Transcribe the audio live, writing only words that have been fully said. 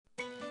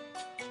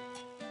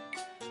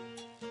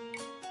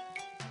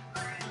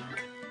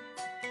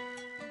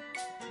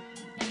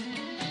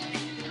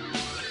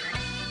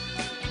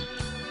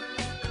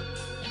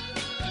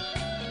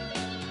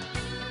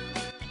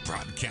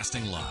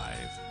Broadcasting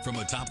live from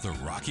atop the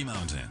Rocky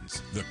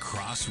Mountains, the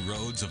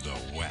crossroads of the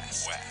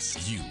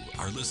West. You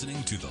are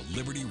listening to the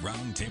Liberty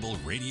RoundTable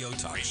Radio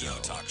Talk Show.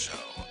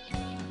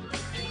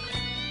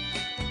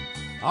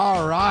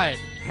 All right.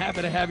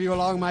 Happy to have you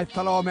along, my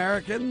fellow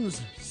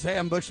Americans.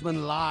 Sam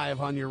Bushman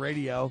live on your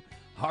radio.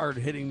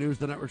 Hard-hitting news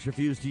the networks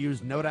refuse to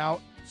use, no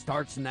doubt,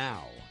 starts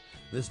now.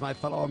 This, my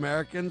fellow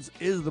Americans,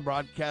 is the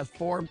broadcast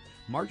for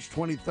March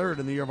 23rd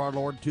in the year of our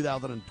Lord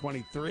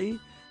 2023.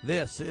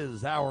 This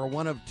is our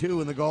one of two,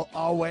 and the goal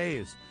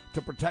always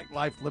to protect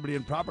life, liberty,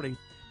 and property,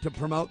 to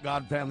promote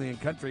God, family, and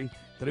country,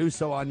 to do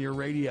so on your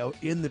radio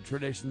in the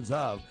traditions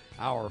of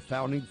our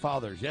founding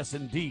fathers. Yes,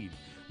 indeed.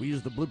 We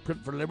use the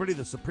blueprint for liberty,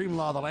 the supreme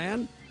law of the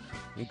land,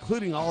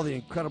 including all the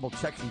incredible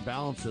checks and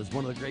balances,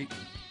 one of the great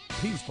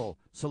peaceful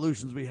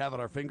solutions we have at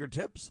our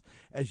fingertips.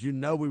 As you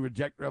know, we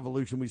reject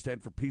revolution. We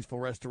stand for peaceful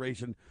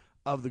restoration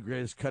of the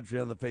greatest country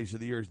on the face of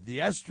the earth.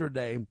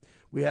 Yesterday,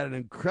 we had an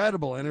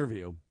incredible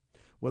interview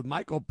with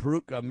Michael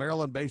Peruka, a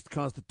Maryland-based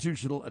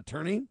constitutional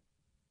attorney.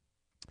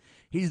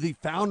 He's the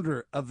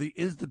founder of the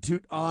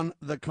Institute on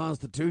the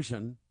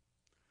Constitution.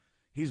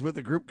 He's with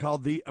a group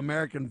called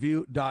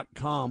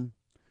theamericanview.com.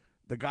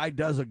 The guy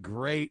does a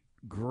great,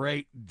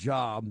 great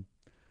job.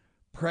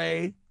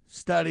 Pray,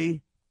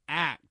 study,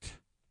 act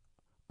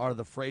are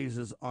the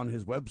phrases on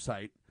his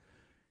website.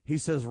 He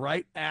says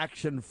right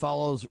action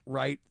follows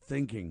right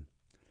thinking.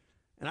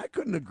 And I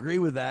couldn't agree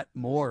with that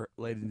more,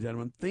 ladies and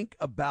gentlemen. Think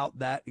about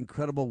that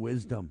incredible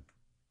wisdom,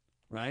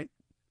 right?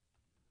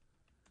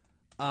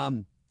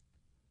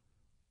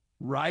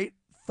 Right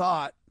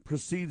thought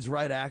precedes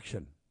right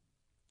action.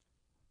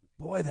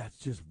 Boy, that's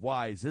just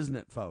wise, isn't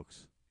it,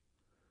 folks?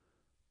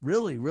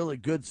 Really, really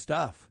good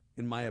stuff,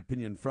 in my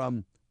opinion,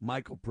 from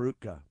Michael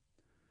Peruka.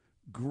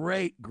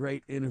 Great,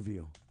 great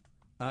interview.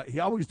 He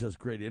always does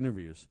great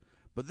interviews,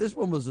 but this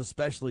one was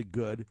especially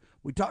good.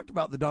 We talked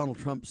about the Donald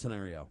Trump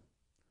scenario.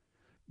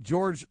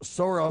 George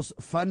Soros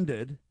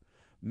funded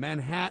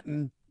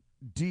Manhattan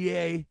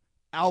DA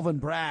Alvin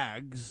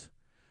Bragg's.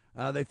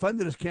 They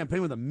funded his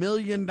campaign with $1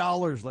 million,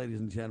 ladies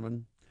and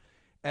gentlemen,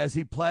 as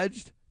he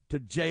pledged to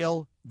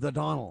jail the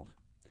Donald.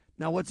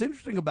 Now, what's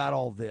interesting about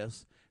all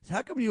this is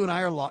how come you and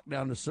I are locked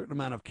down to a certain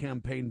amount of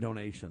campaign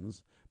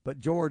donations, but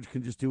George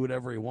can just do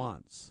whatever he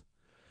wants?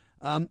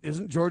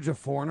 Isn't George a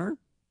foreigner?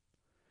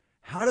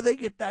 How do they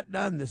get that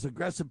done? This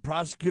aggressive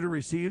prosecutor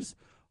receives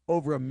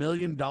over $1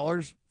 million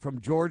from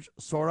George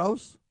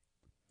Soros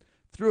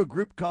through a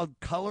group called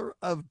Color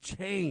of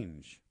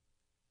Change,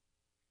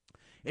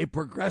 a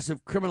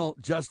progressive criminal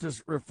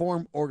justice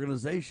reform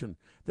organization.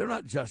 They're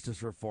not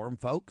justice reform,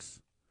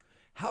 folks.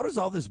 How does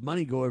all this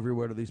money go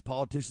everywhere to these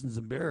politicians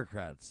and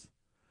bureaucrats?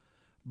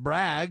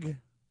 Bragg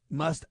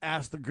must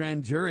ask the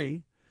grand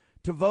jury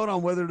to vote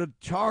on whether to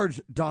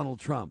charge Donald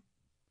Trump.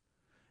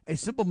 A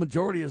simple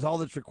majority is all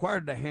that's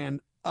required to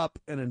hand up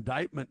an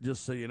indictment,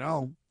 just so you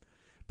know.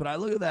 But I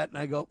look at that and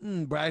I go,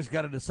 Bragg's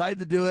got to decide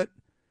to do it,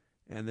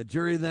 and the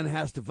jury then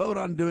has to vote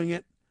on doing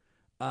it.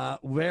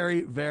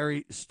 Very,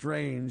 very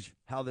strange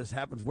how this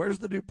happens. Where's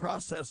the due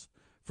process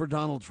for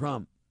Donald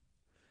Trump?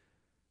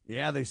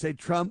 Yeah, they say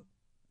Trump,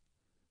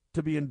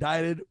 to be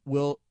indicted,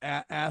 will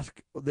ask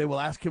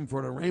him for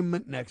an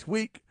arraignment next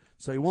week,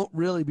 so he won't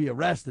really be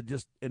arrested,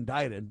 just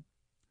indicted.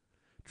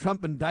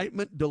 Trump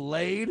indictment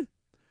delayed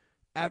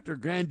after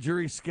grand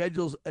jury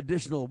schedules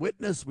additional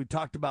witness. We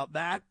talked about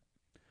that.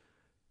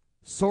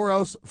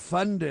 Soros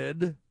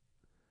funded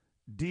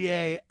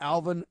DA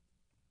Alvin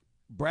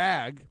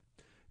Bragg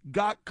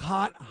got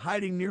caught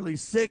hiding nearly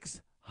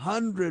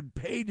 600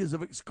 pages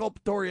of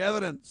exculpatory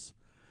evidence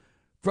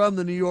from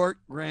the New York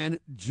grand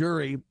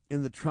jury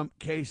in the Trump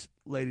case,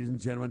 ladies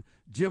and gentlemen.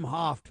 Jim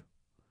Hoft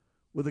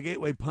with the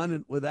Gateway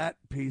Pundit with that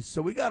piece.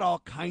 So we got all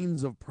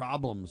kinds of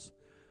problems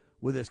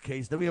with this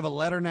case. Then we have a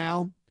letter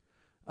now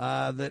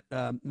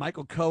that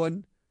Michael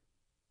Cohen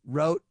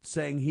wrote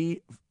saying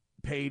he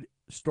paid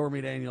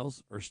Stormy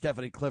Daniels or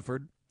Stephanie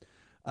Clifford,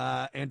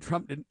 and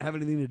Trump didn't have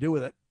anything to do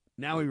with it.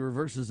 Now he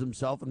reverses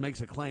himself and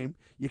makes a claim.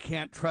 You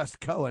can't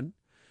trust Cohen.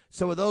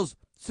 So with those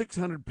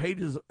 600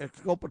 pages of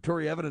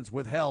exculpatory evidence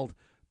withheld,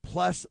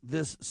 plus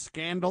this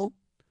scandal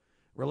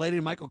relating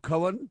to Michael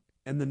Cohen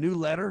and the new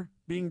letter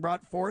being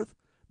brought forth,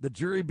 the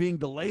jury being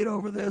delayed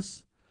over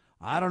this,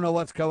 I don't know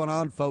what's going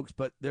on, folks,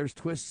 but there's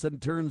twists and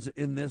turns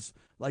in this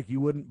like you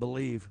wouldn't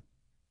believe.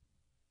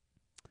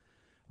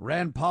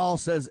 Rand Paul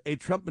says a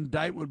Trump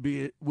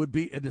indictment would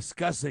be a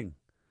disgusting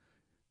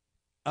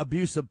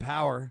abuse of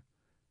power.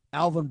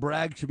 Alvin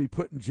Bragg should be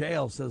put in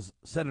jail, says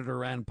Senator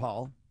Rand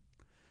Paul.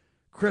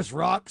 Chris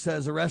Rock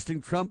says arresting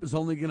Trump is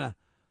only going to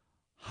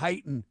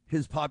heighten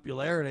his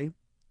popularity.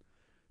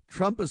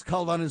 Trump has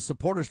called on his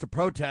supporters to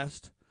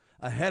protest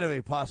ahead of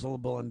a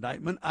possible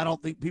indictment. I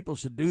don't think people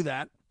should do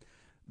that.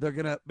 They're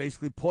going to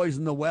basically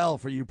poison the well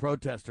for you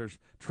protesters.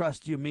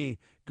 Trust you me.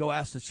 Go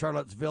ask the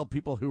Charlottesville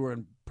people who are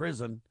in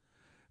prison.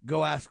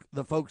 Go ask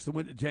the folks that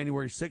went to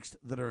January 6th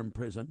that are in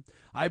prison.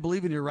 I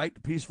believe in your right to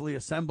peacefully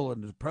assemble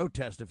and to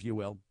protest, if you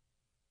will.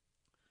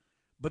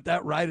 But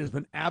that right has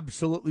been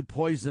absolutely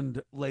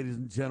poisoned, ladies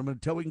and gentlemen,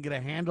 until we can get a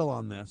handle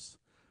on this.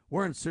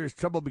 We're in serious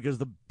trouble because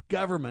the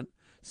government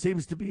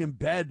seems to be in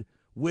bed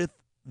with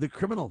the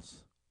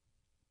criminals.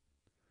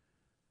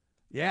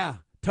 Yeah,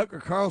 Tucker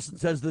Carlson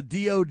says the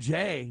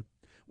DOJ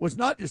was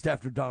not just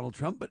after Donald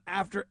Trump, but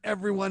after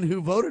everyone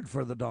who voted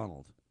for the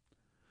Donald.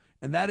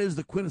 And that is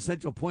the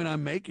quintessential point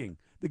I'm making.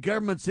 The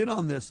government's in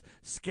on this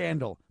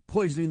scandal,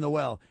 poisoning the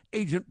well,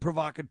 agent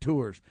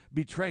provocateurs,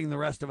 betraying the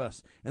rest of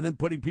us, and then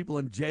putting people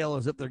in jail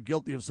as if they're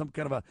guilty of some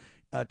kind of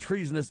a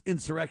treasonous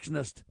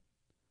insurrectionist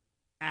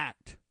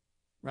act,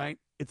 right?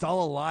 It's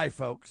all a lie,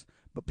 folks,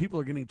 but people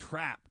are getting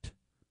trapped,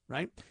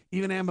 right?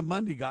 Even Amber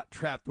Mundy got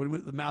trapped when he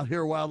went to the Mount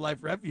Hero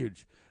Wildlife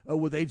Refuge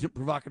with agent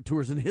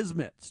provocateurs in his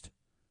midst.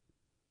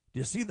 Do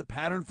you see the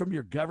pattern from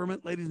your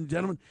government, ladies and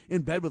gentlemen,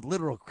 in bed with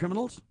literal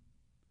criminals?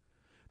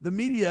 The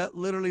media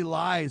literally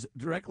lies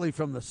directly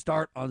from the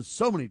start on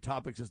so many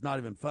topics it's not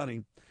even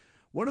funny.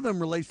 One of them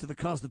relates to the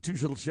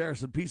Constitutional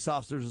Sheriffs and Peace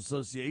Officers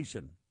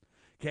Association.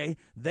 Okay?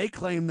 They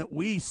claim that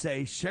we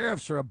say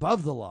sheriffs are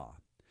above the law.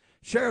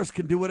 Sheriffs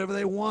can do whatever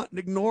they want and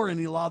ignore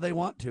any law they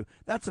want to.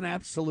 That's an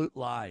absolute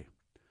lie.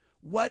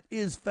 What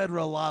is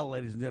federal law,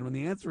 ladies and gentlemen?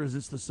 The answer is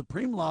it's the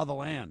supreme law of the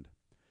land.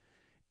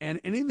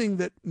 And anything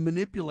that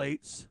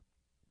manipulates,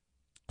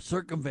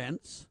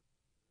 circumvents,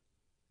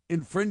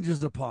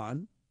 infringes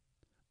upon,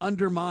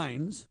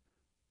 undermines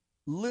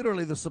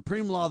literally the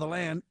supreme law of the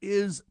land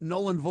is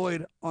null and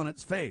void on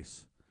its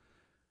face.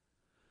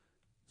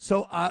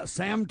 So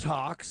Sam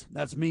talks,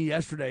 that's me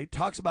yesterday,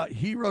 talks about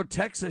hero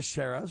Texas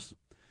sheriffs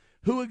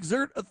who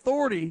exert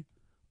authority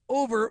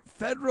over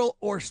federal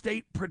or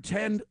state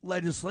pretend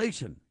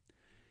legislation.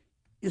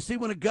 You see,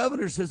 when a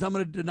governor says, I'm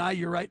going to deny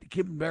your right to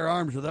keep and bear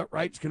arms, or that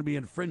right's going to be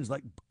infringed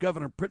like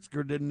Governor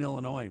Pritzker did in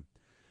Illinois,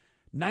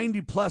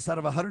 90 plus out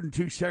of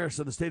 102 sheriffs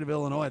of the state of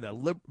Illinois,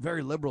 that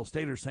very liberal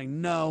state, are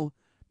saying, no,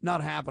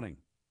 not happening.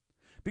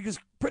 Because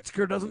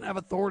Pritzker doesn't have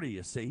authority,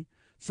 you see.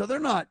 So they're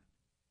not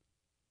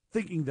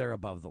thinking they're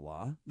above the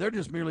law. They're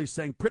just merely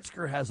saying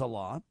Pritzker has a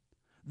law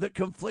that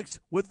conflicts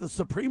with the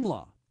supreme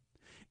law.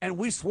 And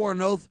we swore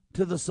an oath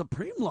to the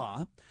supreme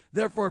law.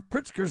 Therefore,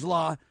 Pritzker's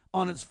law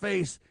on its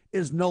face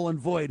is null and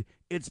void.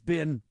 It's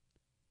been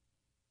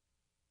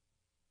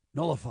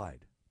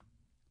nullified.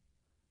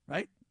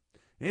 Right?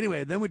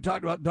 Anyway, then we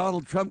talked about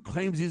Donald Trump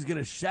claims he's going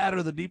to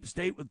shatter the deep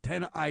state with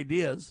 10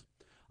 ideas.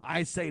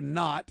 I say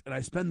not, and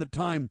I spend the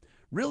time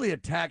really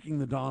attacking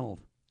the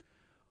Donald.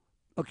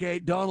 Okay,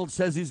 Donald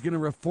says he's going to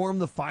reform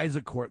the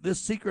FISA court.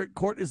 This secret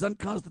court is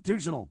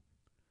unconstitutional.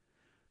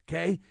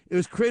 Okay, it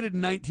was created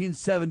in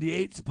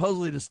 1978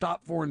 supposedly to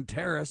stop foreign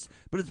terrorists,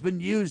 but it's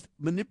been used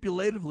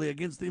manipulatively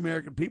against the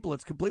American people.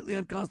 It's completely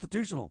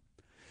unconstitutional.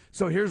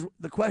 So here's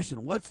the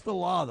question. What's the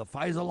law, the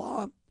FISA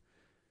law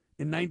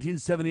in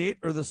 1978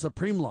 or the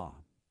Supreme Law?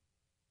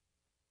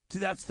 See,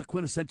 that's the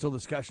quintessential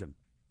discussion.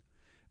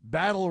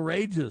 Battle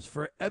rages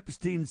for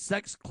Epstein's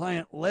sex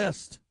client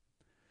list.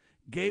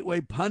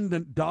 Gateway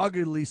pundit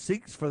doggedly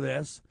seeks for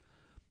this.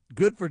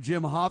 Good for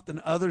Jim Hoft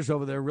and others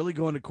over there really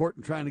going to court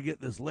and trying to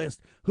get this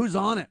list. Who's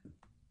on it?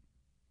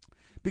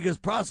 Because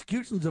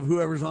prosecutions of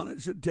whoever's on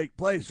it should take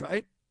place,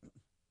 right?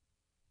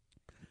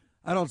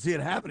 I don't see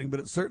it happening, but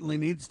it certainly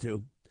needs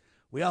to.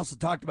 We also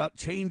talked about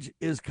change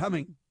is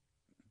coming.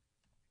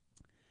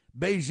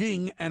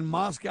 Beijing and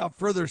Moscow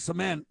further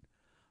cement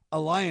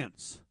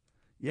alliance.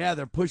 Yeah,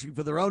 they're pushing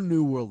for their own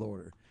new world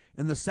order.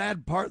 And the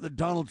sad part that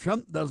Donald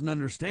Trump doesn't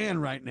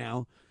understand right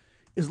now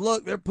is,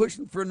 look, they're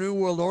pushing for a new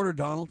world order,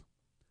 Donald.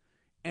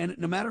 And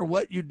no matter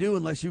what you do,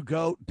 unless you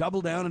go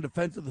double down in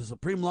defense of the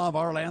supreme law of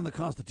our land, the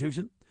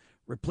Constitution,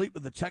 replete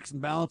with the checks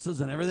and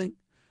balances and everything,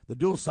 the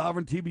dual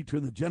sovereignty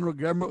between the general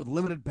government with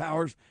limited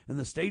powers and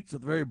the states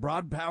with very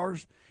broad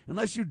powers,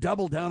 unless you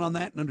double down on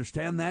that and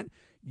understand that,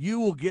 you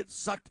will get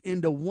sucked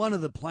into one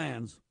of the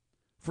plans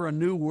for a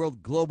new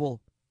world global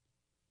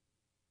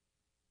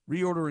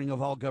reordering of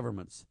all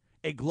governments,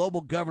 a global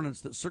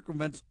governance that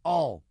circumvents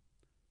all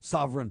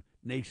sovereign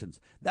nations.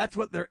 That's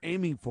what they're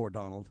aiming for,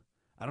 Donald.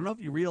 I don't know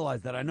if you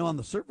realize that. I know on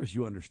the surface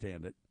you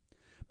understand it,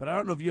 but I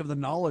don't know if you have the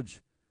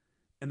knowledge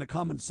and the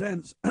common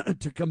sense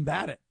to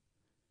combat it,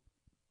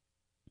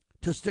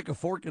 to stick a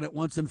fork in it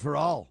once and for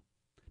all,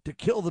 to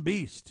kill the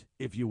beast,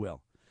 if you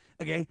will.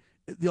 Okay,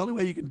 the only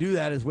way you can do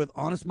that is with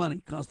honest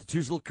money,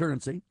 constitutional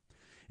currency,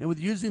 and with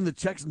using the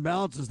checks and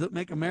balances that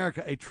make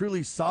America a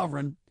truly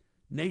sovereign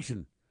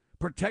nation,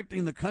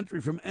 protecting the country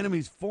from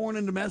enemies foreign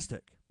and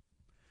domestic.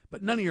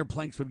 But none of your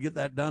planks would get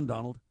that done,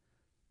 Donald.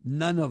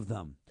 None of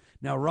them.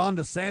 Now, Ron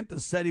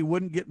DeSantis said he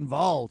wouldn't get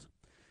involved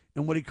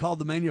in what he called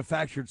the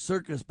manufactured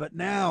circus, but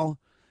now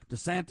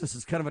DeSantis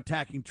is kind of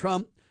attacking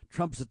Trump.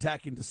 Trump's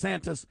attacking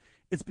DeSantis.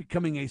 It's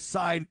becoming a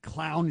side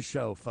clown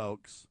show,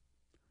 folks.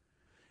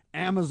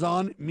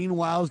 Amazon,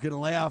 meanwhile, is going to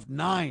lay off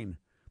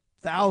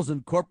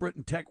 9,000 corporate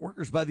and tech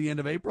workers by the end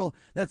of April.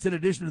 That's in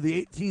addition to the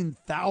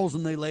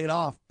 18,000 they laid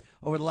off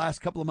over the last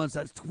couple of months.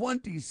 That's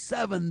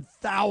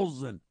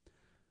 27,000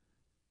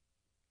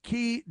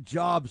 key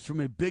jobs from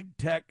a big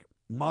tech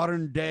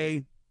modern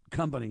day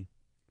company.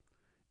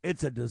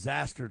 It's a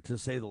disaster, to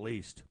say the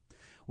least.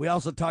 We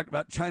also talked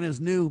about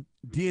China's new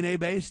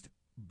DNA-based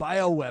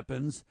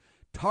bioweapons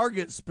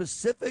target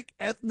specific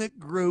ethnic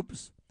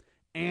groups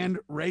and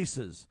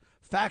races.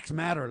 Facts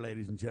matter,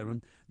 ladies and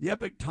gentlemen. The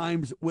Epic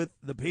Times with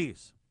the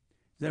piece.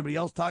 Is anybody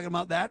else talking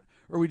about that?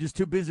 Or are we just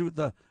too busy with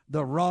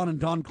the Ron and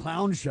Don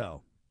clown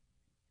show?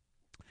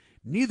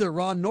 Neither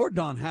Ron nor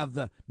Don have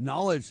the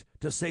knowledge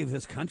to save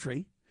this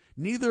country.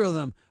 Neither of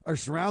them are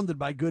surrounded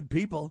by good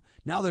people.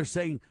 Now they're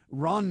saying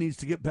Ron needs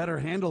to get better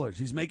handlers.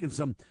 He's making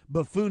some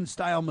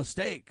buffoon-style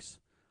mistakes.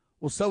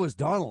 Well, so is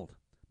Donald.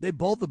 They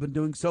both have been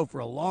doing so for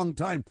a long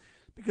time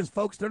because,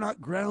 folks, they're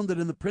not grounded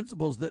in the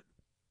principles that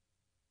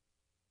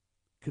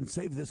can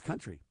save this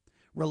country.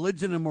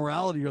 Religion and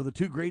morality are the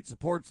two great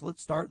supports.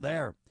 Let's start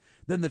there.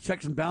 Then the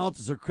checks and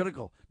balances are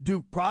critical.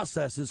 Due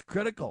process is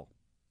critical.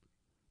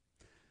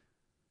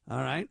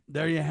 All right,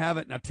 there you have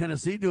it. Now,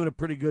 Tennessee doing a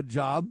pretty good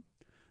job.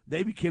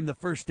 They became the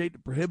first state to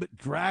prohibit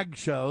drag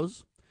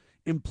shows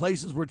in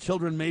places where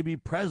children may be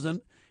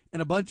present,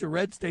 and a bunch of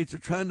red states are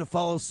trying to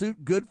follow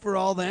suit. Good for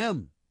all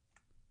them.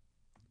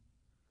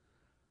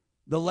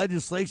 The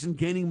legislation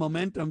gaining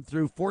momentum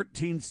through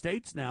 14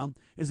 states now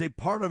is a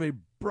part of a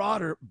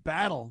broader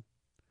battle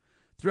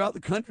throughout the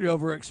country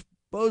over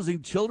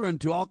exposing children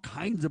to all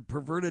kinds of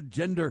perverted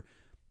gender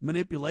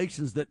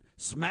manipulations that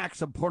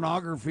smacks of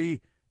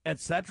pornography,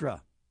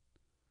 etc.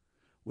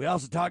 We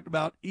also talked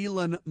about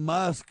Elon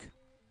Musk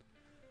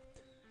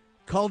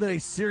called it a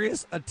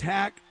serious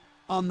attack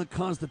on the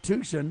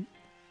Constitution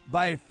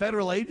by a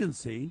federal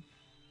agency.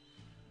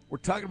 We're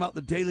talking about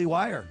the Daily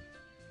Wire.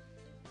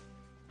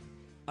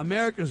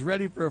 America's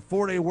ready for a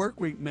 4-day work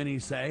week, many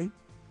say.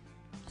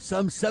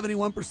 Some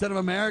 71% of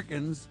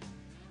Americans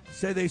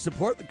say they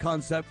support the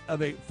concept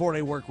of a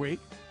 4-day work week.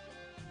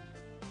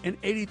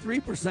 And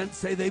 83%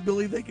 say they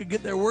believe they could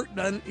get their work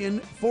done in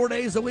 4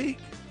 days a week.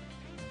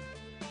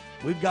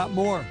 We've got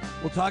more.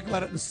 We'll talk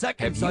about it in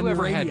seconds. Have you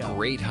ever had radio.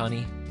 great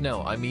honey?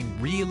 No, I mean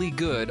really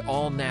good,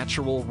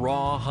 all-natural,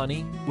 raw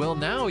honey? Well,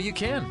 now you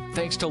can,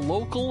 thanks to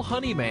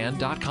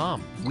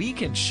localhoneyman.com. We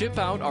can ship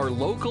out our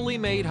locally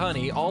made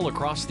honey all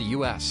across the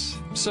U.S.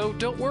 So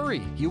don't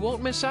worry, you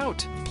won't miss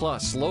out.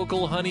 Plus,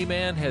 Local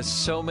Honeyman has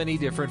so many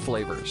different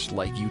flavors,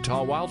 like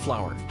Utah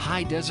Wildflower,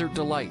 High Desert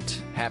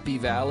Delight, Happy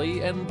Valley,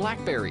 and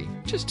Blackberry,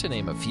 just to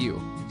name a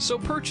few. So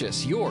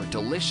purchase your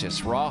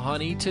delicious raw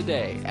honey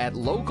today at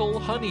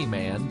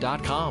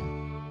localhoneyman.com.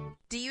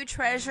 Do you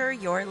treasure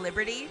your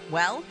liberty?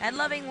 Well, at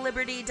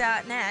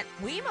lovingliberty.net,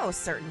 we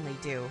most certainly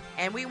do.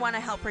 And we want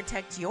to help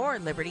protect your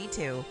liberty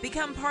too.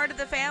 Become part of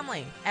the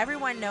family.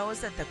 Everyone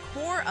knows that the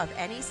core of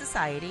any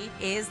society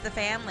is the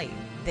family.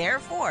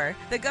 Therefore,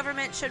 the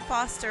government should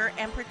foster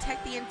and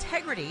protect the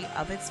integrity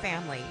of its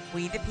family,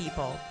 we the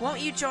people. Won't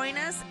you join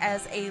us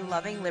as a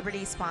Loving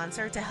Liberty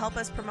sponsor to help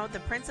us promote the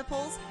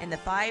principles in the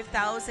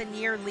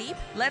 5,000-year leap?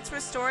 Let's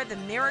restore the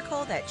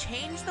miracle that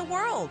changed the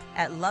world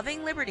at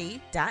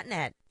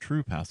lovingliberty.net.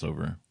 True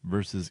Passover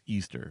versus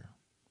Easter.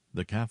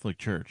 The Catholic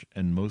Church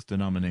and most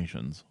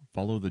denominations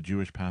follow the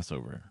Jewish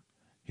Passover.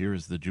 Here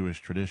is the Jewish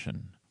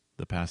tradition.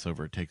 The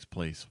Passover takes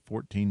place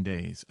 14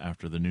 days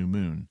after the new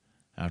moon,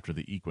 after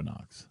the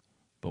equinox.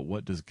 But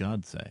what does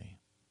God say?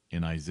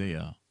 In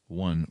Isaiah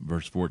 1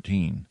 verse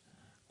 14,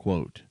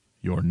 quote,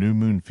 "Your new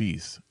moon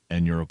feasts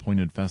and your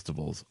appointed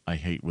festivals I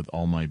hate with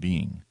all my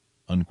being,"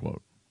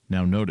 unquote.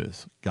 Now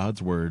notice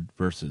God's word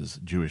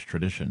versus Jewish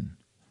tradition.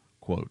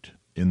 Quote,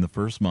 "In the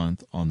first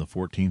month, on the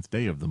 14th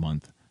day of the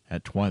month,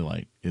 at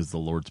twilight, is the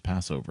Lord's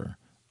Passover,"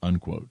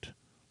 unquote.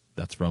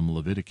 That's from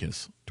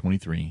Leviticus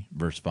 23,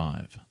 verse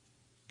 5.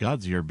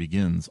 God's year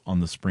begins on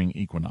the spring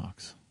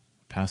equinox.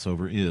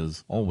 Passover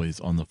is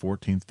always on the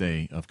 14th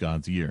day of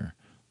God's year,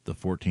 the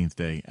 14th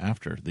day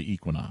after the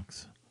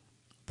equinox.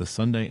 The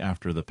Sunday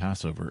after the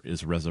Passover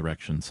is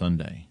Resurrection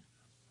Sunday.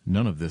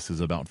 None of this is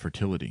about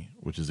fertility,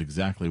 which is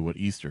exactly what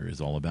Easter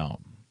is all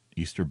about.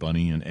 Easter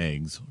bunny and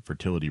eggs,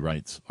 fertility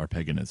rites are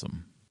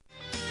paganism.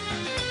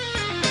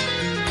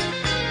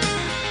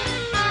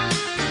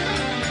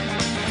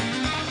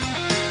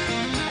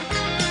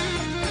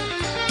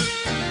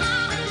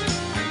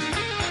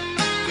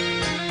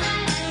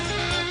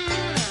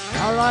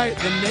 All right,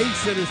 the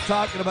nation is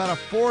talking about a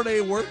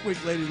 4-day work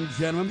week, ladies and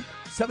gentlemen.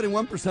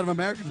 71% of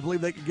Americans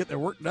believe they could get their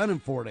work done in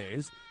 4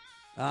 days.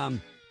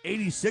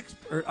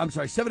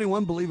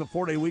 71 believe a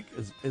 4-day week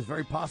is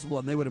very possible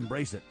and they would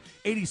embrace it.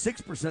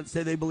 86%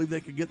 say they believe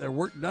they could get their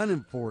work done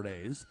in 4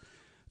 days.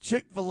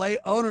 Chick-fil-A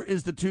owner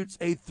institutes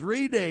a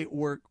 3-day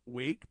work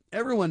week.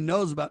 Everyone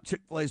knows about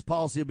Chick-fil-A's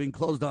policy of being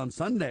closed on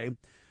Sunday.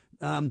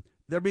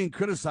 They're being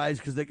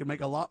criticized because they could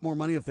make a lot more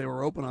money if they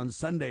were open on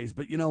Sundays.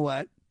 But you know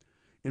what?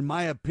 In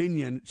my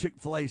opinion,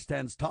 Chick-fil-A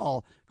stands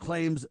tall,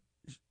 claims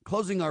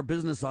closing our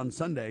business on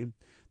Sunday,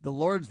 the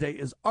Lord's Day,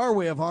 is our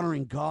way of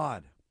honoring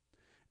God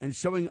and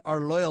showing our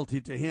loyalty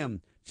to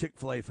him,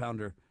 Chick-fil-A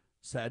founder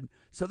said.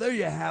 So there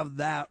you have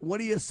that. What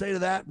do you say to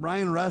that?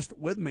 Brian Rust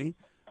with me,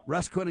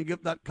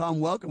 RustCoinandGift.com.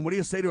 Welcome. What do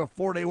you say to a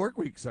 4-day work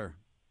week, sir?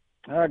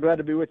 Glad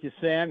to be with you,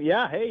 Sam.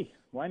 Yeah, hey,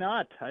 why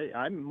not?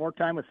 I'm more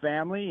time with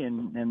family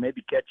and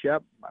maybe catch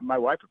up. My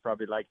wife would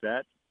probably like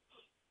that.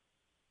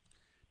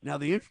 Now,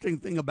 the interesting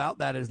thing about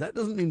that is that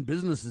doesn't mean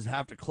businesses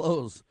have to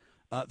close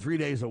 3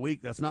 days a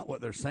week. That's not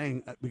what they're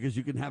saying, because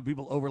you can have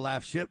people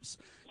overlap shifts.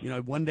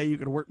 One day you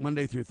could work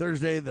Monday through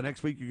Thursday. The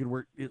next week you could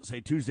work,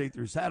 say, Tuesday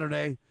through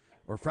Saturday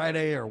or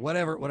Friday or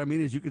whatever. What I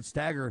mean is you could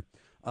stagger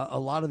a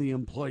lot of the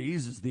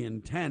employees is the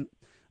intent.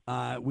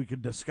 We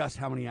could discuss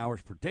how many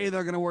hours per day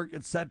they're going to work,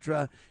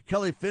 etc.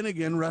 Kelly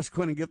Finnegan,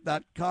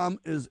 RussQuinnandGift.com,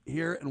 is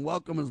here, and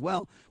welcome as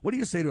well. What do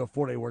you say to a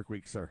 4-day work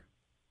week, sir?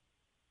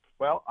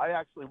 Well, I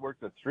actually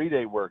worked a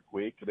 3-day work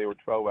week. They were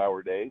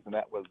 12-hour days, and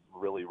that was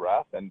really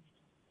rough. And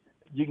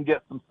you can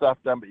get some stuff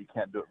done, but you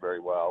can't do it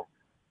very well.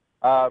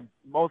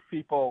 Most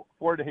people,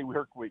 4-day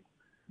work week,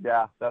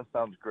 yeah, that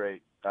sounds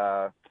great.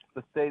 The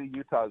state of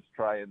Utah is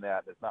trying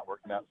that. It's not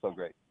working out so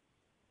great.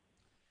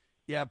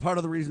 Yeah, part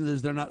of the reason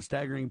is they're not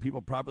staggering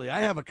people properly. I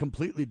have a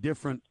completely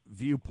different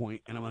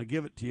viewpoint, and I'm going to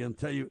give it to you and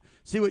tell you,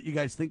 see what you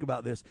guys think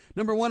about this.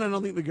 Number one, I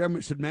don't think the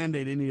government should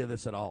mandate any of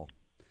this at all.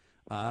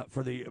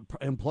 For the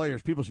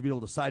employers, people should be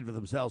able to decide for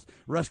themselves.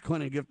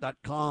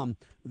 RussQuinnandGift.com,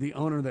 the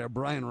owner there,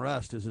 Brian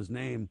Rust is his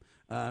name.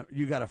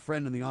 You got a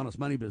friend in the honest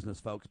money business,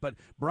 folks. But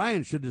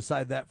Brian should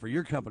decide that for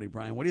your company,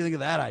 Brian. What do you think of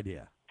that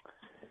idea?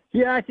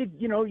 Yeah, I think,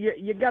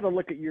 you got to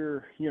look at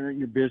your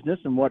business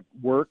and what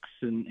works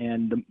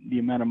and the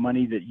amount of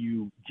money that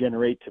you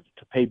generate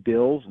to pay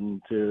bills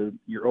and to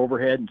your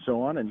overhead and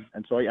so on.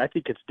 And so I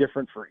think it's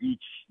different for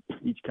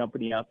each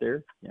company out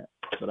there. Yeah.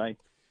 But I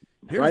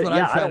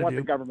don't want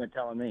the government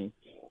telling me.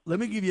 Let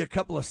me give you a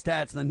couple of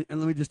stats, and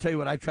let me just tell you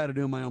what I try to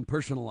do in my own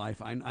personal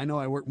life. I know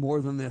I work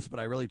more than this, but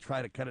I really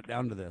try to cut it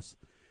down to this.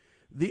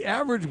 The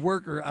average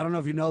worker, I don't know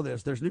if you know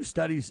this, there's new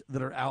studies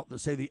that are out that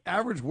say the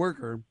average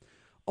worker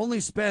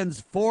only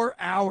spends 4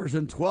 hours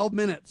and 12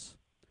 minutes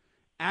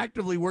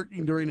actively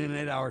working during an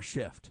 8-hour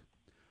shift.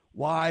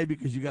 Why?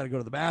 Because you got to go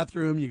to the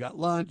bathroom, you got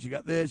lunch, you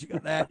got this, you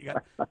got that,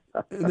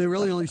 and they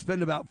really only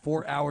spend about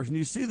 4 hours. And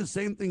you see the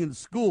same thing in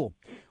school,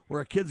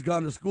 where a kid's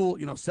gone to school,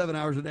 7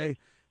 hours a day.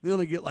 They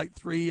only get like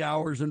 3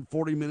 hours and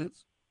 40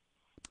 minutes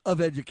of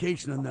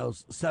education in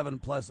those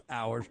 7+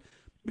 hours.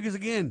 Because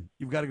again,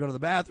 you've got to go to the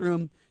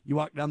bathroom, you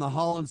walk down the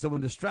hall and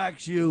someone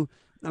distracts you.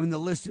 I mean, the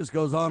list just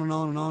goes on and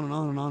on and on and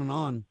on and on and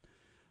on.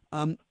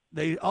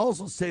 They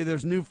also say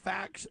there's new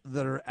facts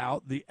that are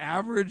out. The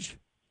average,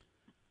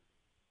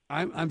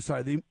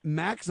 the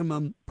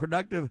maximum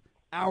productive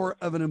hour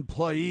of an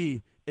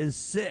employee is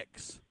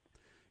 6.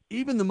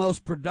 Even the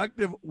most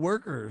productive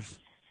workers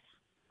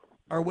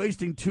are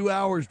wasting 2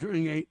 hours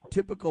during a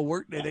typical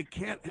workday. They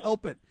can't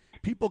help it.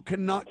 People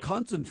cannot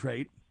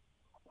concentrate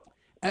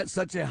at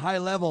such a high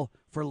level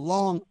for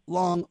long,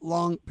 long,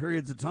 long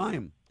periods of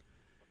time.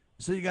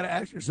 So you got to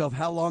ask yourself,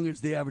 how long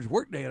is the average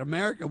workday? In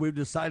America, we've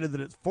decided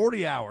that it's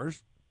 40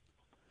 hours,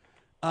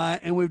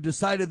 and we've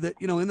decided that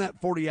in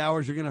that 40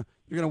 hours you're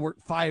gonna work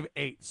 5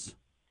 8s.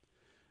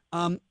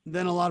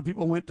 Then a lot of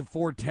people went to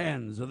 4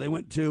 10s, or they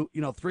went to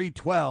 3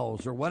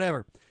 12s or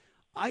whatever.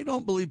 I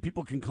don't believe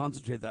people can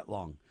concentrate that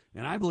long,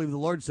 and I believe the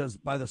Lord says,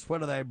 "By the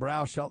sweat of thy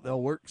brow shalt thou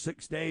work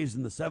 6 days,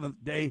 and the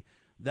 7th day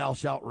thou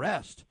shalt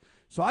rest."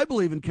 So I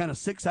believe in kind of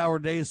 6-hour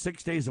days,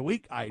 6 days a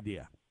week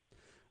idea.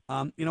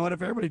 You know what?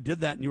 If everybody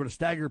did that and you were to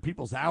stagger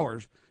people's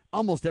hours,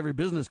 almost every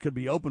business could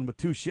be open with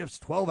 2 shifts,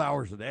 12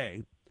 hours a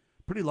day.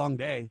 Pretty long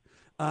day.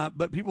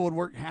 But people would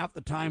work half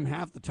the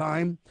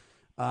time.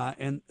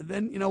 And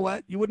then, you know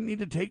what? You wouldn't need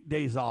to take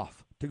days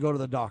off to go to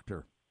the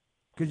doctor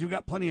because you've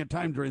got plenty of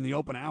time during the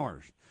open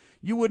hours.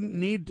 You wouldn't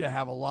need to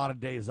have a lot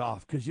of days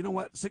off because, you know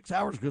what? 6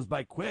 hours goes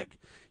by quick.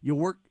 You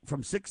work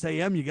from 6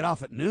 a.m., you get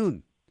off at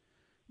noon.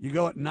 You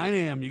go at 9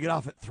 a.m., you get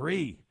off at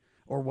 3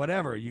 or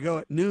whatever. You go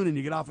at noon and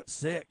you get off at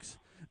 6.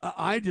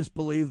 I just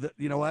believe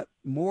that,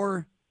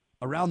 more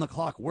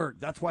around-the-clock work.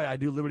 That's why I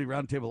do Liberty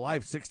Roundtable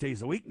Live 6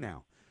 days a week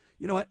now.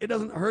 You know what? It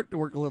doesn't hurt to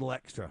work a little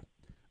extra,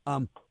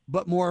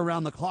 but more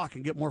around the clock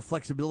and get more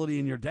flexibility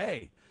in your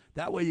day.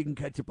 That way you can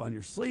catch up on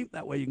your sleep.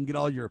 That way you can get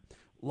all your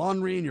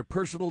laundry and your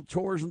personal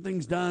chores and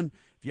things done.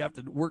 If you have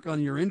to work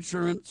on your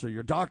insurance or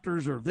your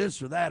doctors or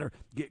this or that or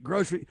get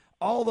grocery,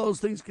 all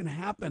those things can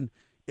happen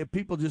if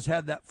people just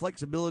had that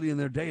flexibility in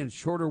their day and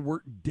shorter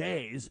work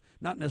days,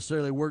 not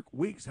necessarily work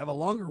weeks, have a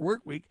longer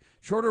work week,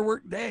 shorter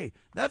work day.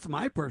 That's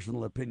my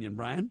personal opinion,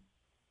 Brian.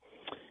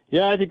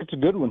 Yeah, I think it's a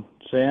good one,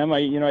 Sam.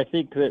 I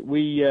think that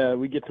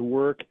we get to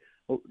work,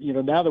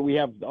 now that we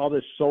have all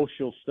this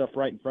social stuff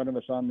right in front of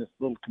us on this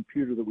little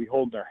computer that we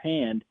hold in our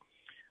hand,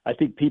 I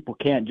think people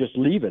can't just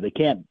leave it.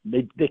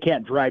 They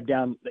can't drive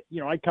down.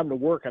 I come to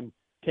work, I'm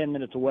 10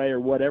 minutes away or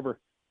whatever,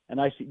 and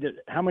I see that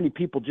how many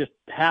people just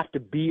have to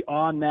be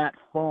on that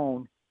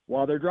phone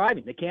while they're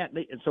driving. They can't.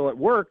 And so at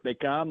work, they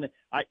come.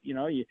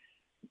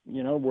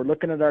 We're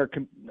looking at our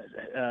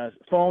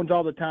phones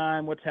all the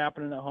time. What's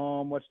happening at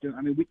home?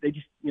 They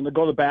just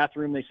go to the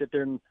bathroom. They sit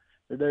there and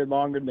they're there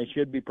longer than they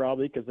should be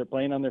probably because they're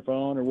playing on their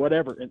phone or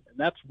whatever. And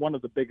that's one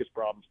of the biggest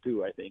problems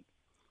too, I think.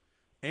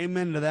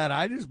 Amen to that.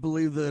 I just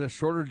believe that a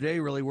shorter day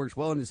really works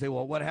well. And you say,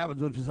 well, what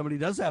happens when somebody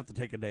does have to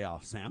take a day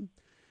off, Sam?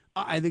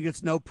 I think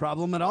it's no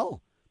problem at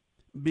all.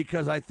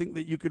 Because I think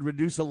that you could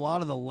reduce a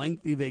lot of the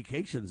lengthy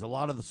vacations. A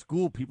lot of the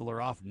school people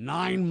are off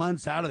 9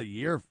 months out of the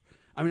year.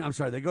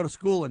 They go to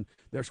school and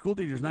they're school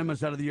teachers 9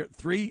 months out of the year,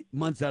 3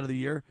 months out of the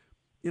year.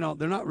 They're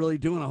not really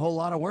doing a whole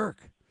lot of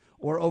work.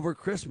 Or over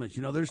Christmas,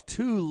 there's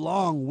 2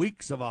 long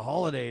weeks of a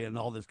holiday and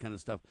all this kind of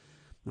stuff.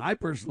 I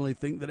personally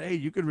think that, hey,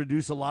 you could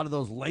reduce a lot of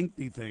those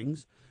lengthy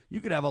things. You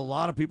could have a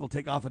lot of people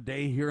take off a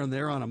day here and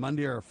there on a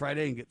Monday or a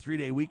Friday and get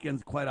 3-day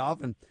weekends quite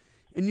often,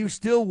 and you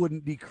still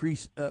wouldn't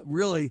decrease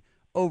really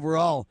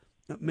overall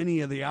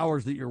many of the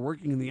hours that you're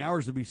working, and the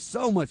hours would be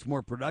so much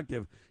more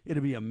productive.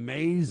 It'd be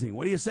amazing.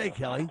 What do you say,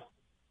 Kelly?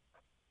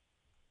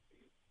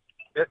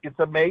 It's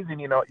amazing.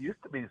 It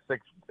used to be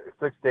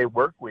six-day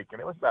work week, and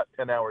it was about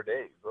 10-hour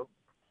days. Those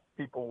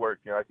people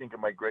work, I think of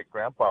my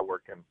great-grandpa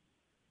working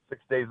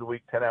 6 days a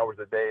week, 10 hours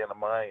a day in a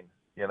mine,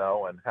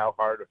 and how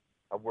hard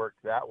a work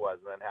that was,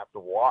 and then have to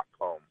walk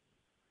home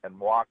and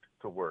walk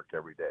to work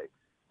every day.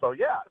 So,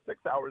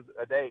 6 hours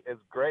a day is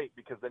great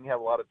because then you have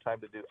a lot of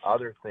time to do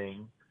other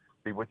things,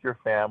 be with your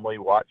family,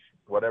 watch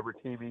whatever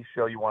TV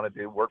show you want to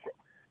do, work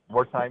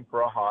more time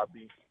for a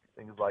hobby,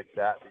 things like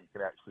that you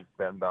can actually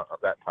spend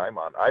that time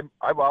on.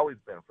 I've always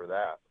been for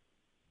that.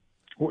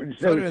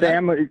 So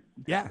Sam, aren't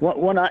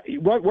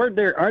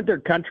there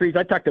countries?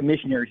 I talked to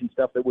missionaries and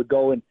stuff that would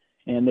go and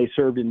they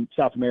served in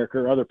South America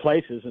or other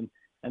places, and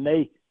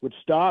they would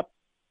stop,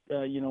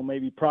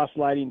 maybe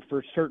proselyting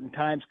for certain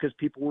times because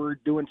people were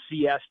doing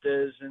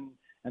siestas and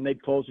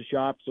they'd close the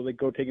shop, so they'd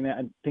go taking that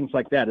and things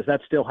like that. Is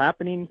that still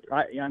happening?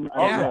 I don't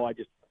know. I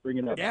just bring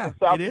it up. Yeah,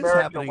 South it is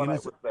America happening. when I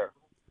was there.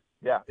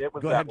 Yeah, it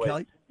was Go that ahead, way.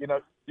 Kelly.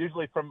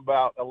 Usually from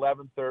about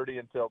 11:30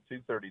 until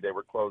 2:30, they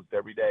were closed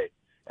every day,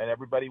 and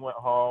everybody went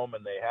home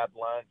and they had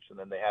lunch and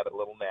then they had a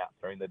little nap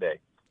during the day.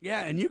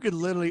 Yeah, and you could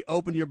literally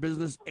open your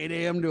business 8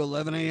 a.m. to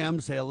 11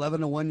 a.m., say 11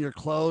 to 1 you're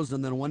closed,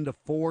 and then 1 to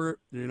 4,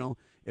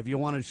 if you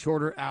wanted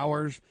shorter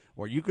hours.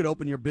 Or you could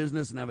open your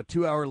business and have a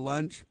 2-hour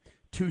lunch,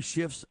 2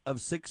 shifts of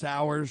 6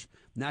 hours.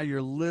 Now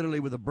you're literally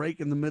with a break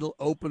in the middle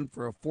open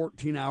for a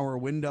 14-hour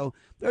window.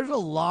 There's a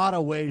lot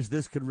of ways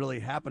this could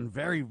really happen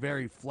very,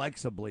 very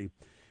flexibly.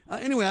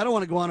 Anyway, I don't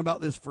want to go on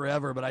about this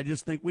forever, but I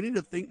just think we need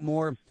to think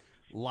more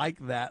like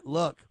that.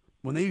 Look,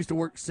 when they used to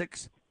work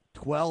 6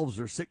 12s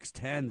or 6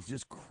 10s,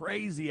 just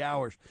crazy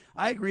hours.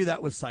 I agree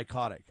that was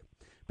psychotic.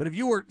 But if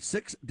you worked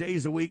 6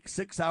 days a week,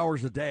 6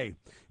 hours a day,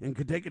 and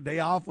could take a day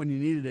off when you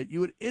needed it, you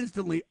would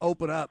instantly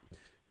open up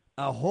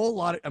a whole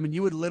lot of,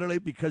 you would literally,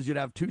 because you'd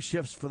have 2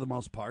 shifts for the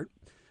most part,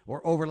 or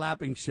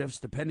overlapping shifts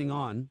depending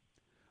on,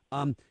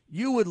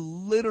 you would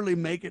literally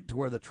make it to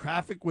where the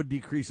traffic would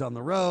decrease on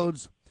the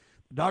roads,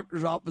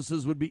 doctor's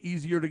offices would be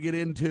easier to get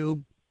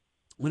into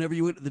whenever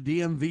you went to the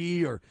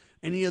DMV or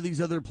any of these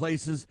other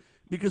places,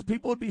 because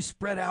people would be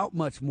spread out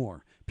much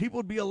more. People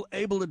would be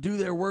able to do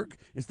their work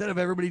instead of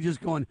everybody just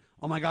going,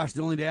 oh my gosh,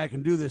 the only day I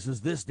can do this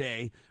is this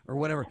day or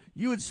whatever.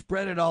 You would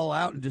spread it all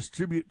out and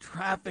distribute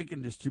traffic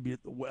and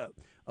distribute the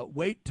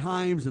wait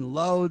times and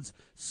loads.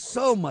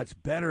 So much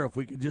better if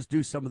we could just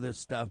do some of this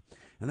stuff.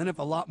 And then if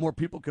a lot more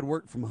people could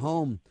work from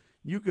home,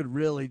 you could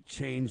really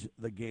change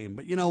the game.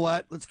 But you know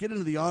what? Let's get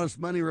into the Honest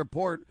Money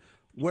Report.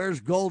 Where's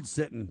gold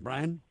sitting,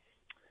 Brian?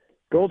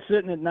 Gold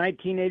sitting at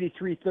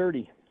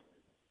 1983.30.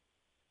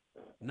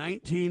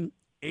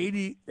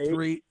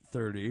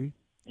 1983.30.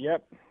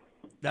 Yep.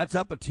 That's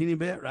up a teeny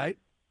bit, right?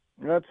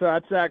 That's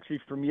actually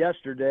from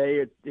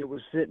yesterday. It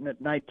was sitting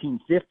at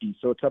 1950,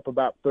 so it's up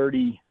about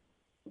 $30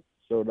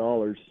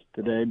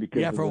 today.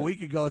 Because for a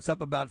week ago, it's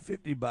up about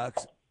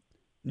 $50.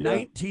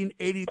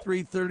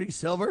 1983.30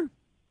 silver.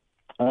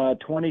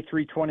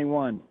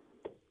 23.21.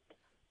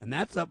 And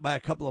that's up by a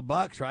couple of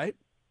bucks, right?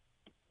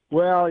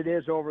 Well, it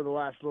is over the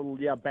last little,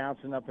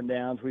 bouncing up and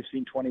downs. We've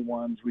seen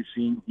 21s. We've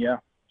seen,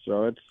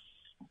 so it's,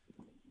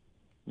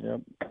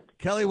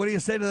 Kelly, what do you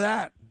say to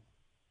that?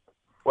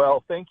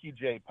 Well, thank you,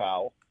 Jay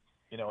Powell.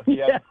 He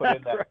had to put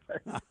in that.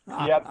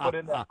 He had to put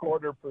in that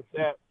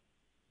 0.25%,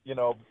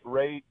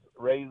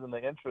 raise in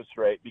the interest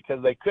rate,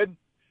 because they couldn't.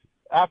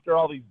 After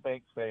all these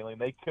banks failing,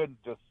 they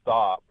couldn't just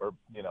stop, or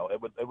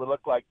it would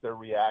look like they're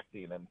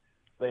reacting, and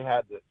they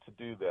had to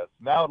do this.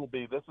 Now it'll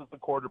be, this is the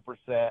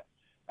 0.25%,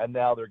 and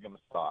now they're going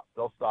to stop.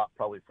 They'll stop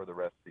probably for the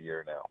rest of the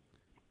year now.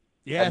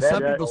 Yeah,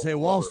 some people say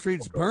Wall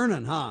Street's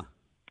burning, huh?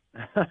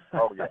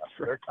 Oh yeah,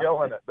 they're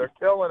killing it. They're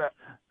killing it.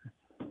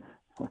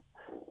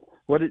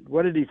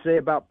 What did he say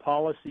about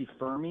policy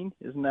firming?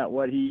 Isn't that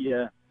what he?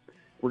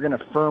 We're going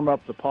to firm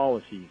up the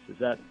policies. Is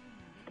that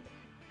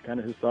kind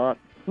of his thought?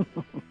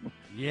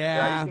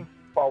 Yeah. I think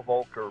Paul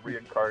Volcker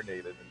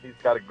reincarnated, and he's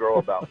got to grow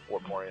about 4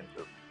 more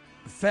inches.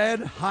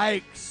 Fed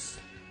hikes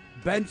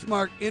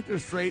benchmark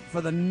interest rate for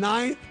the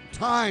 9th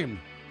time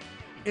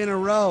in a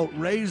row,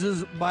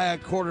 raises by a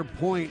 1/4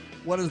 point.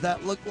 What does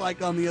that look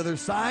like on the other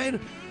side?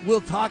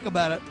 We'll talk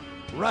about it.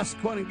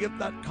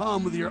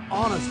 RussCoinandGift.com with your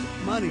Honest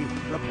Money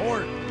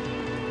Report.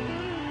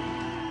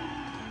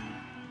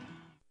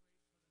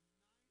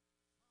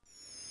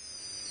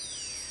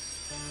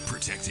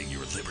 Protecting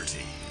your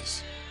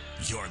liberties.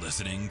 You're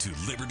listening to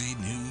Liberty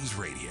News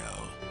Radio.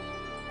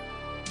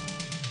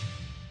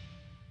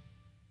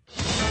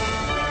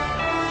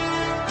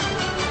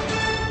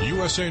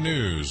 USA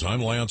News,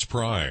 I'm Lance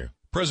Pry.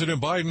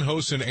 President Biden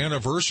hosts an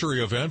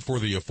anniversary event for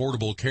the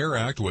Affordable Care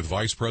Act with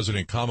Vice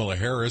President Kamala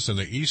Harris in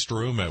the East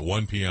Room at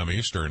 1 p.m.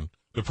 Eastern.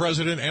 The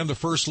President and the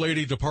First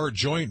Lady depart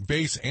Joint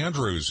Base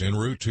Andrews en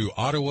route to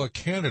Ottawa,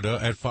 Canada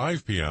at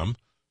 5 p.m.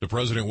 The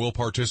President will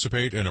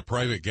participate in a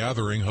private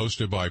gathering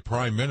hosted by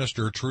Prime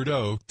Minister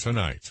Trudeau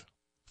tonight.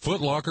 Foot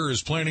Locker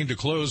is planning to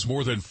close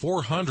more than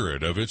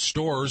 400 of its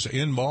stores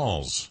in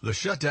malls. The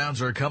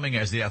shutdowns are coming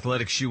as the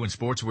athletic shoe and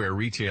sportswear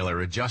retailer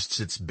adjusts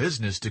its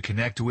business to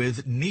connect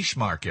with niche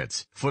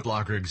markets. Foot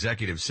Locker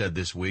executives said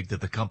this week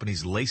that the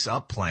company's Lace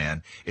Up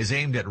plan is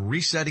aimed at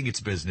resetting its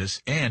business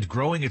and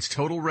growing its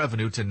total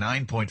revenue to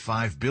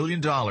 $9.5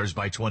 billion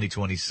by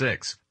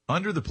 2026.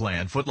 Under the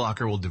plan, Foot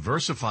Locker will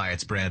diversify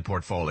its brand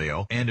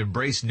portfolio and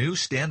embrace new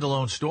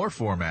standalone store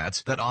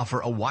formats that offer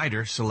a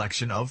wider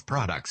selection of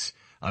products.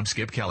 I'm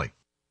Skip Kelly.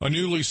 A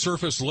newly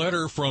surfaced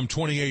letter from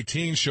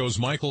 2018 shows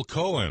Michael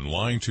Cohen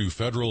lying to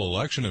federal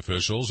election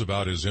officials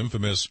about his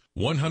infamous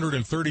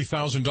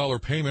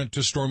 $130,000 payment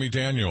to Stormy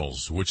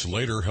Daniels, which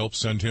later helped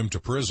send him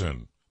to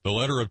prison. The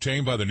letter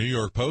obtained by the New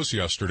York Post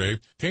yesterday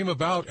came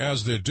about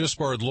as the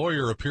disbarred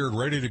lawyer appeared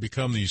ready to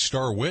become the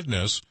star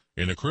witness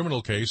in a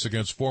criminal case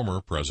against former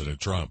President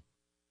Trump.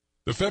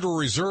 The Federal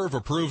Reserve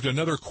approved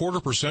another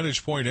 0.25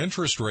 percentage point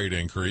interest rate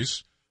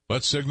increase,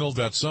 but signaled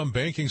that some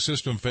banking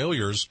system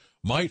failures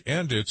might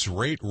end its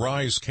rate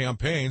rise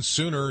campaign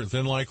sooner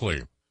than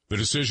likely. The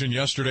decision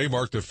yesterday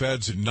marked the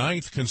Fed's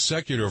 9th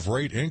consecutive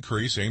rate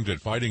increase aimed at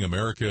fighting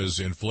America's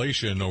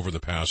inflation over the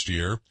past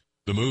year.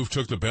 The move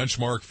took the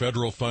benchmark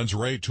federal funds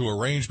rate to a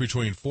range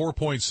between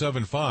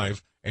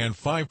 4.75 and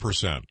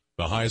 5%,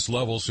 the highest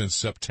level since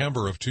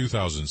September of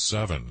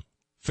 2007.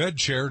 Fed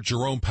Chair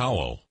Jerome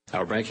Powell.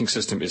 Our banking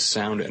system is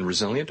sound and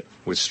resilient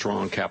with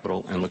strong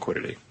capital and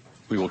liquidity.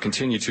 We will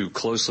continue to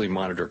closely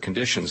monitor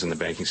conditions in the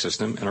banking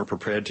system and are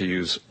prepared to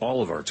use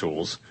all of our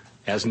tools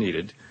as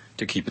needed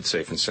to keep it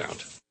safe and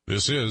sound.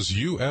 This is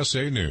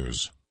USA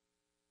News.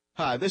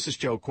 Hi, this is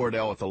Joe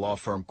Cordell with the law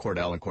firm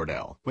Cordell &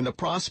 Cordell. When the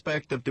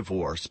prospect of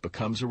divorce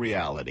becomes a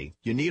reality,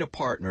 you need a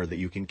partner that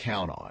you can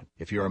count on.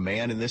 If you're a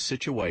man in this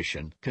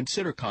situation,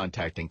 consider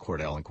contacting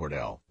Cordell &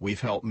 Cordell.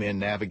 We've helped men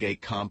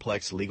navigate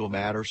complex legal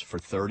matters for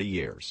 30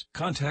 years.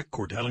 Contact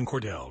Cordell &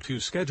 Cordell to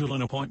schedule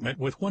an appointment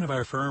with one of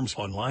our firms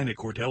online at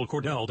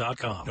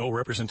CordellCordell.com. No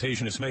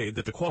representation is made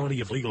that the quality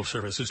of legal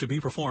services to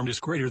be performed is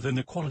greater than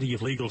the quality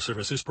of legal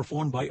services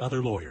performed by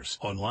other lawyers.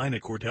 Online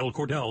at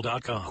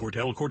CordellCordell.com.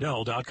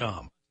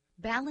 CordellCordell.com.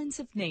 Balance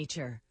of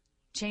nature,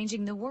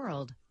 changing the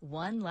world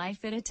one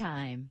life at a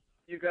time.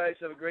 You guys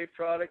have a great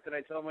product, and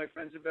I tell my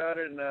friends about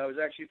it. And I was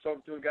actually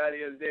talking to a guy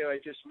the other day who I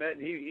just met,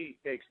 and he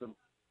takes them.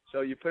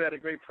 So you put out a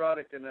great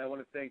product, and I want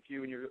to thank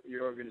you and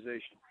your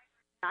organization.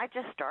 I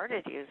just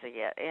started using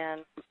it,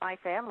 and my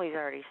family's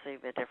already seen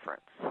the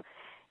difference.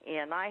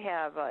 And I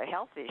have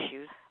health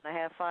issues. I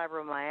have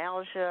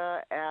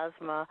fibromyalgia,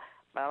 asthma,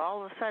 but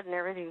all of a sudden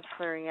everything's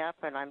clearing up,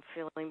 and I'm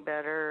feeling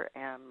better,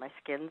 and my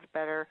skin's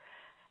better.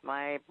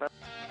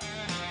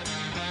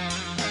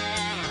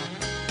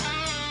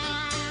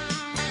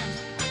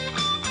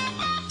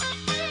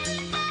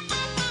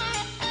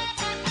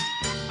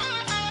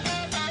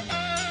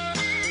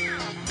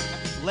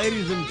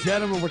 Ladies and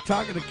gentlemen, we're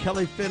talking to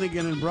Kelly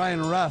Finnegan and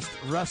Brian Rust.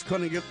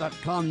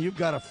 RustConnegift.com. You've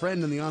got a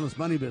friend in the honest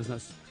money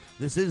business.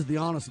 This is the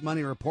Honest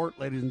Money Report,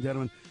 ladies and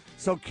gentlemen.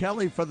 So,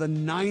 Kelly, for the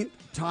 9th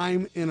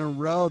time in a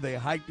row, they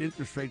hiked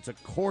interest rates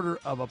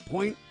 1/4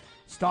 point.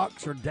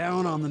 Stocks are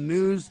down on the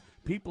news.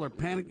 People are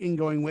panicking,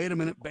 going, wait a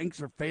minute,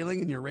 banks are failing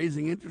and you're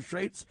raising interest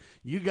rates.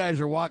 You guys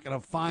are walking a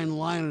fine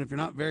line, and if you're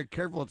not very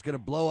careful, it's going to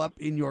blow up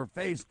in your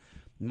face.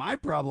 My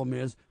problem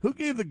is, who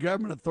gave the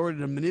government authority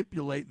to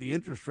manipulate the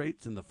interest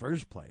rates in the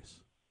first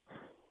place?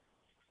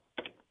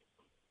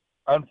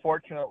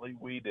 Unfortunately,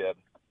 we did,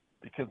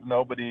 because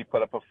nobody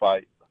put up a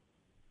fight.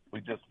 We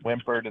just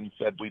whimpered and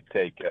said we'd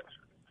take it.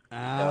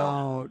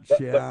 Ouch,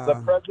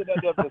 the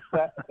president of the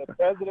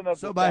president of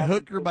so by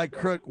hook or by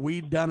crook,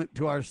 we done it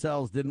to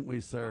ourselves, didn't we,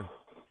 sir?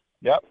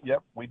 Yep,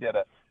 we did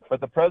it.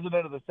 But the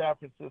president of the San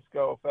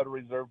Francisco Federal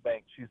Reserve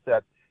Bank, she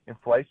said,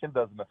 inflation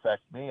doesn't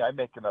affect me. I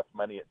make enough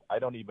money, I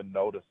don't even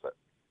notice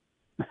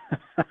it.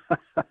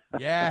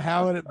 Yeah,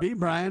 how would it be,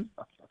 Brian?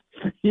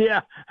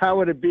 Yeah, how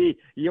would it be?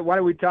 Why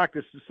don't we talk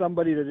to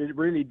somebody that it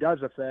really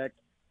does affect?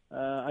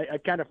 I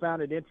kind of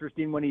found it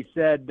interesting when he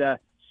said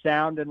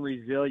sound and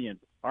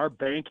resilient. Our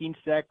banking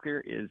sector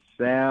is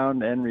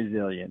sound and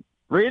resilient.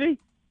 Really?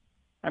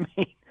 I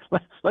mean,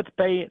 let's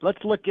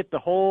look at the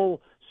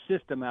whole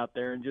system out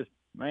there and just,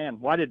 man,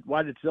 why did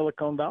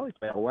Silicon Valley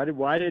fail?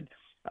 Why did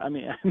I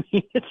mean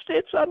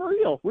it's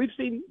unreal. We've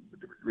seen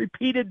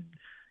repeated,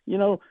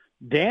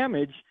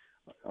 damage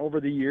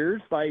over the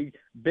years by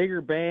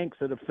bigger banks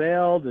that have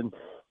failed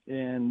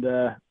and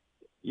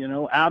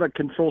out of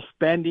control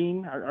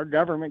spending. Our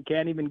government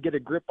can't even get a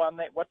grip on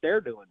what they're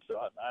doing. So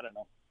I don't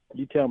know.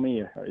 You tell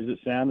me, is it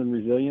sound and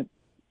resilient?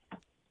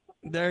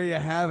 There you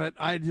have it.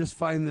 I just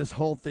find this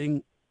whole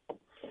thing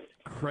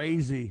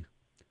crazy.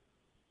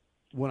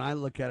 When I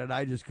look at it,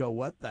 I just go,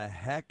 what the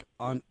heck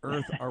on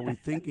earth are we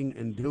thinking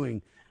and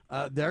doing?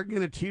 They're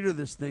going to teeter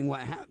this thing.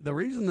 The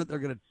reason that they're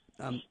going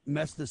to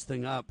mess this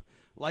thing up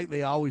like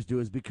they always do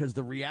is because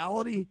the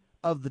reality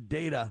of the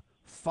data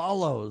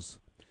follows.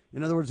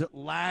 In other words, it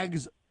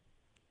lags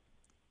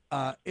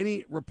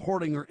any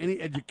reporting or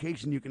any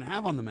education you can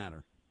have on the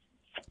matter.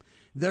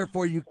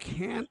 Therefore, you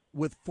can't,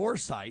 with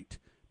foresight,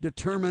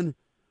 determine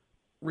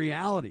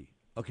reality,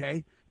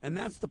 okay? And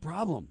that's the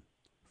problem,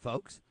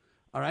 folks.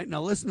 All right,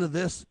 now listen to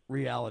this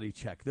reality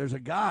check. There's a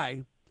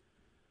guy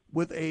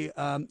with a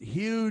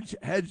huge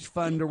hedge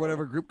fund or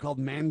whatever group called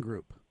Man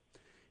Group.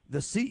 The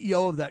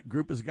CEO of that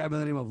group is a guy by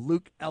the name of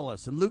Luke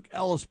Ellis, and Luke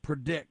Ellis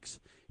predicts,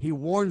 he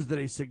warns that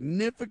a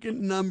significant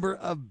number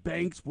of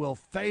banks will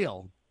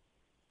fail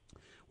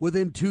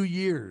within 2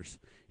 years.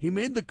 He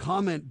made the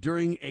comment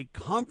during a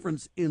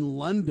conference in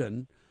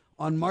London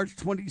on March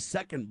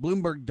 22nd.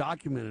 Bloomberg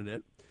documented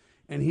it,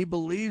 and he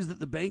believes that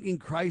the banking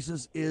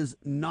crisis is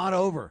not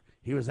over.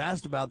 He was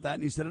asked about that,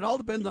 and he said, it all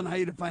depends on how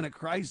you define a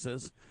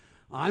crisis.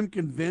 I'm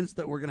convinced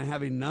that we're going to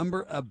have a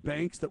number of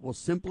banks that will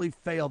simply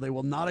fail. They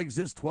will not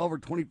exist 12 or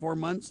 24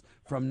 months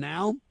from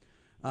now.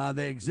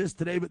 They exist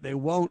today, but they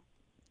won't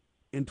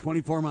in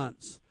 24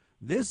 months.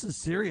 This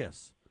is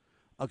serious.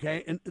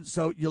 Okay, and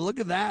so you look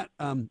at that,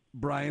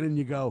 Brian, and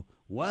you go,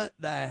 what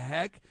the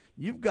heck?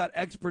 You've got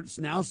experts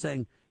now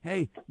saying,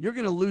 hey, you're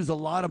going to lose a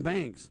lot of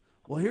banks.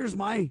 Well, here's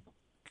my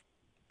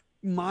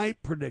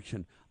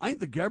prediction. I think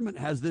the government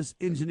has this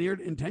engineered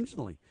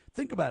intentionally.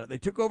 Think about it. They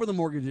took over the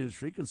mortgage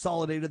industry,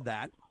 consolidated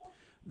that.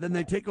 Then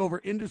they take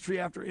over industry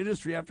after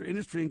industry after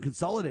industry and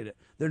consolidate it.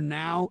 They're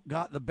now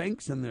got the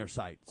banks in their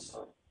sights.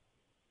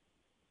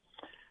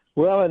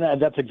 Well, and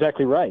that's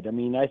exactly right. I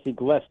mean, I think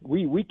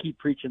we keep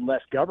preaching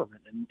less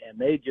government, and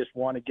they just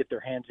want to get their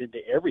hands into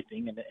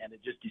everything, and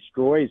it just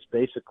destroys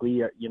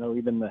basically,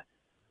 even the,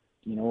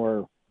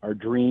 our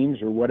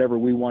dreams or whatever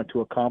we want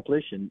to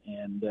accomplish.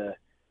 And that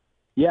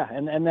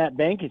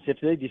bank is, if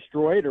they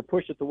destroy it or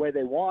push it the way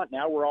they want,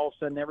 now we're all of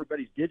a sudden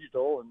everybody's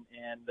digital, and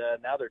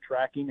now they're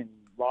tracking and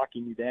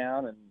locking you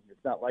down, and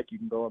it's not like you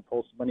can go and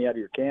pull some money out of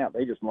your account.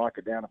 They just lock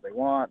it down if they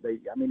want.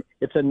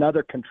 It's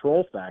another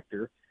control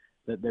factor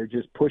that they're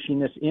just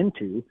pushing us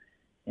into,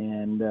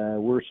 and I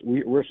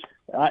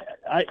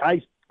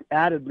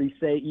addedly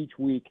say each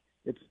week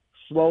it's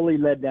slowly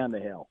led down to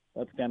hell.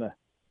 That's kind of,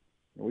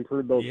 we've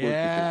heard those words.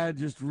 Yeah,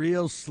 just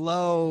real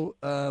slow.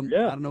 I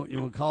don't know what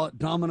you would call it.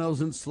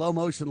 Dominoes in slow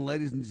motion,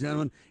 ladies and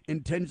gentlemen.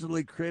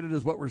 Intentionally created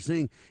is what we're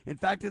seeing. In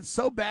fact, it's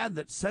so bad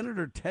that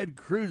Senator Ted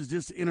Cruz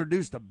just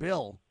introduced a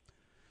bill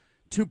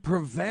to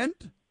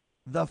prevent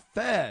the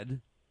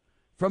Fed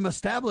from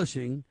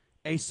establishing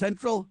a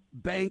central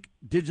bank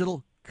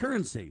digital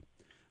currency.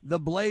 The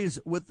Blaze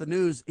with the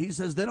news, he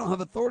says they don't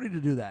have authority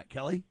to do that,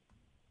 Kelly.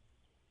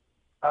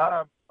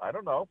 I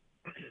don't know.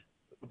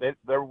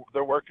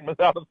 They're working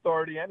without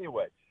authority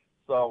anyway.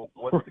 So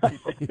what's to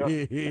keep them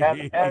going?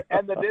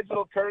 And the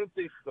digital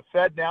currency, the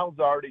Fed now is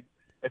already,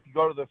 if you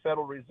go to the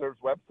Federal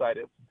Reserve's website,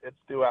 it's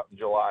due out in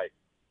July.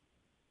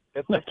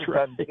 It's a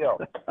done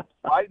deal.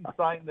 Biden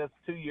signed this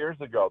 2 years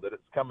ago that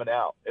it's coming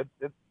out.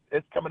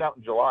 It's coming out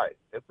in July.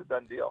 It's a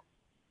done deal.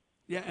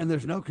 Yeah, and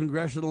there's no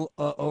congressional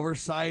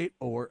oversight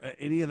or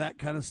any of that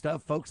kind of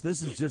stuff, folks.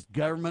 This is just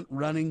government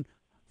running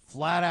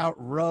flat out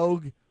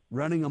rogue,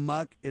 running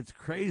amok. It's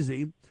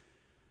crazy.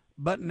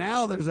 But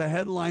now there's a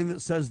headline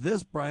that says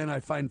this, Brian, I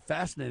find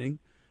fascinating.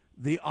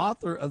 The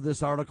author of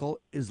this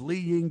article is Li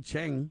Ying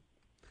Chan.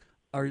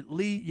 It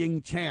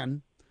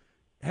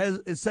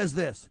says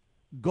this: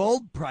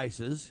 gold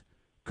prices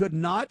could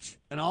notch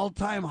an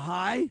all-time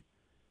high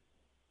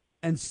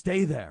and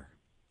stay there.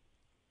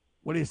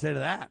 What do you say to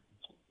that?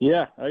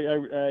 Yeah,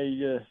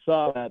 I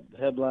saw that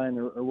headline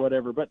or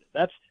whatever, but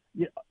that's,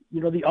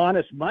 the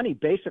honest money,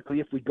 basically,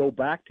 if we go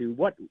back to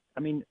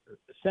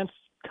since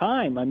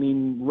time,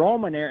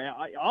 Roman era,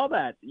 all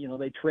that,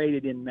 they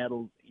traded in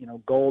metal,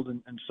 gold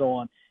and so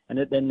on.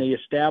 And then they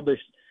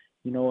established,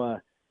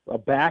 a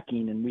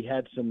backing, and we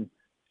had some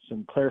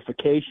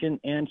clarification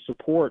and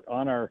support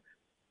on our,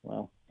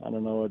 I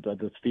don't know,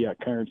 the fiat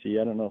currency.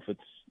 I don't know if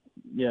it's,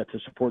 to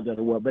support that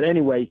or what. But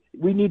anyway,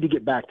 we need to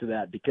get back to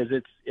that because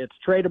it's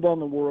tradable in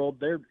the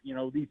world.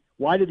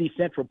 Why do these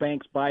central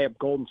banks buy up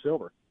gold and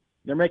silver?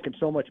 They're making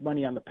so much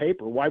money on the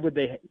paper. Why would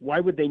they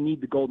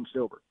need the gold and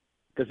silver?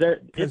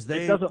 Because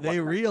they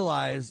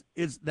realize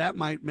that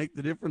might make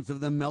the difference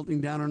of them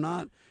melting down or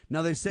not.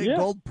 Now they say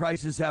gold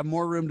prices have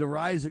more room to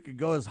rise. It could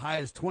go as high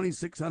as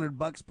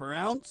 $2,600 per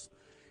ounce.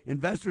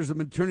 Investors have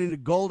been turning to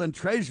gold and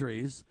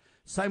treasuries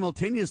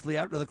simultaneously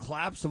after the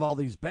collapse of all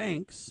these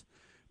banks.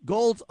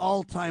 Gold's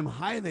all-time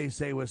high, they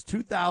say, was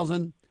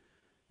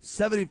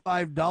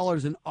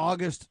 $2,075 in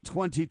August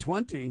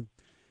 2020.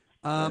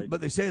 Right. But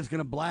they say it's going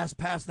to blast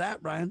past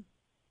that, Brian.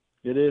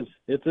 It is.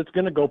 It's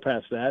going to go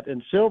past that.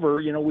 And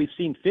silver, we've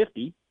seen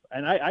 50.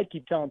 And I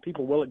keep telling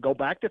people, will it go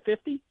back to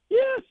 50?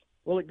 Yes.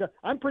 Will it go?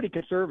 I'm pretty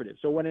conservative.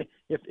 So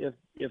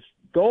if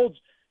gold's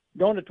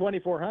going to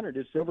 2,400,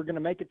 is silver going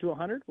to make it to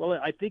 100? Well,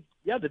 I think,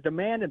 the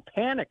demand and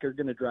panic are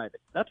going to drive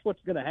it. That's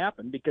what's going to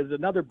happen because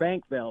another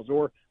bank fails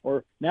or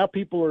now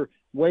people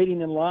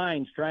waiting in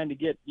lines trying to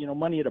get,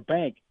 money at a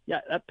bank. Yeah,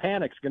 that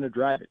panic's going to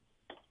drive it.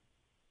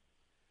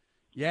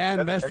 Yeah,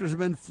 investors have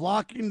been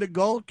flocking to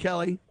gold,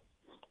 Kelly.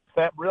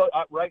 Sam, really,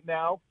 right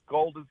now,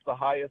 gold is the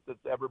highest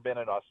it's ever been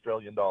in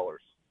Australian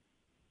dollars,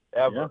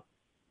 ever. Yeah.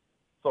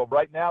 So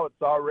right now,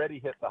 it's already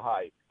hit the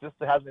high. Just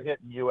it hasn't hit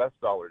in U.S.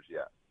 dollars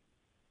yet.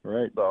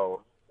 Right.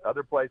 So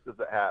other places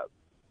it has.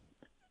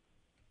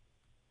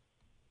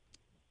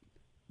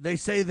 They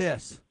say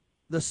this: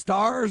 the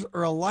stars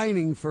are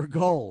aligning for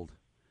gold.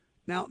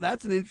 Now,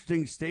 that's an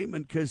interesting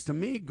statement because to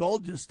me,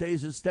 gold just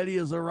stays as steady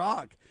as a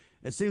rock.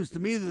 It seems to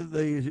me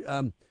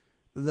that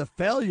the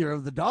failure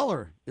of the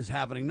dollar is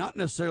happening, not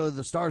necessarily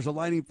the stars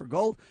aligning for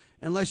gold,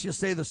 unless you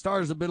say the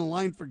stars have been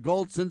aligned for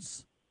gold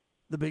since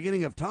the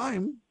beginning of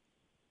time.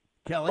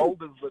 Kelly?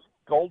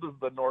 Gold is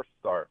the North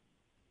Star.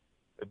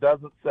 It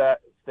doesn't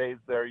stays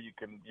there. You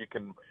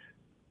can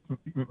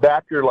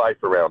map your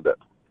life around it.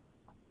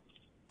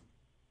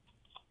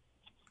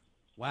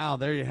 Wow,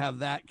 there you have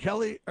that.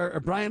 Kelly or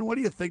Brian, what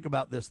do you think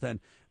about this then?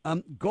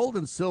 Gold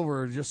and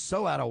silver are just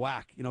so out of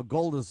whack.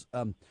 Gold is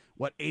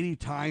 80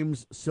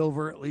 times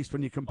silver, at least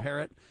when you compare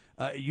it.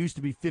 It used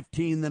to be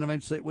 15, then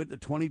eventually it went to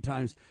 20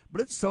 times. But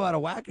it's so out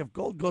of whack. If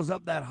gold goes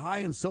up that high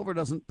and silver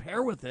doesn't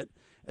pair with it,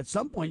 at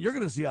some point you're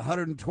going to see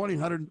 120,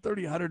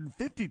 130,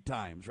 150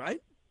 times,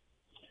 right?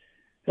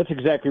 That's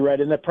exactly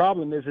right. And the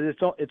problem is that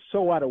it's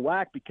so out of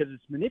whack because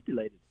it's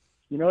manipulated.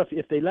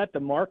 If they let the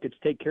markets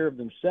take care of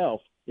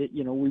themselves,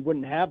 we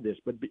wouldn't have this.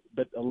 But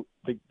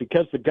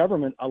because the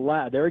government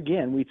there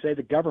again, we say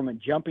the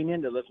government jumping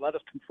into this, let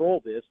us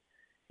control this.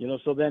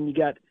 So then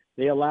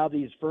they allow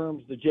these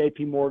firms, the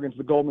J.P. Morgans,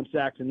 the Goldman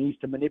Sachs, and these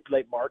to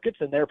manipulate markets,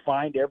 and they're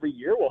fined every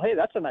year. Well, hey,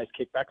 that's a nice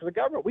kickback to the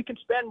government. We can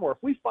spend more if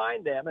we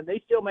find them, and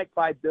they still make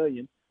 $5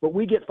 billion, but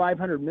we get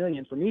 $500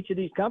 million from each of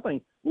these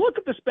companies. Look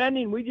at the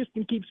spending; we just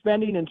can keep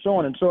spending, and so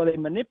on. And so they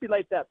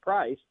manipulate that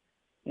price,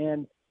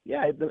 and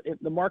yeah,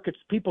 the markets,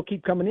 people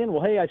keep coming in.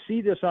 Well, hey, I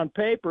see this on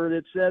paper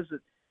that says that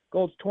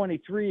gold's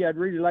 23. I'd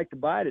really like to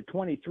buy it at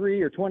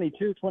 23 or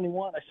 22,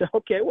 21. I said,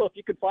 okay, well, if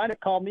you could find it,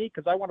 call me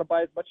because I want to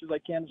buy as much as I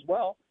can as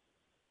well.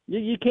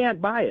 You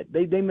can't buy it.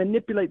 They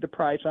manipulate the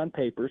price on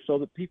paper so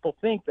that people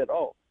think that,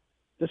 oh,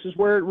 this is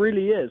where it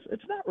really is.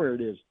 It's not where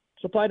it is.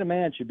 Supply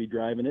demand should be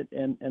driving it,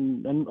 and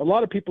a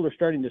lot of people are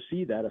starting to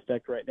see that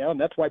effect right now, and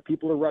that's why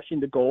people are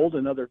rushing to gold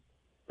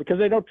because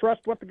they don't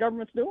trust what the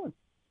government's doing.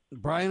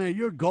 Brian, are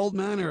you a gold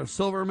man or a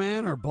silver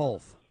man or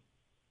both?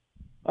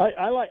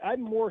 I'm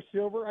more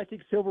silver. I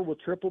think silver will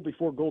triple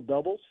before gold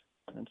doubles,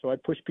 and so I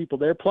push people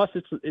there. Plus,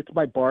 it's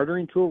my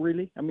bartering tool,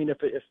 really. I mean, if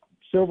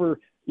silver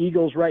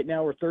eagles right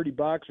now are $30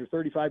 or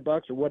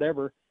 $35 or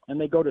whatever,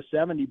 and they go to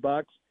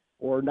 $70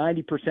 or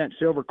 90%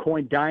 silver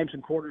coin dimes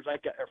and quarters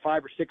like are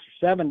 $5 or $6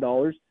 or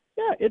 $7,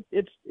 yeah,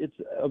 it's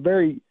a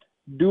very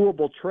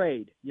doable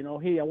trade.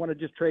 Hey, I want to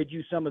just trade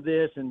you some of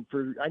this, and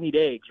I need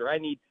eggs, or I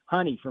need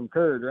honey from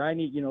curd, or I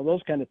need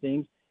those kind of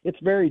things. It's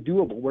very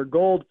doable. Where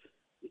gold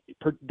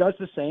does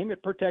the same,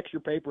 it protects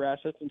your paper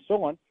assets and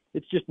so on.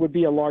 It just would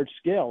be a large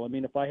scale. I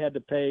mean, if I had to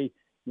pay,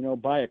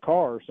 buy a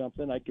car or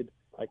something, I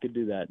could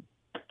do that.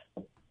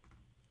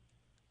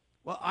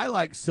 Well, I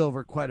like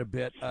silver quite a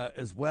bit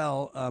as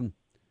well. I'm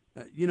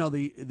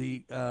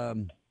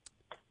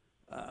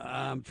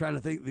trying to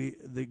think.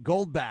 The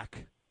gold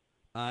back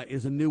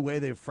is a new way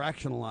they've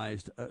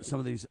fractionalized some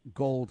of these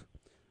gold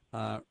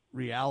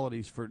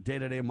realities for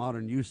day-to-day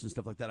modern use and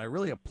stuff like that. I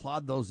really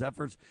applaud those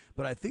efforts,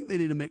 but I think they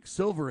need to mix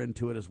silver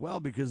into it as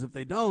well, because if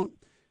they don't,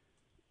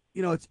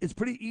 it's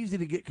pretty easy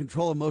to get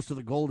control of most of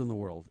the gold in the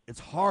world. It's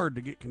hard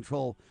to get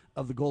control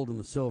of the gold and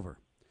the silver.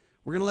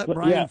 We're going to let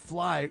Brian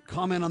Fly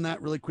comment on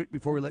that really quick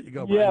before we let you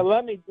go, Brian. Yeah,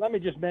 let me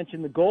just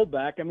mention the gold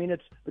back. I mean,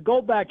 the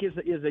gold back is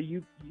a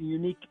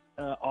unique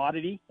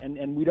oddity,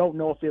 and we don't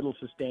know if it'll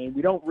sustain.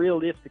 We don't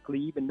realistically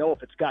even know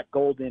if it's got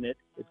gold in it.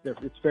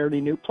 It's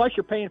fairly new. Plus,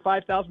 you're paying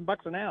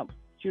 $5,000 an ounce.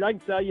 Shoot, I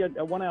can sell you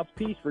a 1 ounce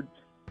piece for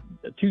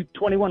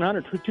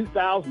 $2,100,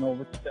 $2,000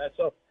 over.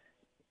 So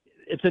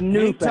it's a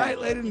new. Hang tight,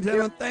 ladies and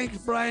gentlemen. Thanks,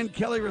 Brian.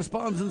 Kelly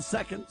responds in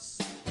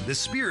seconds. The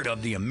spirit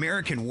of the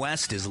American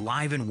West is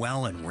live and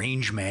well in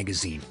Range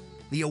Magazine,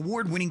 the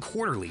award-winning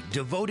quarterly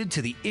devoted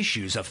to the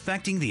issues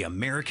affecting the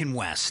American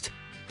West.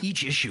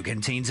 Each issue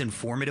contains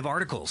informative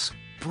articles,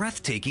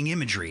 breathtaking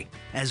imagery,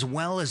 as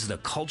well as the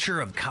culture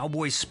of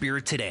cowboy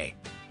spirit today,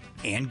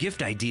 and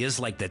gift ideas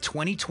like the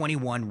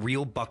 2021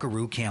 Real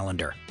Buckaroo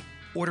calendar.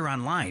 Order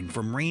online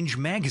from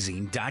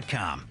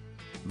rangemagazine.com.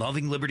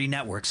 Loving Liberty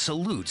Network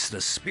salutes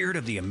the spirit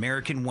of the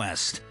American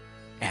West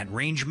at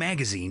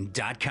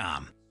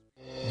rangemagazine.com.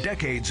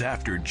 Decades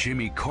after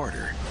Jimmy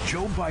Carter,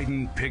 Joe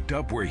Biden picked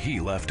up where he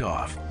left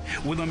off,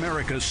 with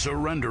America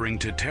surrendering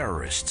to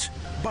terrorists.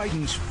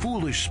 Biden's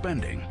foolish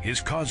spending is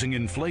causing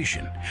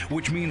inflation,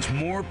 which means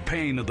more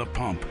pain at the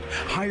pump,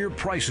 higher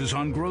prices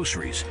on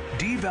groceries,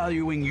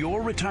 devaluing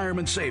your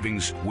retirement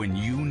savings when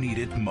you need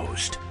it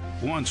most.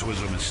 Once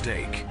was a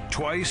mistake.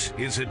 Twice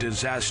is a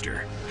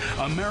disaster.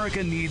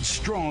 America needs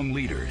strong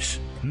leaders,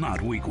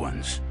 not weak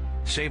ones.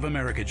 Save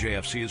America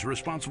JFC is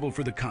responsible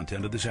for the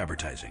content of this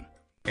advertising.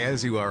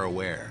 As you are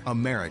aware,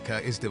 America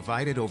is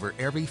divided over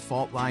every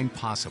fault line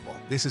possible.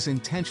 This is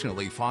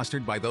intentionally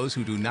fostered by those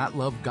who do not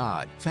love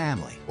God,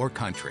 family, or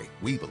country.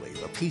 We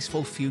believe a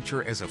peaceful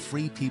future as a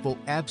free people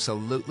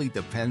absolutely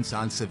depends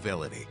on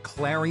civility.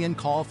 Clarion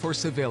Call for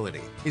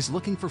Civility is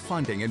looking for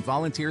funding and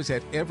volunteers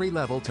at every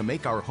level to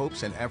make our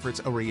hopes and efforts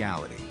a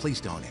reality.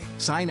 Please donate,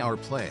 sign our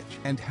pledge,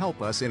 and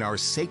help us in our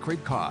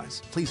sacred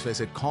cause. Please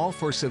visit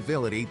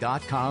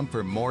callforcivility.com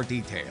for more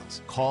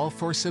details.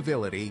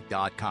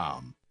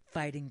 Callforcivility.com.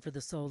 Fighting for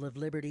the soul of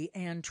liberty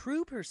and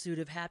true pursuit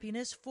of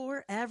happiness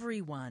for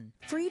everyone.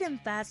 Freedom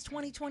Fest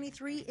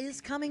 2023 is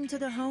coming to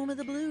the home of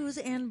the blues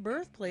and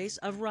birthplace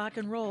of rock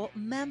and roll,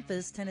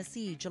 Memphis,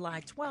 Tennessee,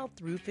 July 12th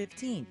through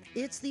 15th.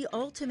 It's the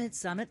ultimate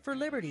summit for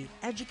liberty,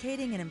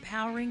 educating and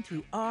empowering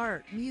through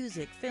art,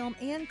 music, film,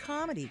 and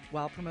comedy,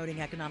 while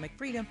promoting economic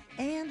freedom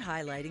and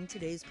highlighting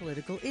today's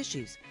political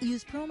issues.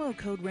 Use promo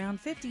code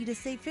ROUND50 to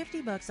save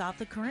 $50 off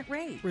the current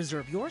rate.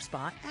 Reserve your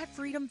spot at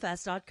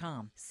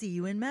freedomfest.com. See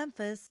you in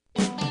Memphis.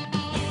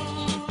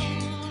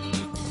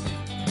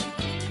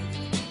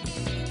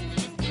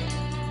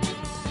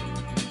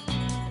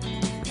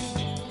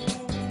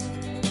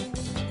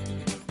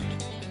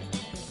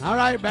 All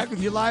right, back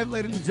with you live,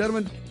 ladies and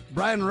gentlemen.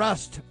 Brian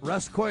Rust,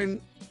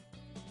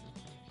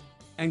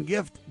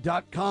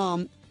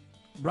 rustcoinandgift.com.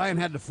 Brian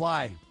had to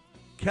fly.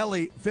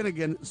 Kelly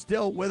Finnegan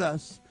still with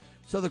us.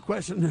 So the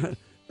question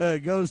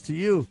goes to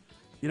you.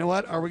 You know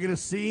what? Are we going to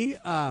see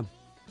a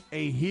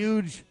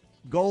huge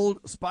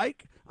gold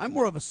spike? I'm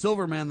more of a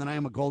silver man than I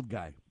am a gold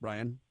guy,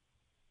 Brian.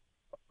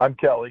 I'm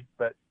Kelly,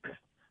 but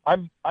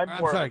I'm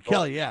more. Sorry,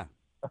 Kelly. Yeah.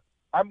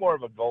 I'm more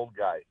of a gold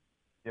guy.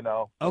 You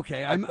know.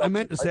 Okay, I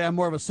meant to say I'm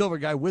more of a silver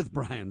guy with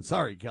Brian.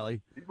 Sorry,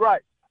 Kelly.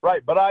 Right.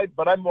 But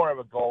I'm more of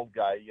a gold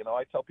guy. You know,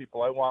 I tell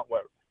people I want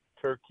what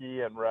Turkey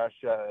and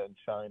Russia and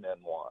China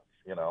wants.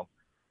 You know,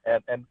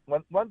 and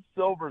once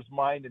silver's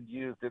mined and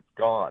used, it's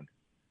gone.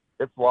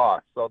 It's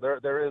lost. So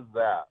there is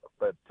that,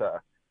 but.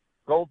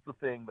 Gold's the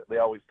thing that they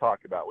always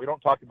talk about. We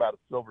don't talk about a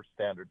silver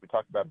standard. We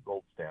talk about a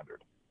gold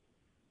standard.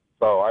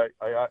 So I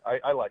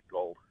like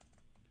gold.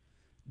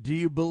 Do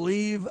you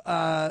believe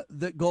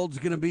that gold's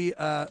going to be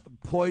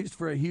poised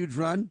for a huge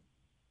run?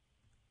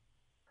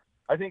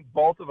 I think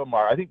both of them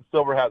are. I think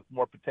silver has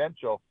more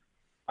potential.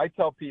 I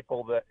tell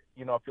people that,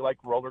 you know, if you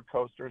like roller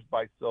coasters,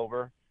 buy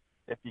silver.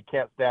 If you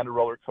can't stand a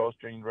roller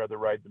coaster and you'd rather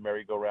ride the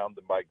merry-go-round,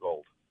 then buy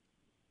gold.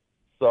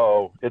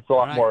 So it's a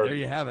lot more. There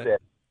you have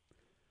it.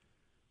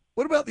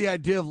 What about the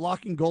idea of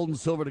locking gold and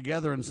silver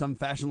together in some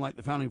fashion like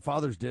the Founding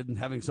Fathers did and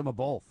having some of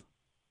both?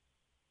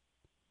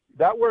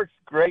 That works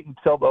great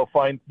until they'll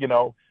find, you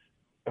know,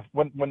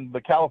 when the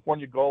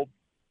California gold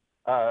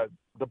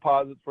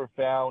deposits were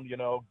found, you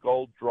know,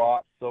 gold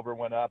dropped, silver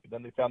went up, and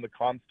then they found the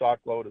Comstock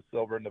lode of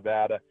silver in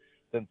Nevada.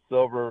 Then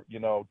silver, you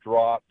know,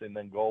 dropped, and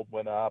then gold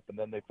went up, and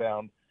then they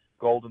found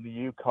gold in the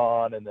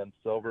Yukon, and then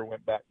silver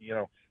went back, you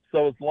know.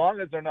 So as long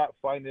as they're not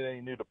finding any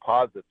new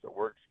deposits, it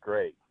works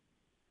great.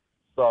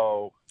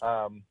 So,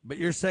 but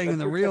you're saying in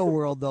the real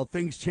world, though,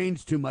 things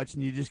change too much,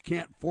 and you just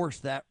can't force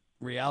that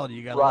reality.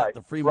 You got to let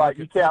the free market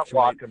You can't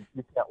fluctuate.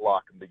 You can't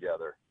lock them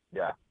together.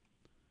 Yeah.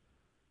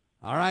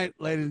 All right,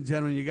 ladies and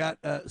gentlemen, you got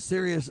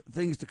serious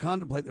things to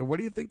contemplate there. What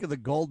do you think of the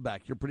gold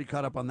back? You're pretty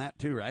caught up on that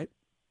too, right?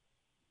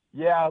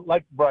 Yeah,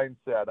 like Brian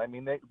said. I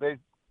mean, they're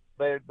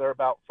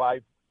about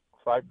 $5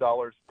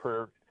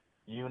 per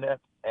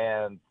unit,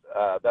 and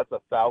that's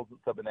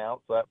 1/1000th of an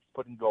ounce. So that's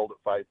putting gold at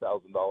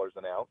 $5,000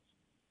 an ounce.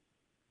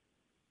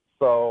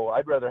 So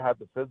I'd rather have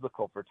the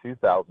physical for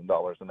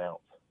 $2,000 an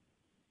ounce,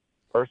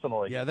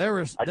 personally. Yeah, their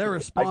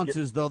response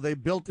is, though, they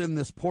built in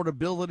this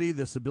portability,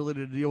 this ability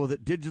to deal with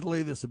it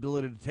digitally, this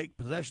ability to take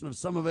possession of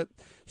some of it,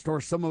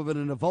 store some of it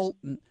in a vault,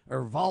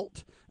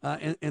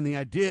 and the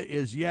idea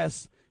is,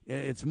 yes,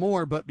 it's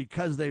more, but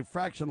because they've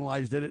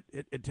fractionalized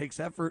it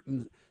takes effort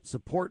and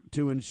support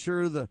to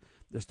ensure the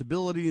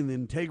stability and the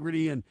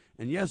integrity, and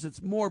yes,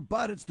 it's more,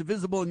 but it's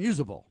divisible and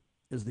usable,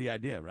 is the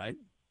idea, right?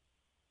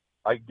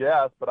 I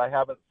guess, but I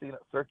haven't seen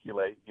it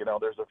circulate. You know,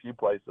 there's a few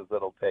places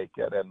that'll take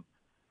it,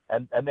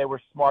 and they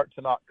were smart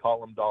to not call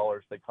them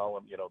dollars. They call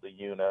them, you know, the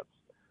units,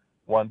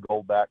 1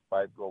 gold back,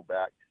 5 gold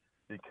back,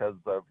 because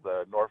of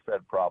the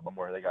Norfed problem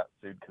where they got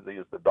sued because they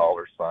used the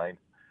dollar sign.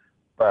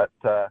 But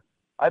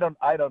I don't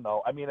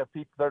know. I mean,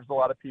 there's a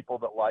lot of people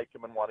that like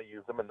them and want to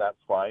use them, and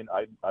that's fine.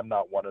 I'm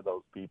not one of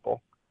those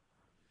people.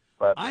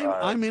 But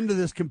I'm into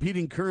this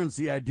competing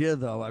currency idea,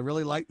 though. I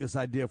really like this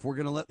idea. If we're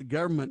going to let the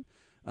government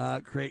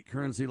create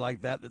currency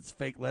like that's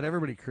fake, let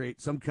everybody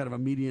create some kind of a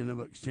medium of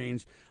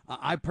exchange.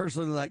 I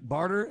personally like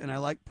barter, and I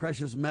like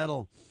precious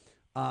metal.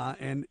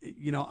 And,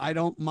 you know, I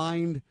don't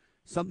mind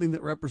something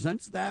that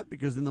represents that,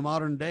 because in the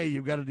modern day,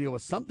 you've got to deal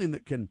with something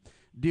that can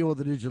deal with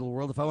the digital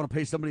world. If I want to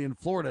pay somebody in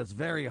Florida, it's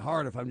very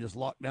hard if I'm just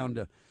locked down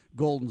to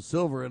gold and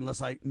silver,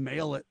 unless I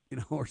mail it, you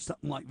know, or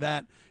something like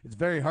that. It's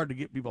very hard to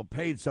get people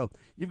paid. So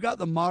you've got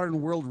the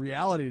modern world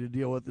reality to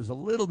deal with. There's a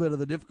little bit of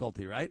the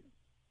difficulty, right?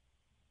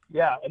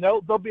 Yeah, and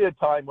there'll be a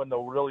time when there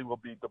really will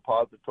be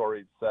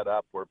depositories set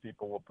up where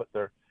people will put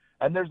their,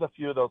 and there's a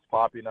few of those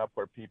popping up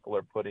where people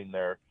are putting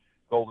their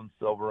gold and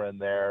silver in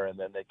there, and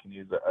then they can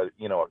use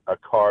a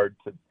card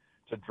to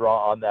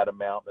draw on that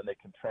amount, then they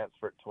can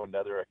transfer it to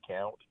another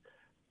account.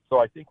 So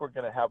I think we're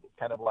going to have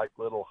kind of like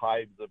little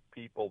hives of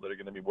people that are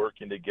going to be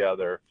working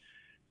together.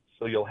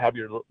 So you'll have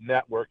your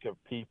network of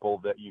people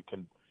that you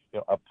can,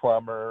 a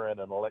plumber and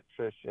an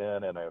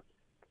electrician and a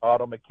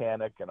auto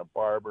mechanic and a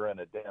barber and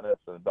a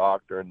dentist and a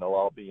doctor, and they'll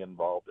all be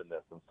involved in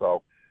this. And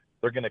so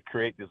they're going to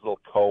create these little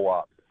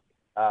co-ops.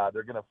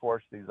 They're going to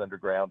force these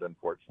underground.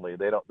 Unfortunately,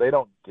 they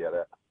don't get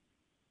it.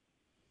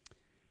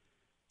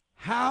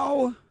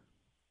 How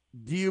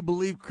do you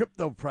believe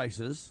crypto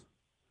prices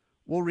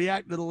will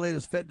react to the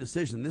latest Fed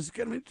decision? This is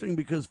kind of interesting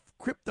because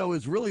crypto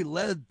has really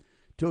led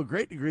to a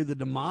great degree the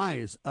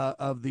demise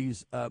of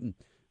these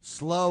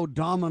slow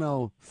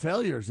domino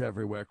failures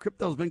everywhere.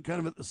 Crypto's been kind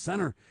of at the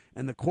center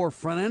and the core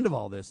front end of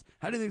all this.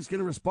 How do you think it's going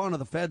to respond to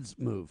the Fed's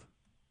move?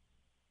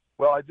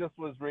 Well, I just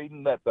was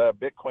reading that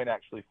Bitcoin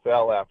actually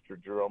fell after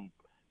Jerome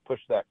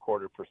pushed that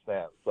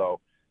 0.25%. So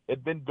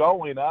it'd been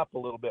going up a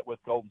little bit with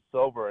gold and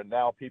silver, and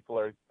now people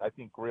are, I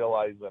think,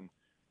 realizing,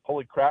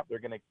 holy crap, they're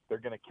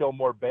gonna kill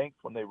more banks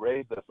when they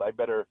raise this. I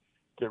better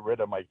get rid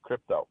of my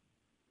crypto,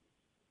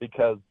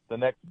 because the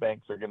next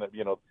banks are gonna,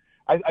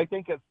 I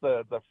think it's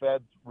the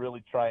Fed's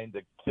really trying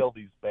to kill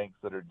these banks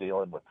that are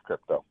dealing with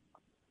crypto.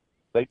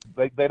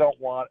 They don't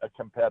want a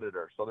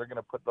competitor, so they're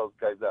gonna put those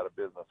guys out of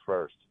business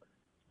first.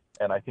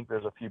 And I think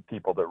there's a few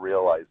people that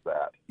realize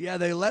that. Yeah,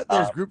 they let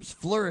those groups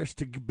flourish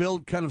to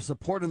build kind of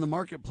support in the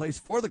marketplace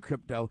for the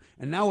crypto.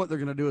 And now what they're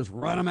going to do is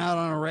run them out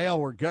on a rail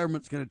where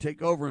government's going to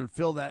take over and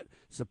fill that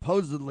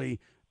supposedly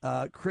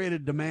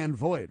created demand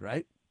void,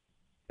 right?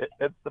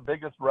 It's the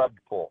biggest rug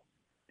pull.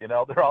 They're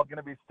all going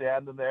to be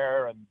standing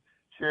there and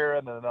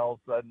cheering, and then all of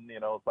a sudden,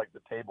 it's like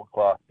the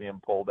tablecloth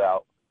being pulled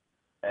out.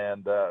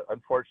 And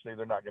unfortunately,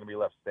 they're not going to be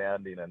left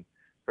standing. And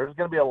there's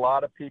going to be a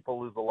lot of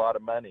people lose a lot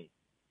of money.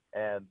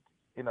 And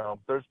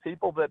there's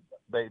people that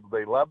they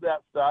love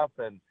that stuff,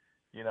 and,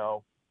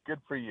 good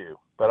for you.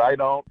 But I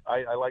don't.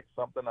 I like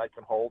something I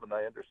can hold and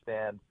I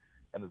understand,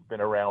 and it's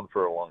been around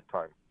for a long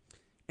time.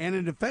 And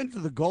in defense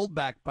of the gold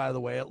back, by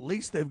the way, at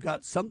least they've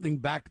got something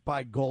backed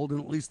by gold, and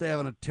at least they have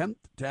an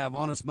attempt to have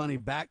honest money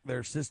back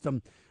their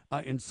system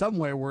in some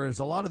way, whereas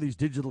a lot of these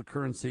digital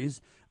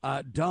currencies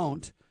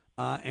don't.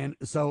 And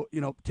so,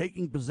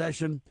 taking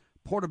possession,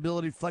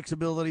 portability,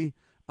 flexibility,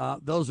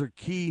 those are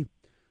key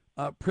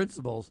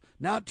principles.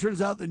 Now it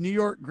turns out the New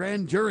York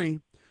grand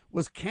jury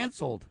was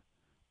canceled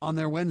on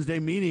their Wednesday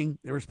meeting.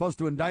 They were supposed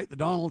to indict the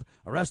Donald,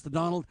 arrest the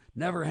Donald.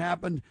 Never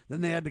happened.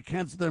 Then they had to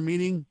cancel their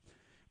meeting.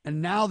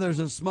 And now there's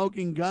a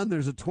smoking gun.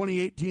 There's a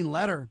 2018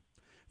 letter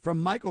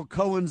from Michael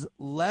Cohen's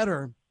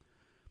letter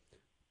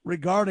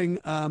regarding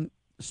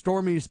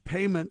Stormy's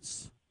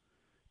payments.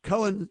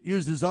 Cohen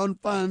used his own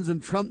funds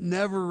and Trump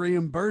never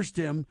reimbursed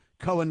him,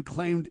 Cohen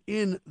claimed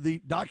in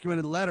the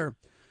documented letter.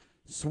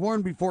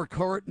 Sworn before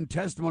court in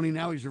testimony,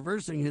 now he's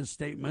reversing his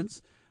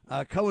statements.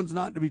 Cohen's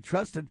not to be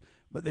trusted,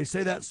 but they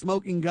say that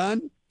smoking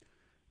gun.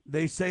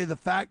 They say the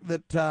fact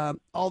that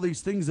all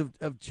these things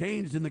have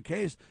changed in the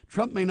case.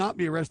 Trump may not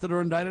be arrested or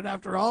indicted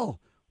after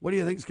all. What do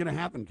you think is going to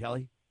happen,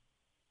 Kelly?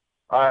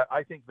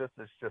 I think this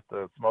is just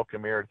a smoke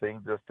and mirror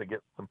thing just to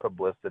get some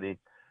publicity.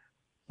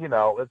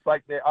 It's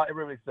like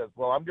everybody says,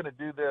 well, I'm going to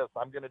do this,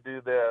 I'm going to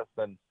do this.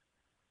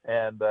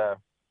 And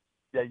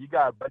yeah, you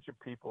got a bunch of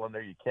people in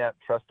there. You can't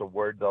trust a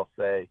word they'll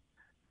say,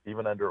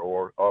 even under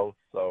oath.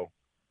 So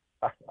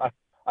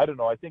I don't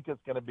know. I think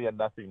it's going to be a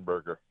nothing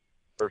burger.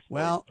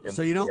 Well,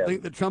 so you don't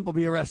think that Trump will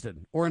be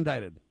arrested or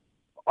indicted?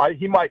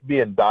 He might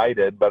be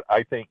indicted, but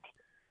I think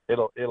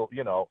it'll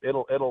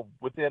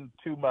within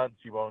 2 months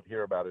you won't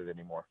hear about it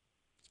anymore.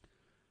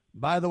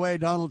 By the way,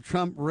 Donald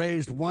Trump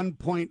raised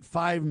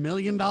 $1.5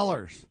 million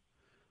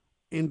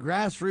in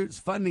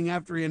grassroots funding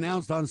after he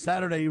announced on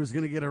Saturday he was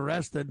going to get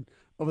arrested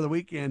over the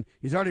weekend.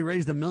 He's already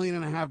raised $1.5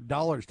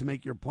 million to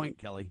make your point,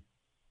 Kelly.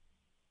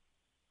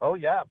 Oh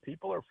yeah,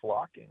 people are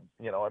flocking.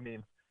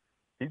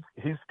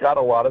 He's got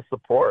a lot of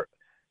support.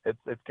 It's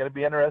going to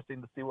be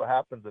interesting to see what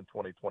happens in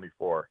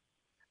 2024.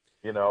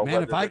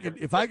 Man, if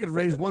I could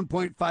raise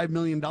 $1.5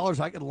 million,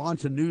 I could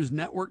launch a news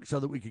network so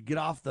that we could get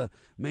off the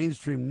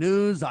mainstream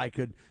news. I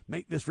could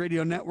make this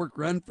radio network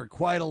run for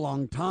quite a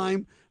long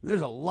time. There's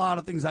a lot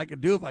of things I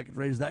could do if I could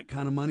raise that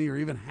kind of money, or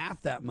even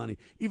half that money,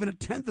 even a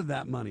tenth of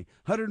that money,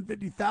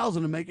 $150,000 to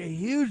make a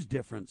huge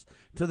difference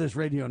to this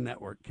radio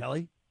network,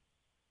 Kelly.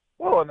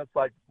 Well, and it's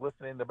like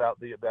listening about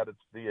the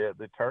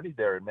attorney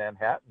there in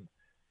Manhattan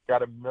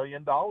got $1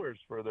 million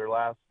for their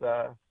last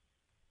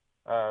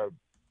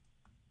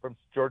from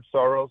George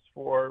Soros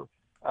for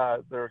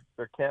their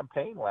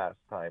campaign last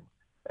time.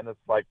 And it's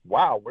like,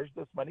 wow, where's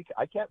this money?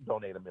 I can't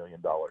donate $1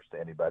 million to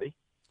anybody.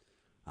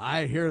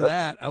 I hear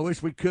that. I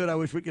wish we could. I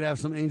wish we could have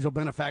some angel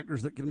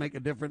benefactors that can make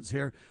a difference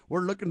here.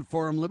 We're looking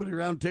for them.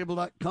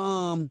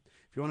 LibertyRoundTable.com.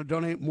 If you want to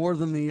donate more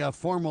than the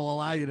form will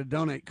allow you to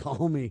donate,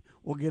 call me.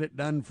 We'll get it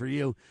done for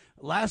you.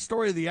 Last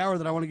story of the hour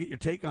that I want to get your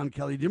take on,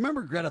 Kelly. Do you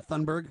remember Greta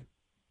Thunberg?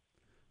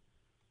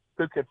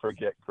 Who could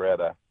forget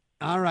Greta?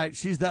 All right.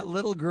 She's that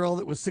little girl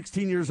that was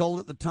 16 years old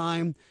at the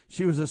time.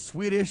 She was a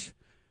Swedish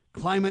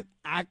climate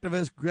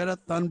activist Greta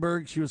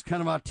Thunberg. She was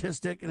kind of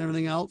autistic and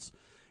everything else.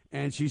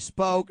 And she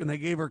spoke, and they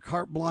gave her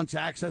carte blanche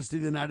access to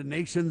the United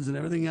Nations and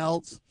everything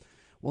else.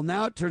 Well,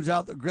 now it turns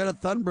out that Greta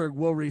Thunberg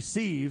will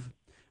receive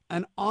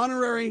an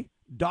honorary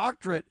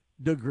doctorate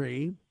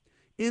degree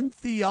in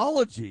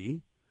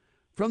theology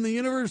from the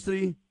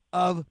University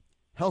of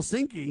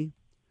Helsinki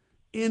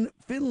in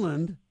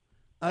Finland.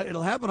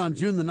 It'll happen on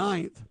June the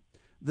 9th,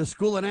 the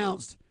school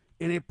announced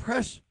in a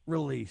press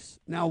release.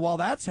 Now, while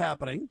that's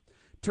happening,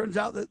 turns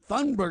out that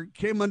Thunberg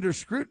came under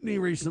scrutiny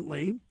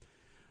recently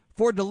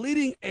for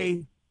deleting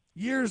a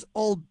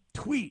years-old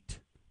tweet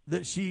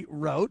that she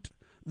wrote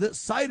that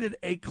cited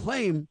a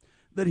claim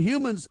that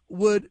humans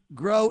would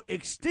grow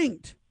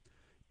extinct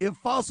if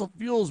fossil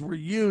fuels were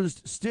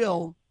used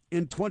still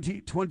in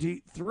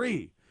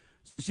 2023.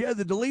 She had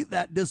to delete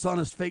that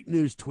dishonest fake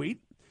news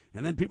tweet,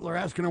 and then people are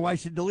asking her why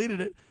she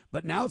deleted it,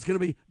 but now it's going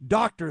to be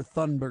Dr.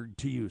 Thunberg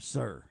to you,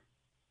 sir.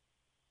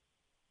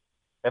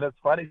 And it's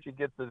funny she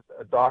gets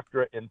a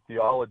doctorate in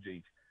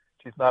theology.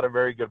 She's not a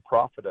very good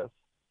prophetess,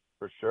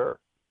 for sure.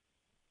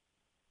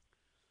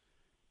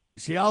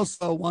 She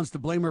also wants to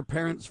blame her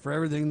parents for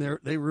everything.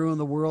 They ruined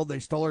the world. They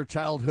stole her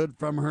childhood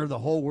from her. The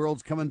whole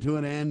world's coming to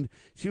an end.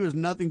 She was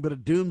nothing but a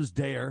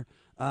doomsdayer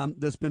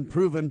that's been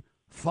proven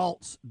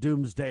false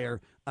doomsdayer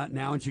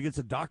now, and she gets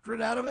a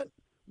doctorate out of it?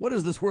 What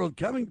is this world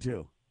coming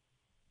to?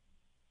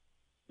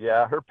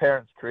 Yeah, her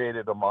parents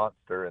created a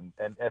monster. And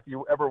if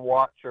you ever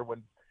watch her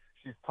when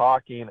she's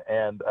talking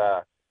and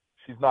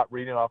she's not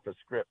reading off a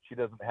script, she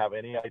doesn't have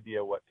any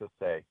idea what to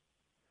say.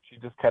 She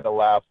just kind of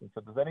laughs and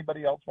says, does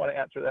anybody else want to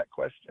answer that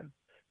question?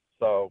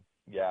 So,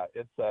 yeah,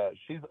 it's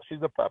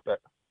she's a puppet.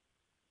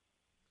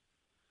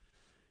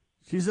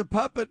 She's a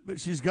puppet, but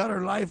she's got her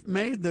life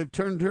made. They've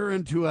turned her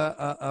into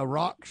a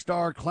rock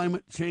star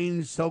climate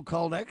change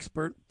so-called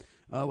expert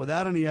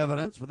without any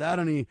evidence, without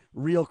any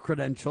real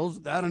credentials,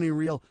 without any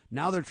real...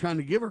 Now they're trying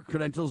to give her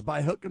credentials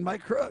by hook and by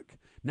crook.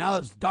 Now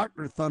it's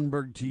Dr.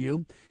 Thunberg to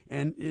you.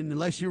 And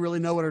unless you really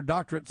know what her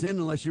doctorate's in,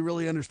 unless you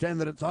really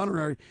understand that it's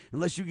honorary,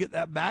 unless you get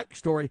that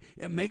backstory,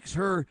 it makes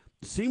her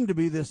seem to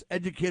be this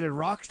educated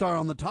rock star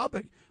on the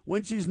topic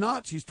when she's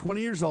not. She's 20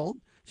 years old,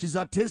 she's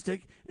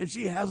autistic, and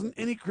she hasn't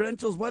any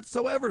credentials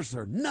whatsoever,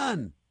 sir.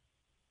 None.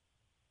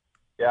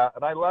 Yeah,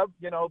 and I love,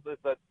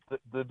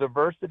 the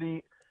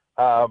diversity,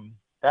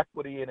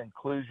 equity, and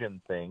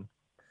inclusion thing.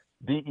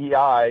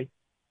 DEI,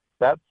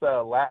 that's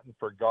Latin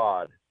for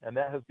God, and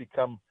that has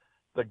become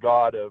the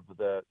god of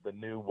the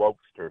new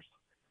wokesters.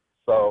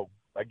 So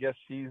I guess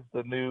she's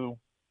the new,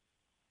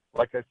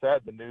 like I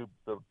said, the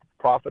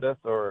prophetess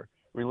or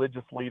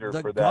religious leader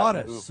for that. The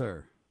goddess,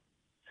 sir.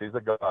 She's a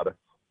goddess.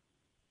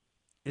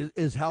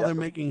 Is how they're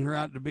making her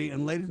out to be.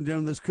 And ladies and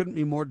gentlemen, this couldn't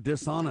be more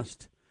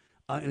dishonest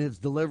in its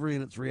delivery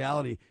and its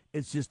reality.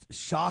 It's just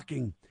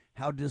shocking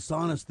how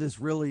dishonest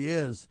this really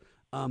is,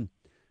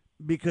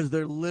 because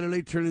they're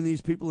literally turning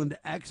these people into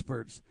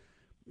experts.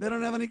 They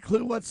don't have any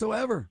clue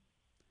whatsoever.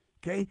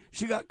 Okay,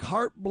 she got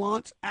carte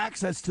blanche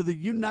access to the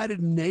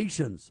United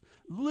Nations,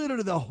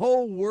 literally the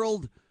whole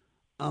world.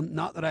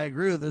 Not that I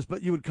agree with this,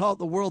 but you would call it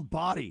the world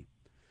body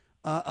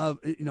of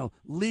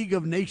League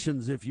of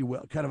Nations, if you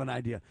will, kind of an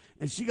idea.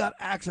 And she got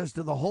access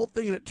to the whole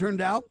thing, and it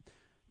turned out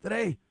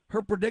that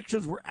her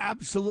predictions were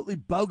absolutely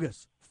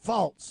bogus,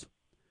 false.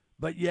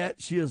 But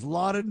yet she is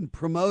lauded and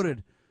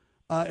promoted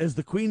as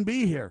the queen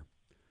bee here.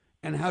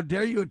 And how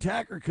dare you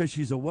attack her because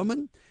she's a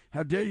woman?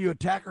 How dare you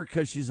attack her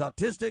because she's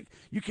autistic?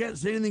 You can't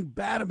say anything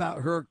bad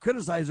about her or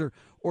criticize her,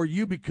 or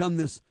you become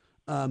this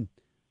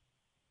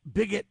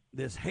bigot,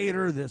 this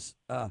hater, this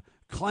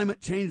climate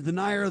change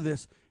denier.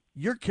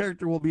 Your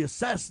character will be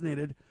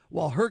assassinated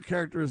while her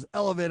character is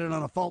elevated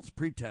on a false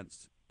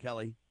pretense,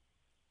 Kelly.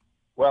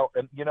 Well,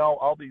 and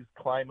all these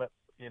climate,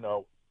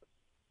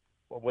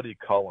 what do you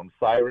call them?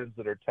 Sirens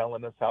that are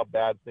telling us how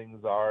bad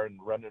things are and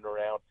running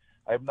around.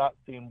 I have not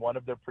seen one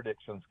of their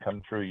predictions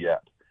come true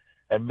yet.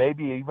 And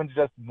maybe even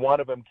just one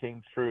of them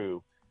came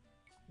true,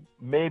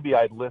 maybe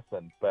I'd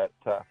listen. But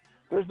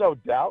there's no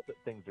doubt that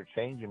things are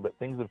changing, but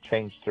things have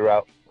changed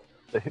throughout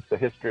the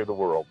history of the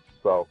world.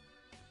 So,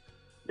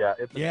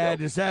 yeah.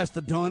 Just ask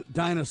the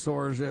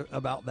dinosaurs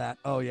about that.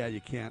 Oh, yeah, you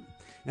can't.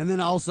 And then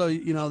also,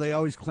 they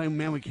always claim,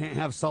 man, we can't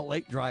have Salt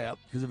Lake dry up,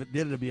 because if it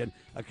did, it'd be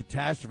a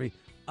catastrophe.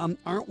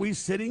 Aren't we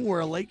sitting where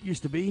a lake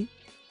used to be,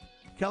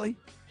 Kelly?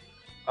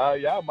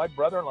 Yeah, my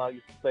brother-in-law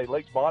used to say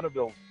Lake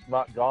Bonneville's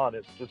not gone,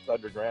 it's just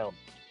underground.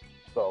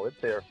 So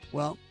it's there.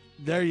 Well,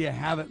 there you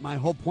have it. My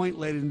whole point,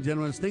 ladies and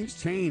gentlemen, is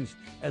things change,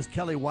 as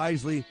Kelly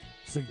wisely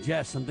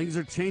suggests, and things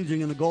are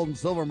changing in the gold and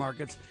silver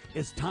markets.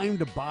 It's time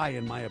to buy,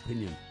 in my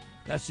opinion.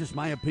 That's just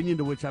my opinion,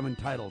 to which I'm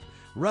entitled.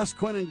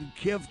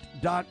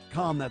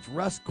 RussCoinAndGift.com. That's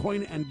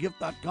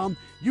RussCoinAndGift.com.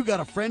 You got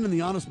a friend in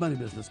the honest money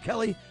business.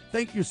 Kelly,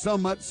 thank you so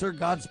much, sir.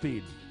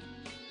 Godspeed.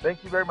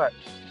 Thank you very much.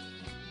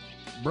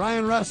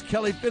 Brian Russ,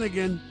 Kelly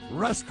Finnegan,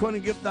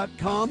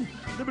 RussCoinAndGift.com,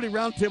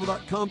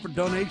 LibertyRoundTable.com for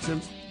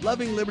donations,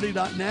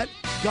 LovingLiberty.net.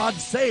 God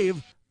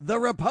save the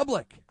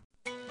Republic.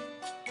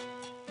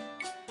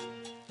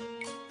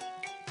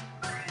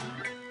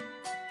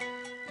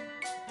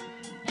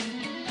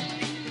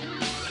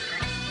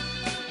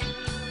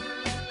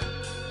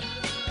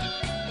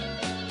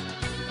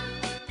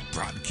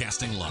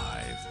 Broadcasting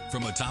live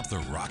from atop the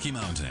Rocky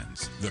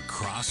Mountains, the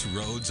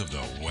crossroads of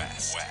the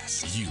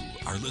West. You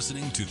are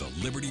listening to the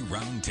Liberty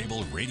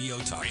RoundTable Radio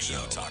Talk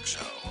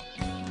Show.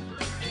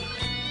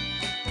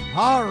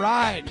 All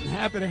right.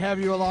 Happy to have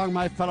you along,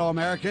 my fellow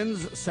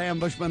Americans. Sam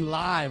Bushman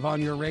live on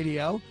your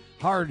radio.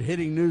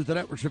 Hard-hitting news the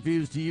networks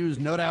refuse to use,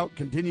 no doubt,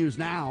 continues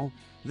now.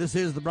 This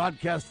is the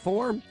broadcast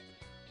for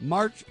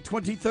March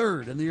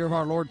 23rd in the year of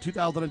our Lord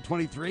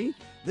 2023.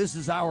 This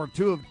is hour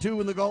 2 of 2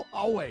 in the goal,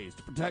 always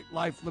to protect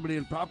life, liberty,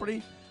 and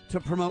property,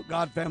 to promote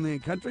God, family,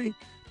 and country,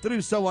 to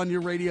do so on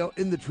your radio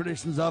in the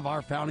traditions of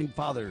our founding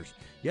fathers.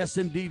 Yes,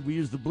 indeed, we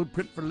use the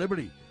blueprint for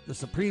liberty, the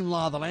supreme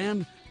law of the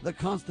land, the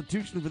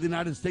Constitution for the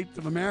United States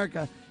of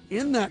America.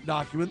 In that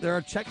document, there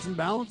are checks and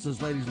balances,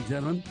 ladies and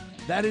gentlemen.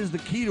 That is the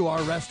key to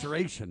our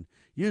restoration,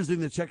 using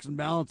the checks and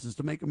balances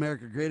to make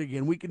America great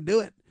again. We can do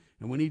it,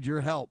 and we need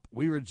your help.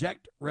 We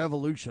reject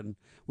revolution.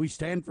 We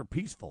stand for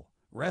peaceful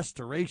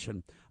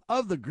restoration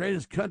of the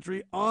greatest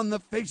country on the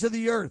face of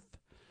the earth.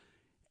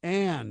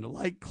 And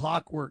like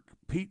clockwork,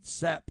 Pete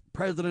Sepp,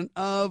 president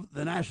of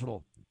the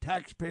National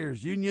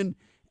Taxpayers Union,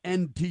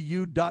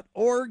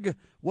 NTU.org.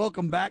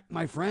 Welcome back,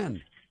 my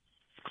friend.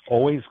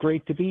 Always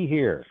great to be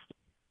here.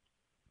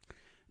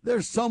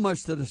 There's so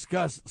much to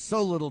discuss,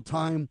 so little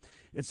time.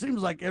 It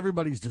seems like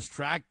everybody's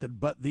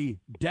distracted, but the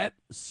debt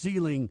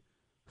ceiling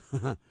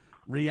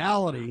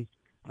reality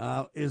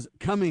is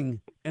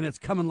coming, and it's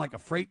coming like a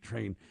freight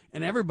train.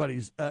 And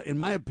everybody's, in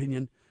my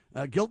opinion,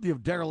 guilty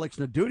of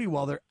dereliction of duty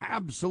while they're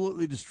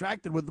absolutely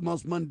distracted with the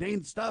most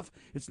mundane stuff.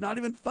 It's not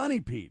even funny,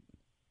 Pete.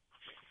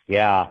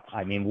 Yeah,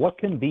 I mean, what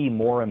can be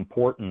more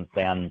important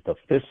than the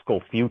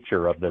fiscal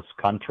future of this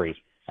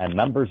country? And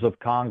members of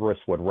Congress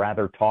would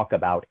rather talk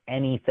about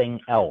anything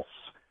else.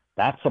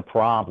 That's a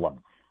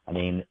problem. I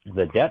mean,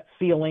 the debt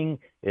ceiling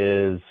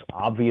is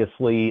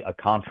obviously a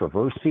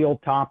controversial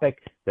topic.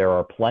 There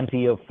are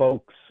plenty of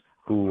folks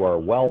who are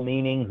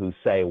well-meaning who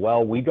say,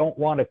 well, we don't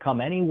want to come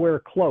anywhere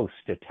close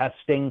to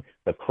testing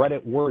the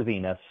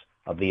creditworthiness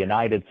of the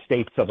United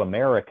States of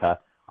America.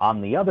 On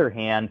the other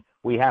hand,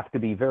 we have to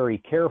be very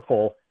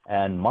careful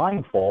and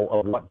mindful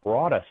of what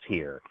brought us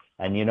here.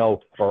 And, you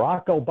know,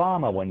 Barack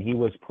Obama, when he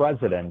was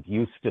president,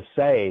 used to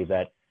say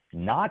that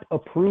not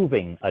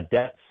approving a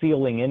debt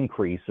ceiling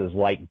increase is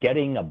like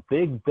getting a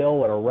big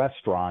bill at a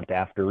restaurant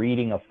after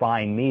eating a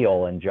fine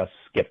meal and just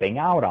skipping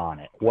out on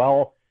it.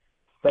 Well,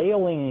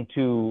 failing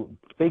to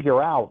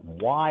figure out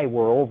why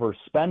we're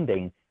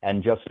overspending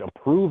and just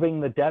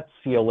approving the debt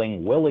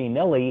ceiling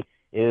willy-nilly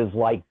is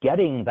like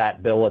getting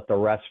that bill at the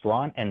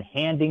restaurant and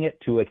handing it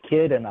to a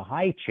kid in a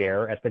high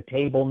chair at the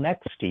table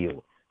next to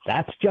you.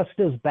 That's just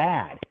as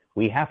bad.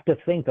 We have to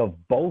think of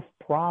both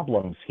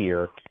problems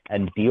here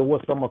and deal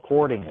with them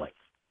accordingly.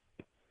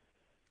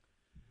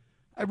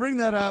 I bring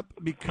that up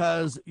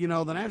because, you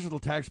know, the National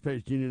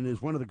Taxpayers Union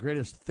is one of the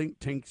greatest think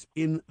tanks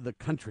in the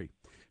country,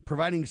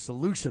 providing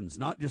solutions,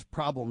 not just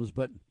problems,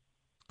 but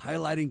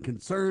highlighting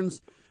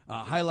concerns,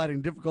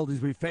 highlighting difficulties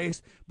we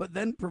face, but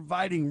then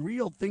providing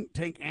real think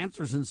tank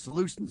answers and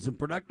solutions in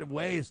productive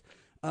ways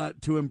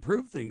to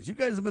improve things. You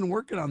guys have been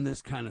working on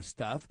this kind of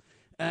stuff.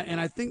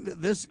 And I think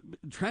that this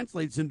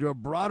translates into a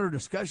broader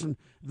discussion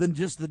than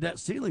just the debt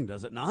ceiling,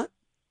 does it not?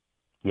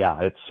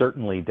 Yeah, it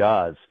certainly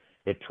does.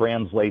 It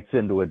translates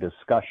into a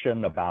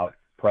discussion about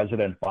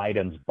President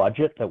Biden's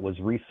budget that was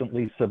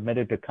recently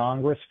submitted to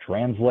Congress,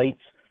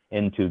 translates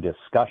into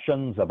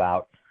discussions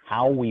about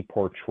how we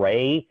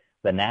portray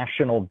the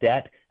national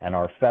debt and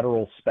our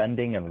federal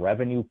spending and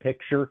revenue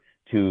picture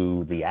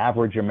to the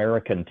average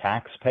American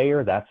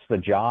taxpayer. That's the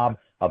job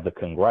of the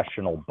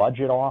Congressional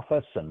Budget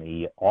Office and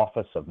the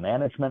Office of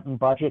Management and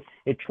Budget.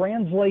 It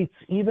translates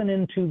even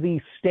into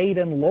the state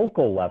and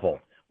local level,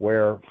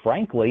 where,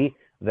 frankly,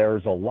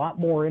 there's a lot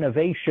more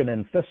innovation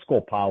in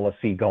fiscal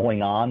policy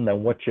going on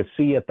than what you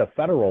see at the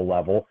federal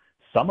level.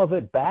 Some of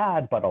it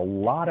bad, but a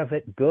lot of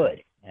it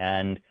good.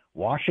 And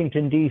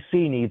Washington,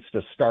 D.C. needs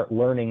to start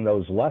learning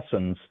those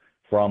lessons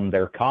from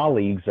their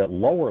colleagues at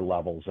lower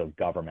levels of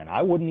government.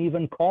 I wouldn't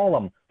even call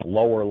them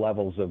lower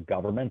levels of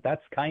government.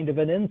 That's kind of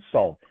an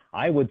insult.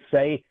 I would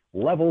say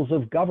levels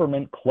of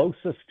government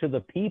closest to the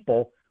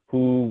people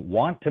who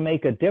want to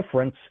make a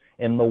difference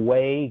in the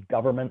way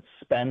governments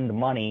spend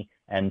money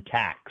and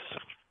tax.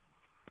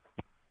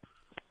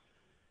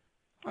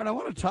 All right, I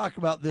want to talk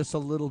about this a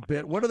little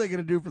bit. What are they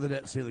going to do for the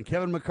debt ceiling?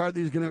 Kevin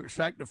McCarthy is going to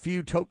extract a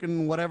few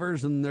token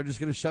whatevers, and they're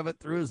just going to shove it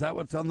through. Is that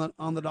what's on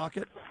the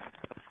docket?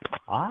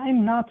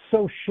 I'm not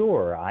so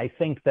sure. I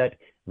think that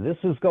this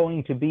is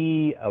going to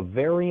be a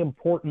very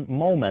important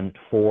moment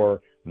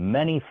for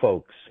many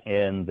folks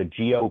in the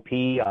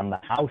GOP on the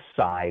House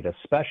side,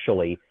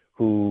 especially,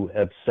 who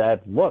have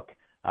said, look,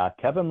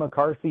 Kevin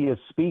McCarthy is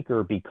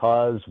Speaker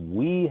because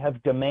we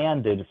have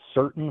demanded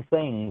certain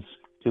things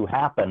to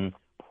happen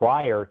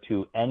prior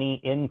to any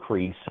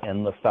increase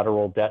in the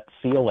federal debt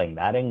ceiling.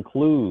 That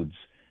includes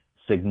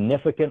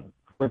significant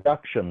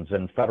reductions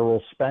in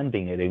federal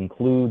spending. It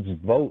includes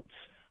votes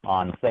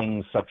on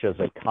things such as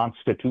a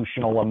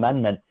constitutional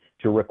amendment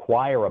to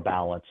require a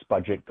balanced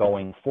budget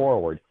going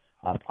forward.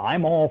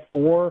 I'm all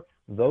for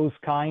those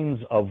kinds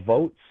of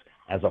votes.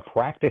 As a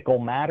practical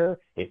matter,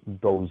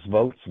 those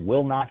votes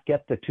will not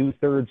get the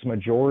 2/3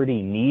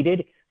 majority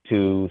needed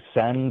to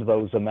send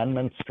those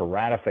amendments to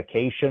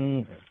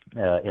ratification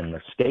in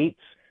the states.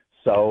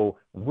 So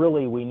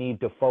really, we need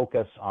to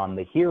focus on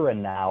the here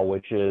and now,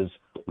 which is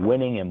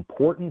winning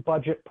important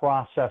budget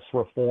process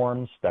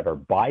reforms that are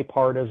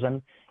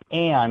bipartisan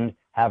and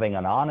having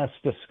an honest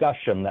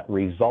discussion that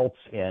results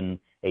in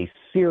a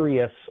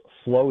serious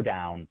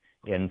slowdown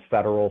in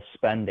federal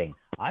spending.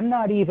 I'm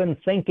not even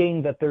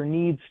thinking that there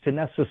needs to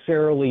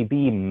necessarily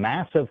be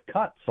massive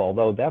cuts,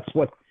 although that's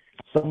what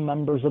some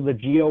members of the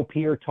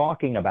GOP are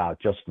talking about.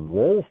 Just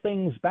roll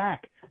things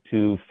back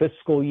to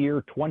fiscal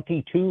year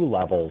 22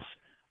 levels.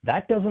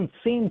 That doesn't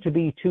seem to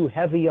be too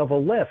heavy of a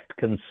lift,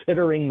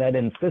 considering that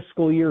in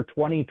fiscal year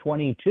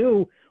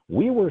 2022,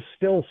 we were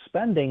still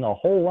spending a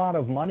whole lot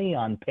of money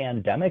on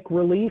pandemic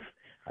relief.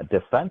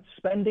 Defense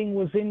spending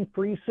was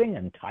increasing,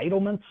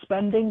 entitlement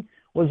spending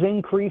was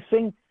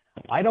increasing.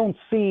 I don't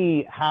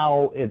see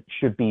how it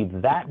should be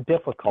that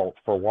difficult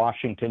for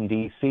Washington,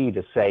 D.C.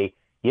 to say,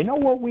 you know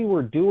what we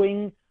were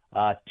doing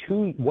a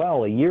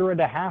year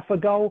and a half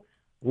ago?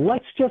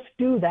 Let's just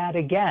do that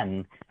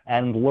again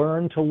and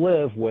learn to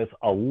live with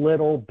a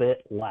little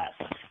bit less.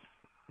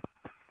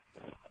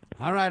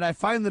 All right, I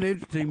find that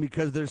interesting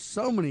because there's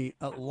so many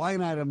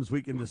line items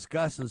we can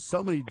discuss and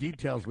so many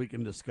details we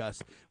can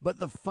discuss, but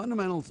the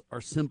fundamentals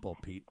are simple,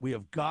 Pete. We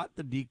have got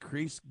to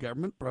decrease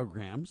government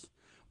programs.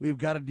 We've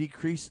got to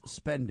decrease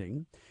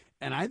spending.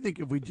 And I think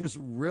if we just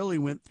really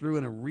went through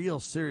in a real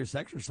serious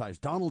exercise,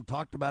 Donald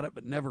talked about it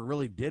but never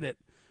really did it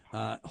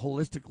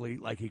holistically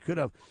like he could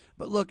have.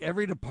 But look,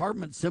 every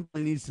department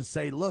simply needs to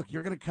say, look,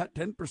 you're going to cut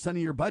 10% of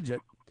your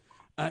budget.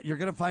 You're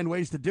going to find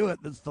ways to do it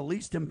that's the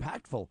least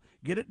impactful.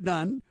 Get it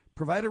done.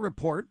 Provide a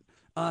report.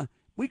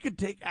 We could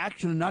take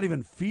action and not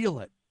even feel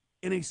it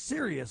in a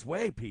serious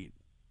way, Pete.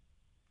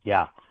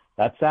 Yeah,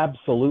 that's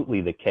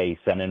absolutely the case.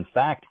 And in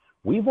fact,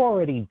 we've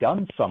already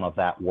done some of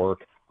that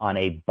work on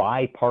a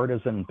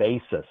bipartisan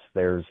basis.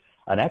 There's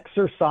an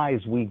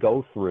exercise we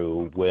go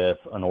through with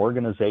an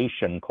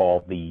organization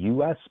called the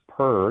U.S.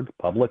 PIRG,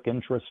 Public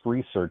Interest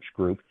Research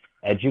Group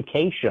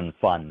Education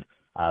Fund.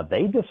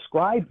 They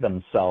describe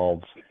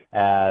themselves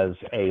as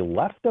a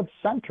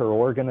left-of-center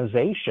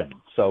organization.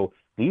 So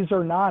these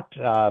are not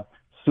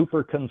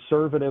super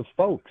conservative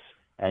folks,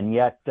 and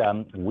yet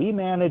we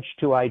managed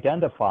to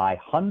identify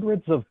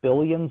hundreds of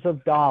billions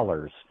of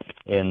dollars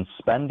in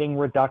spending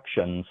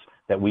reductions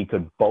that we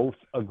could both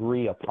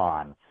agree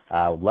upon.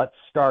 Let's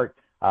start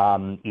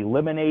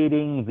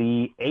eliminating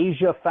the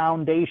Asia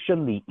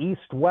Foundation, the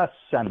East-West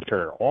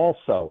Center.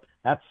 Also,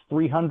 that's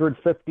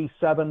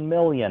 $357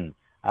 million.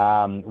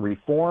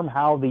 Reform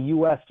how the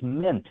U.S.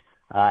 Mint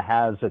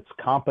has its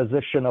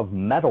composition of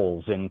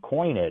metals in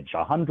coinage,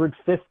 $150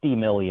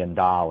 million.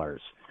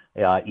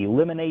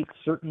 Eliminate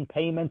certain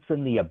payments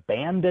in the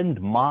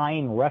Abandoned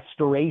Mine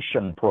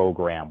Restoration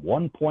Program,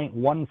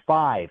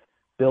 $1.15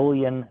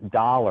 billion.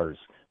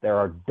 There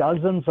are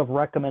dozens of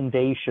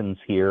recommendations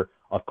here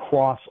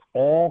across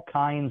all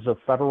kinds of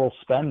federal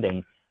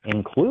spending,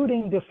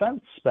 including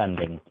defense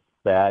spending,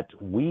 that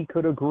we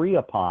could agree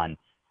upon.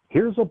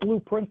 Here's a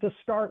blueprint to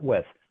start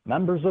with.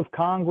 Members of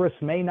Congress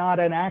may not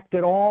enact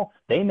it all.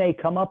 They may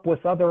come up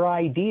with other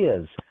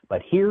ideas,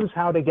 but here's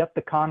how to get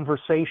the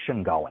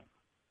conversation going.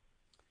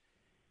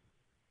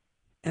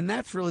 And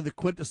that's really the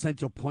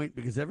quintessential point,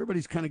 because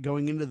everybody's kind of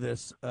going into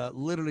this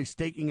literally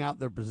staking out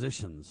their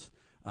positions.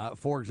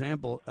 For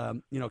example,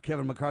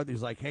 Kevin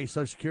McCarthy's like, hey,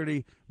 Social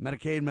Security,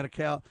 Medicaid,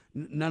 Medi-Cal,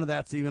 none of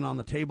that's even on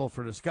the table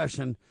for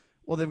discussion.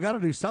 Well, they've got to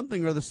do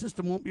something or the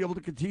system won't be able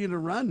to continue to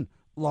run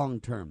long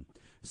term.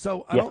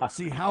 So I don't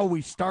see how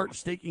we start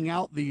staking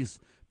out these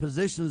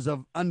positions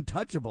of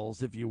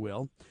untouchables, if you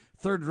will,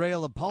 third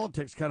rail of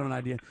politics kind of an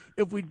idea.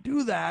 If we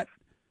do that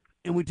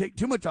and we take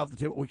too much off the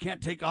table, we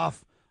can't take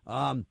off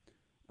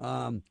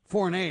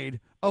foreign aid.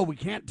 Oh, we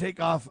can't take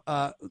off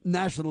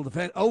national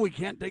defense. Oh, we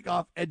can't take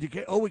off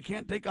education. Oh, we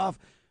can't take off.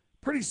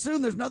 Pretty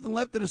soon there's nothing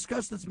left to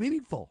discuss that's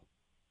meaningful.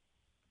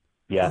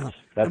 Yes,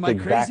 that's Am I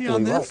exactly crazy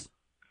on this? Right.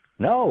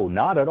 No,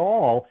 not at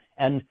all.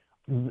 And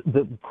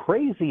the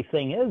crazy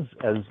thing is,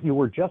 as you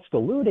were just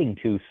alluding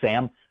to,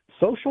 Sam,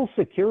 Social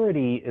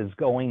Security is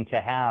going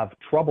to have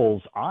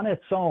troubles on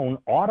its own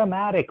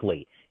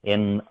automatically.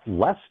 In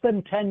less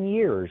than 10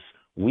 years,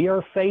 we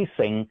are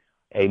facing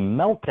a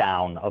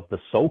meltdown of the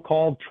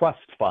so-called trust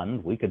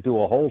fund. We could do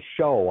a whole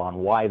show on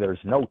why there's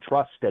no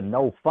trust and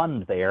no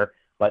fund there,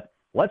 but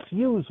let's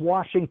use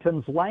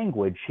Washington's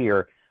language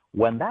here.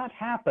 When that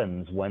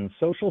happens, when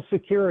Social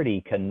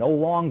Security can no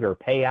longer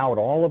pay out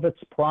all of its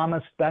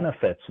promised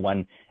benefits,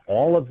 when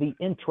all of the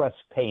interest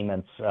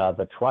payments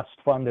the trust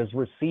fund has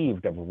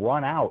received have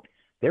run out,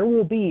 there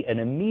will be an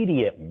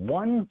immediate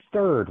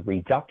 1/3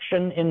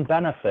 reduction in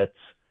benefits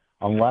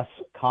unless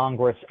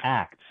Congress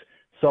acts.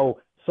 So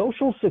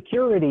Social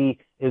Security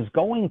is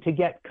going to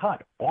get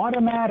cut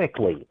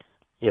automatically.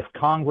 if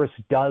Congress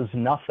does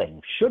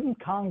nothing?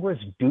 Shouldn't Congress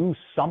do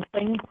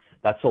something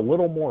that's a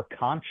little more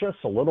conscious,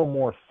 a little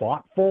more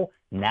thoughtful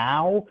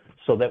now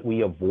so that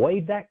we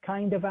avoid that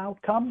kind of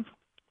outcome?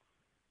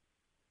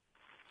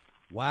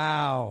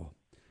 Wow.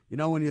 You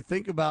know, when you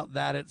think about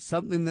that, it's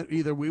something that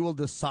either we will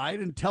decide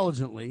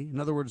intelligently, in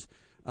other words,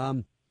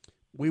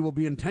 we will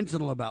be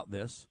intentional about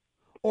this,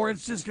 or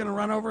it's just going to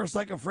run over us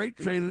like a freight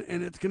train,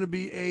 and it's going to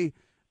be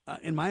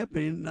in my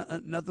opinion,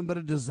 nothing but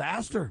a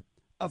disaster,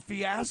 a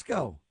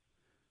fiasco.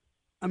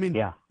 I mean,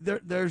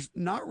 there's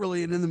not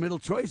really an in-the-middle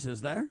choice,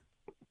 is there?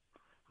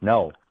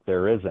 No,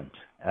 there isn't.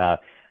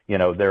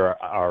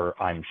 There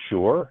are, I'm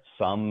sure,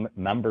 some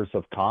members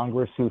of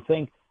Congress who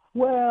think,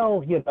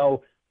 well,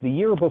 the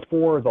year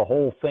before the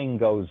whole thing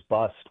goes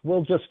bust,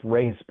 we'll just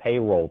raise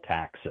payroll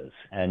taxes.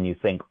 And you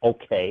think,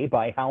 okay,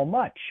 by how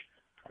much?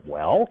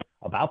 Well,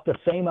 about the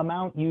same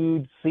amount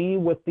you'd see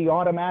with the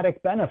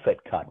automatic benefit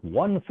cut,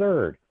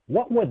 1/3.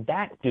 What would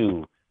that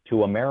do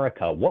to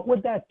America? What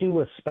would that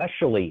do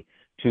especially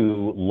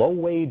to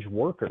low-wage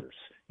workers?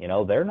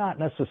 They're not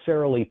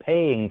necessarily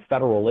paying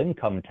federal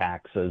income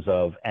taxes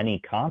of any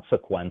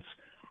consequence,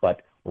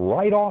 but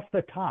right off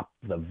the top,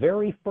 the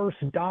very first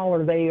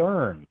dollar they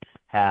earn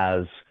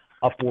has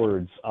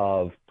upwards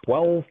of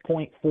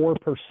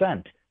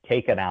 12.4%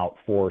 taken out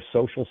for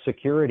Social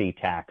Security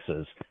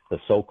taxes. The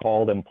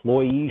so-called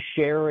employee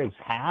share is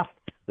half.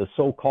 The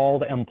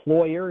so-called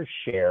employer's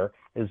share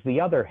is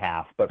the other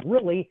half. But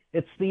really,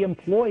 it's the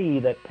employee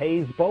that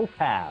pays both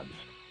halves.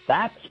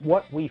 That's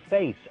what we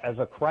face as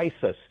a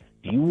crisis.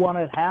 Do you want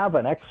to have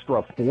an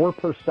extra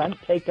 4%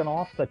 taken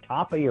off the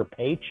top of your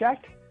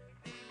paycheck?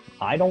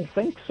 I don't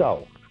think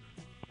so.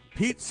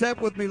 Pete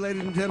Sepp with me,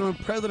 ladies and gentlemen,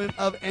 president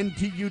of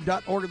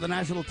NTU.org, the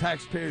National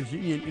Taxpayers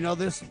Union.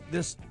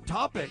 This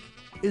topic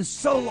is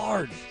so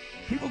large.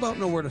 People don't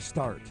know where to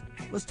start.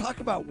 Let's talk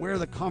about where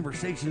the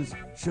conversations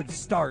should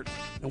start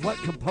and what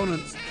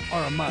components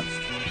are a must.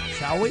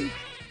 Shall we?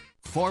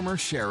 Former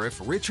Sheriff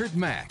Richard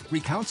Mack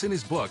recounts in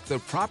his book The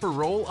Proper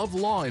Role of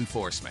Law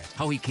Enforcement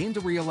how he came to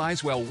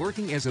realize while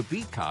working as a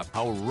beat cop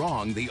how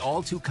wrong the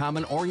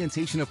all-too-common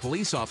orientation of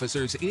police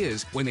officers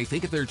is when they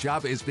think of their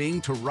job as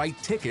being to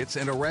write tickets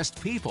and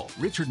arrest people.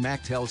 Richard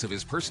Mack tells of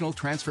his personal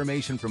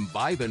transformation from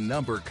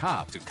by-the-number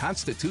cop to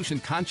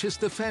Constitution-conscious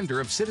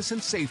defender of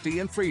citizen safety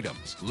and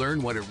freedoms.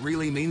 Learn what it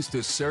really means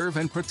to serve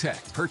and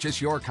protect.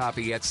 Purchase your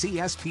copy at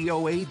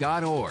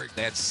CSPOA.org.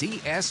 That's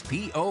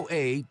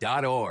CSPOA.org.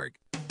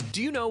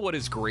 Do you know what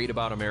is great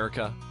about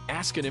America?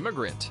 Ask an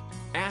Immigrant.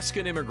 Ask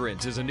an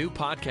Immigrant is a new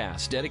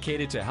podcast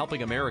dedicated to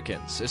helping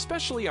Americans,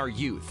 especially our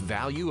youth,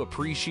 value,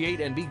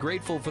 appreciate, and be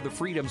grateful for the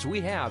freedoms we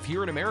have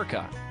here in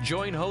America.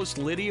 Join host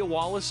Lydia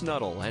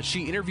Wallace-Nuttall as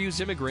she interviews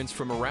immigrants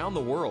from around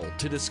the world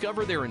to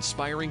discover their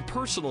inspiring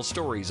personal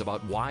stories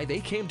about why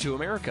they came to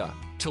America.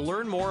 To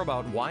learn more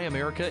about why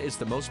America is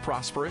the most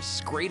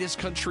prosperous, greatest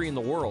country in the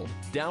world,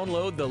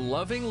 download the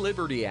Loving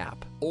Liberty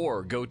app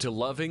or go to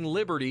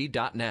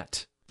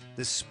lovingliberty.net.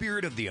 The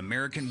spirit of the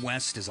American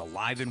West is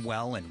alive and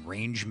well in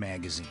Range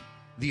Magazine,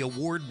 the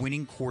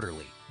award-winning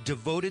quarterly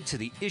devoted to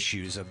the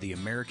issues of the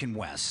American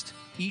West.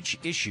 Each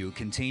issue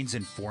contains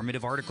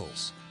informative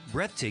articles,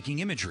 breathtaking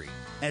imagery,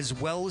 as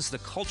well as the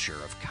culture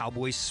of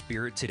cowboy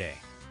spirit today,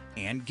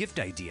 and gift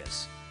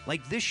ideas,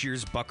 like this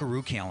year's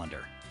Buckaroo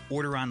calendar.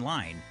 Order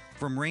online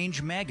from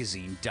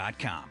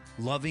rangemagazine.com.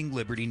 Loving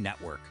Liberty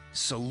Network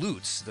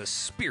salutes the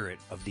spirit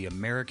of the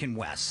American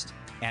West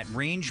at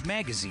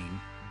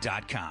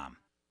rangemagazine.com.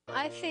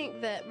 I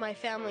think that my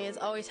family has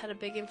always had a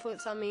big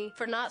influence on me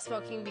for not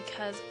smoking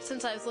because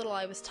since I was little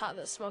I was taught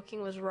that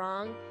smoking was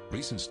wrong.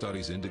 Recent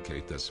studies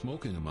indicate that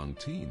smoking among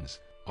teens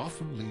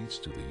often leads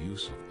to the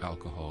use of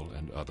alcohol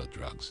and other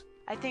drugs.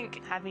 I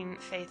think having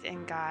faith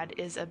in God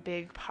is a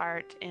big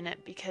part in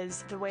it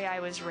because the way I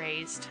was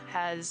raised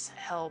has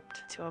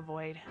helped to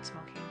avoid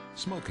smoking.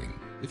 Smoking.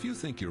 If you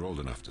think you're old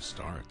enough to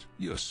start,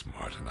 you're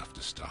smart enough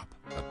to stop.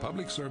 A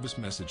public service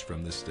message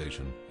from this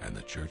station and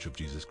the Church of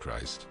Jesus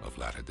Christ of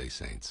Latter-day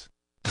Saints.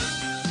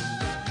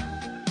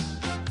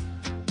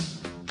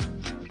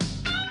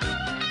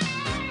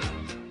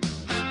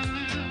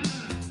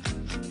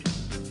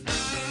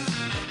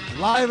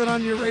 Live and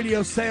on your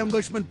radio, Sam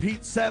Bushman,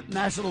 Pete Sepp,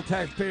 National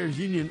Taxpayers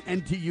Union,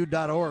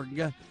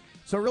 NTU.org.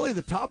 So really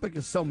the topic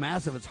is so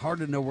massive, it's hard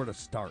to know where to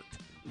start.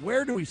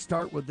 Where do we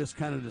start with this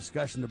kind of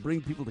discussion to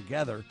bring people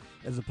together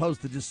as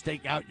opposed to just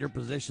stake out your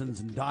positions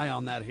and die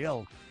on that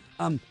hill?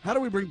 How do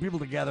we bring people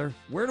together?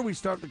 Where do we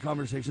start the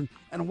conversation?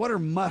 And what are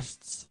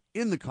musts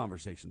in the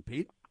conversation,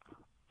 Pete?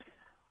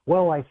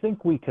 Well, I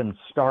think we can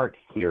start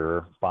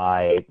here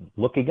by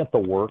looking at the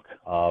work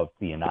of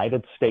the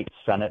United States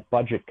Senate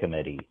Budget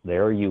Committee.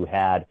 There you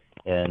had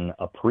in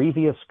a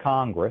previous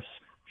Congress,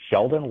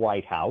 Sheldon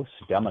Whitehouse,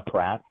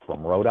 Democrat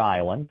from Rhode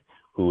Island,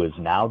 who is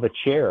now the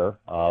chair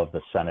of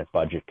the Senate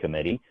Budget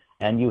Committee,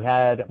 and you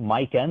had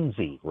Mike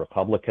Enzi,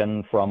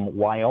 Republican from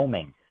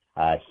Wyoming.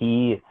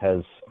 He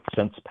has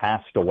since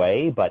passed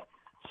away, but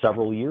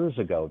several years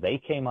ago,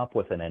 they came up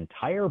with an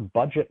entire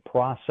budget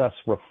process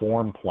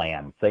reform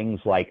plan, things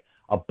like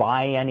a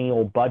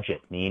biennial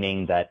budget,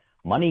 meaning that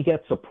Money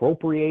gets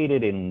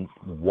appropriated in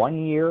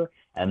one year,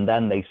 and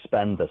then they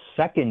spend the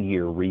second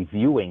year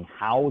reviewing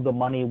how the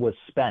money was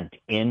spent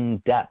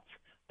in depth.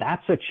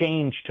 That's a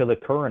change to the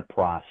current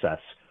process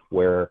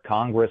where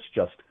Congress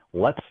just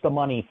lets the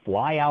money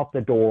fly out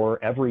the door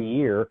every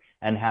year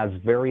and has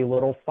very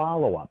little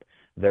follow-up.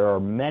 There are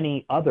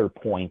many other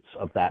points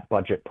of that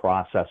budget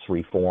process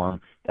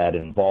reform that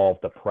involve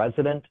the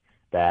president,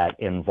 that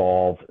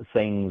involve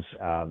things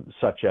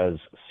such as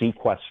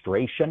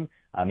sequestration.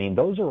 I mean,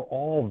 those are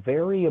all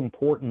very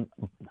important,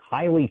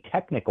 highly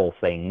technical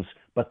things,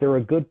 but they're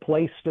a good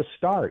place to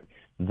start.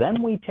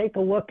 Then we take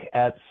a look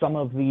at some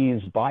of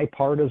these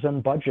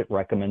bipartisan budget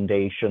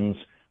recommendations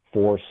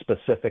for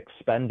specific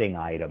spending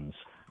items.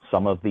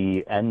 Some of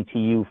the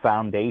NTU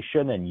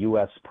Foundation and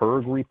U.S.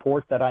 PIRG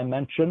report that I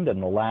mentioned in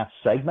the last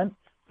segment,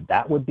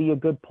 that would be a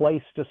good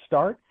place to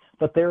start.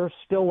 But there are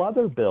still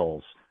other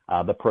bills.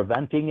 The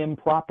Preventing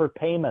Improper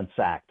Payments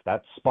Act,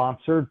 that's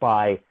sponsored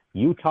by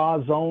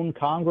Utah's own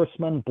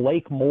Congressman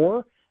Blake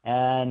Moore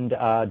and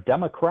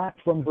Democrat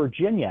from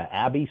Virginia,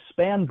 Abby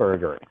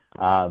Spanberger.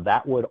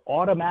 That would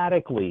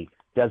automatically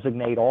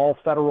designate all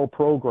federal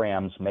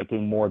programs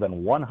making more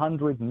than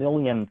 $100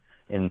 million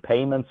in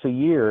payments a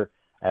year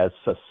as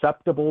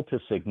susceptible to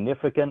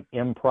significant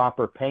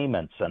improper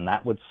payments, and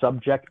that would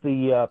subject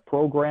the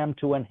program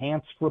to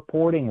enhanced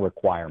reporting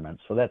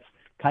requirements. So that's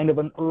kind of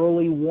an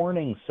early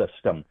warning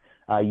system.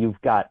 You've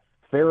got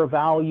fair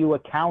value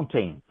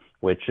accounting,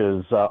 which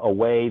is a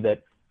way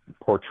that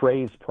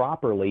portrays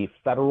properly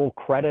federal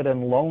credit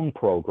and loan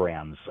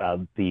programs.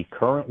 The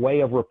current way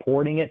of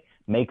reporting it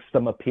makes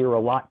them appear a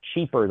lot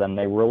cheaper than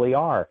they really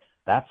are.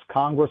 That's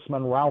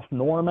Congressman Ralph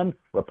Norman,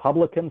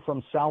 Republican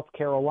from South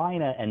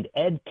Carolina, and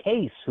Ed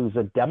Case, who's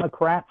a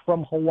Democrat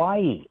from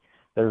Hawaii.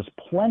 There's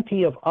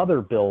plenty of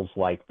other bills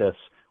like this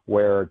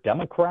where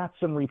Democrats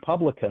and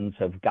Republicans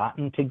have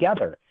gotten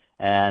together,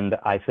 and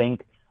I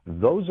think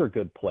those are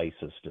good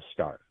places to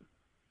start.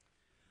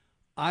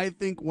 I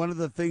think one of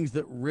the things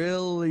that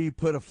really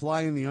put a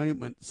fly in the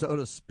ointment, so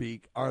to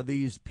speak, are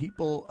these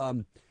people,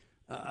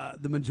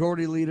 the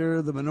majority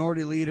leader, the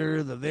minority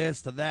leader, the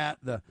this, the that,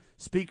 the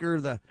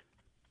speaker,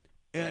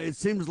 it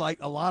seems like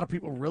a lot of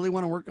people really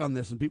want to work on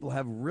this, and people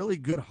have really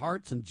good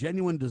hearts and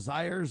genuine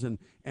desires and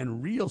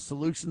real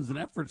solutions and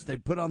efforts they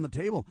put on the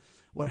table.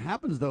 What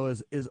happens, though,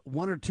 is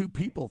one or two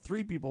people,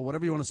 three people,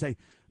 whatever you want to say,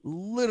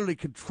 literally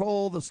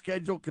control the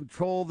schedule,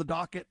 control the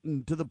docket,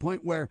 and to the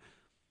point where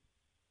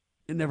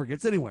it never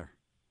gets anywhere.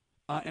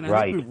 And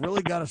I think we've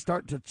really got to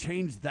start to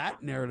change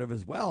that narrative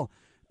as well,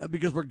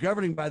 because we're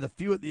governing by the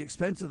few at the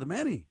expense of the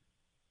many.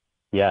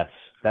 Yes,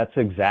 that's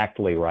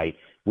exactly right.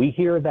 We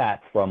hear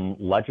that from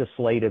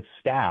legislative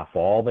staff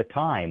all the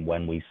time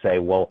when we say,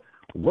 well,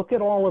 look at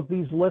all of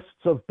these lists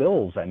of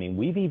bills. I mean,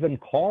 we've even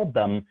called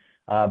them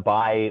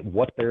by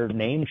what their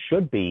name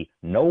should be,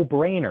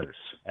 no-brainers.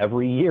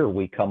 Every year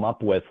we come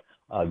up with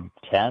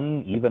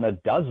 10, even a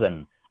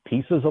dozen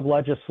pieces of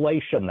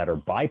legislation that are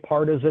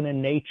bipartisan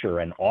in nature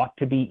and ought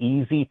to be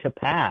easy to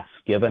pass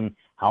given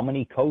how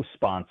many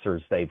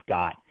co-sponsors they've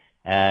got.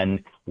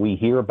 And we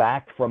hear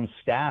back from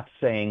staff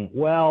saying,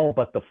 well,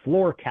 but the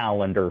floor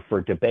calendar for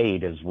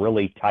debate is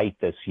really tight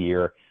this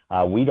year.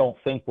 We don't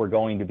think we're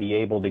going to be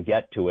able to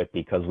get to it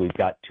because we've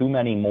got too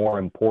many more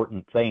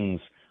important things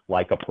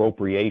like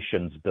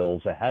appropriations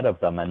bills ahead of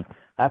them. And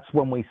that's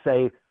when we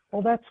say,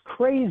 well, that's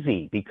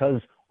crazy,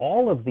 because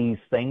all of these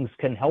things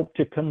can help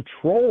to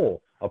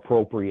control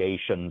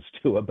appropriations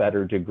to a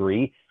better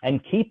degree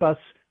and keep us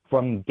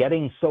from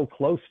getting so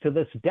close to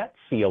this debt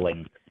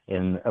ceiling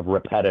in a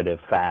repetitive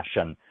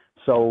fashion.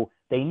 So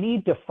they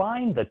need to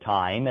find the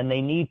time, and they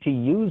need to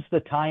use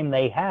the time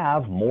they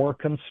have more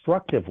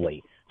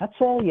constructively. That's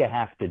all you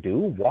have to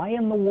do. Why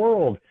in the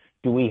world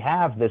do we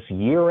have this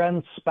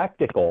year-end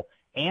spectacle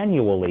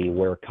annually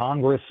where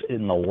Congress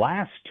in the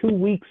last 2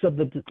 weeks of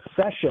the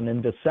session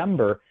in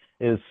December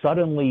is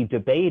suddenly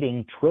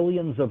debating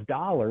trillions of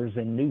dollars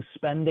in new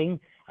spending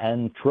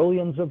and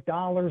trillions of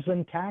dollars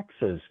in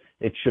taxes?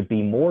 It should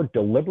be more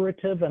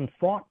deliberative and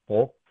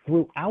thoughtful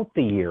throughout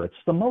the year. It's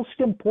the most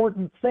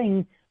important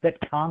thing that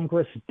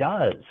Congress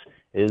does,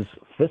 is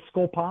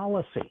fiscal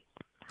policy.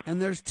 And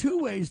there's two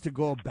ways to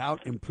go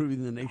about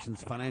improving the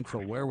nation's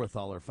financial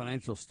wherewithal or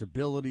financial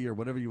stability or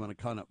whatever you want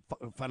to call it,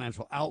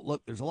 financial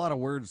outlook. There's a lot of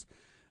words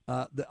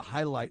that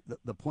highlight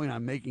the point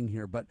I'm making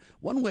here. But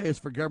one way is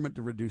for government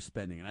to reduce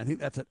spending. And I think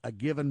that's a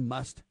given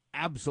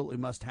absolutely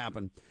must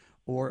happen,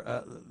 or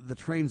the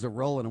trains are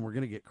rolling and we're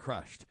going to get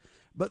crushed.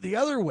 But the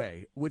other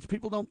way, which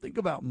people don't think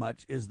about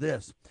much, is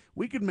this.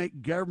 We could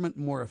make government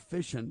more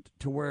efficient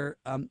to where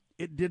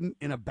it didn't,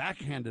 in a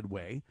backhanded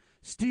way,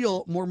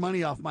 steal more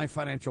money off my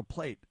financial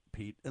plate,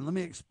 Pete. And let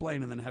me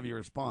explain and then have you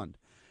respond.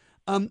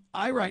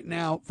 I right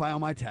now file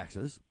my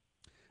taxes,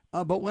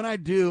 but when I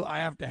do, I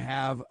have to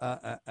have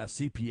a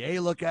CPA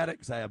look at it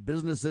because I have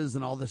businesses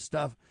and all this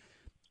stuff.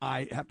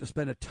 I have to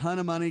spend a ton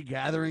of money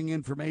gathering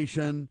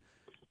information,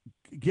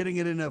 getting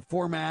it in a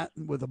format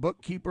with a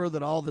bookkeeper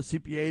that all the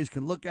CPAs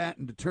can look at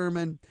and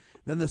determine.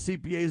 Then the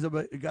CPAs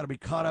have got to be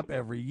caught up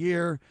every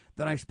year.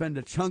 Then I spend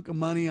a chunk of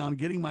money on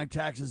getting my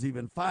taxes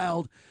even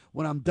filed.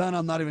 When I'm done,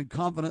 I'm not even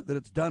confident that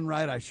it's done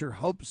right. I sure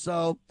hope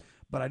so,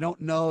 but I don't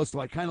know. So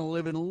I kind of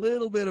live in a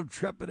little bit of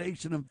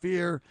trepidation and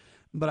fear,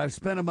 but I've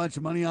spent a bunch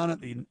of money on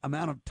it, the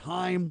amount of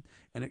time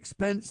and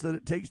expense that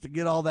it takes to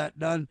get all that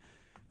done.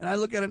 And I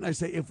look at it and I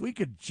say, if we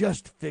could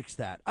just fix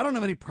that, I don't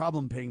have any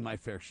problem paying my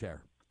fair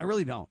share. I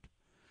really don't.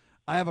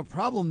 I have a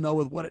problem, though,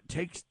 with what it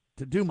takes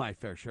to do my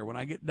fair share. When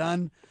I get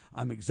done,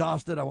 I'm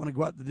exhausted. I want to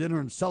go out to dinner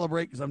and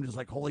celebrate because I'm just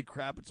like, holy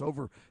crap, it's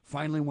over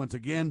finally once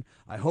again.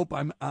 I hope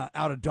I'm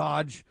out of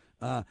Dodge.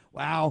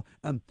 Wow.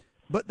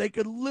 But they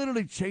could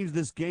literally change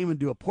this game and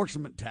do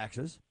apportionment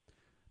taxes.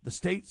 The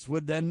states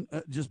would then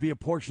just be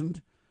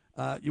apportioned.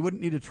 You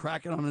wouldn't need to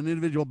track it on an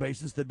individual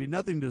basis. There'd be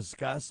nothing to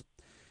discuss.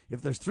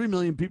 If there's 3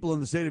 million people in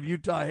the state of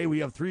Utah, hey, we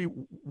have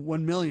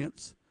 1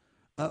 millionths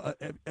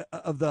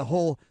of the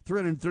whole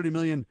 330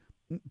 million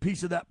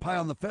piece of that pie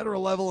on the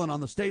federal level and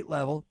on the state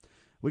level.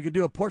 We could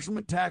do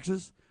apportionment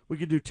taxes. We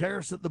could do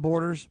tariffs at the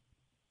borders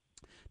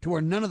to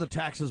where none of the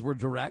taxes were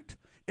direct.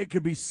 It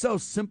could be so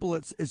simple.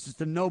 It's just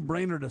a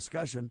no-brainer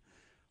discussion.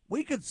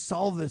 We could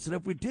solve this. And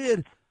if we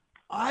did,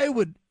 I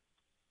would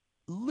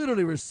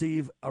literally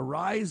receive a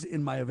rise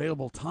in my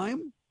available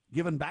time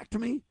given back to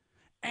me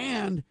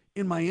and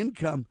in my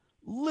income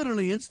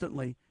literally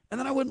instantly. And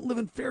then I wouldn't live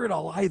in fear at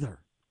all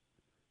either.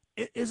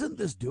 Isn't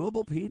this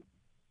doable, Pete?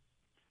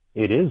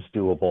 It is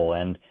doable,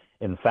 and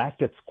in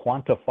fact, it's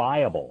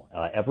quantifiable.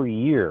 Every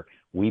year,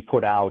 we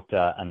put out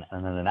an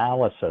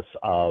analysis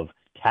of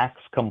tax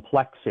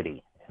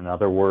complexity. In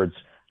other words,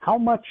 how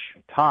much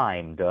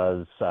time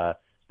does the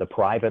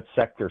private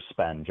sector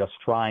spend just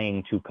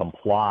trying to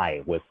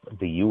comply with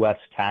the U.S.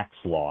 tax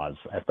laws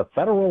at the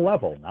federal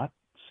level, not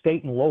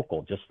state and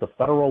local, just the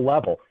federal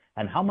level,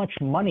 and how much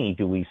money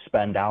do we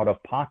spend out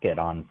of pocket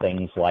on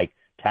things like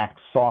tax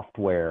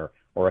software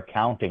or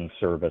accounting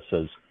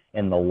services?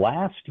 In the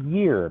last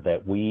year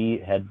that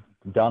we had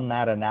done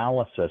that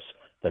analysis,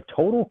 the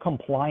total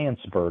compliance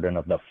burden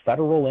of the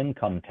federal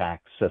income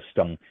tax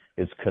system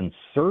is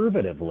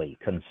conservatively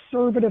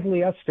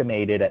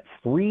estimated at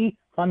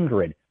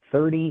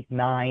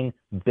 $339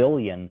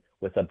 billion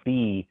with a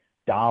B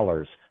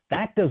dollars.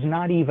 That does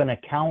not even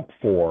account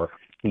for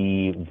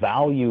the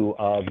value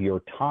of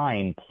your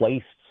time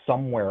placed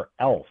somewhere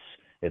else.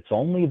 It's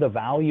only the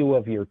value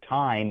of your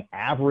time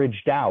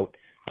averaged out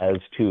as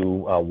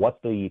to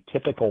what the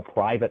typical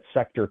private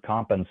sector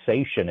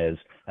compensation is.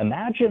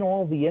 Imagine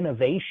all the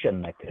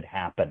innovation that could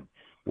happen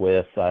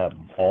with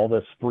all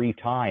this free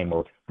time,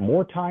 or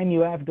more time you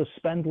have to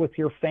spend with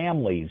your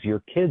families. Your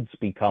kids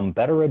become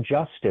better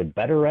adjusted,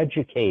 better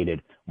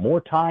educated,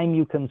 more time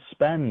you can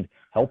spend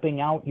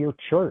helping out your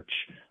church.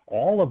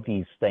 All of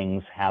these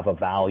things have a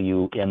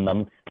value in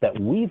them that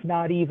we've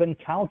not even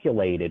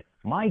calculated.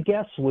 My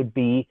guess would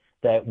be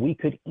that we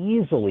could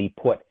easily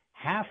put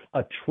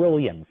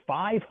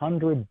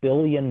 $500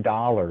 billion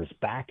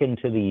back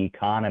into the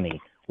economy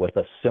with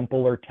a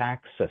simpler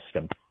tax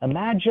system.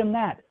 Imagine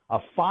that, a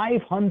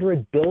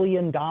 $500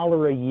 billion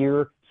a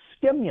year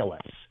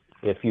stimulus,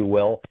 if you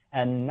will,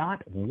 and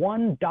not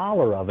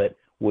 $1 of it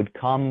would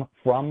come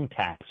from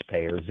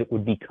taxpayers. It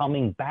would be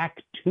coming back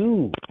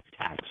to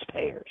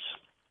taxpayers.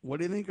 What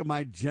do you think of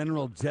my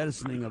general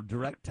jettisoning of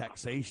direct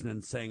taxation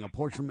and saying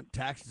apportionment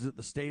taxes at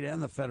the state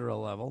and the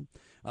federal level,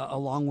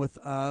 along with,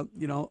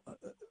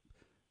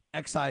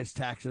 excise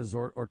taxes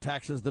or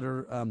taxes that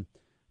are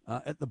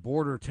at the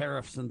border,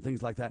 tariffs and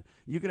things like that?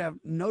 You could have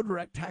no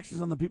direct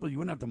taxes on the people. You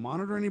wouldn't have to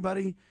monitor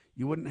anybody.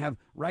 You wouldn't have.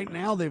 Right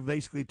now, they've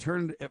basically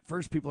turned. At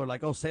first, people are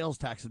like, "Oh, sales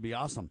tax would be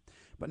awesome,"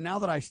 but now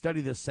that I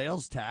study this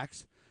sales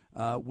tax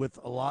with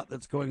a lot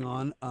that's going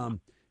on,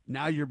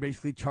 now you're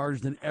basically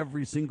charged in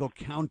every single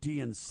county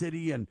and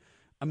city. And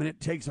I mean, it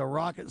takes a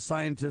rocket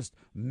scientist,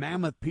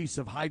 mammoth piece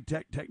of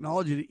high-tech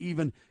technology to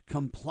even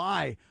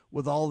comply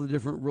with all the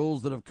different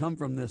rules that have come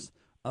from this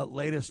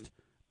latest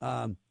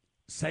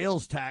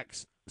sales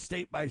tax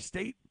state by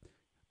state,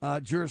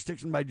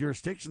 jurisdiction by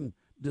jurisdiction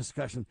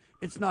discussion.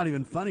 It's not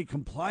even funny.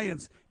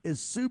 Compliance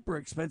is super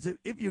expensive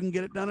if you can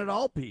get it done at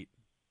all, Pete.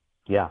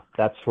 Yeah,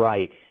 that's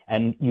right.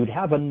 And you'd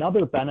have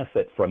another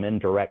benefit from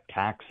indirect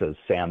taxes,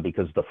 Sam,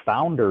 because the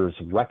founders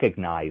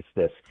recognize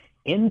this.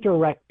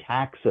 Indirect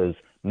taxes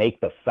make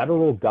the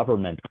federal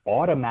government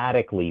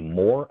automatically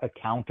more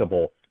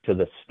accountable to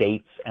the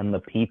states and the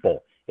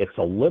people. It's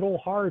a little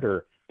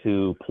harder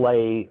to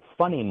play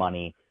funny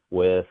money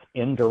with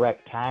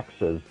indirect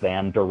taxes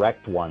than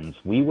direct ones.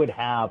 We would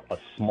have a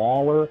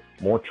smaller,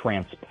 more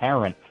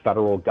transparent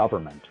federal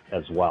government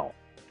as well.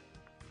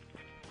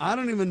 I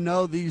don't even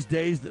know these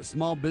days that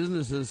small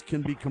businesses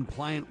can be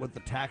compliant with the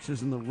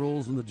taxes and the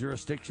rules and the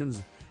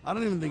jurisdictions. I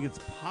don't even think it's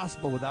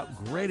possible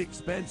without great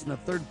expense and a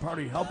third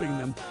party helping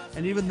them.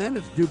 And even then,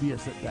 it's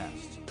dubious at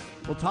best.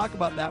 We'll talk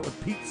about that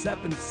with Pete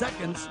Sepp in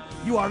seconds.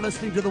 You are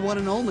listening to the one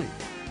and only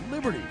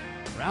Liberty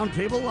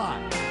RoundTable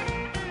Live.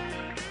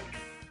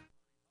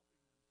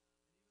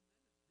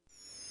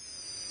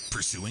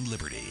 Pursuing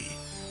liberty,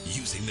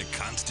 using the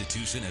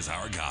Constitution as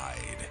our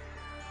guide.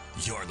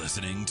 You're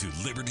listening to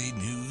Liberty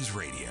News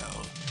Radio.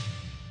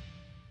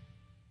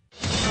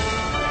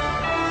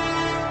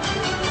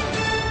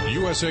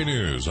 USA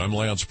News, I'm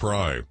Lance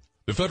Pry.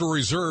 The Federal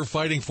Reserve,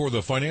 fighting for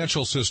the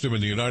financial system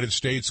in the United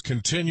States,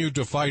 continued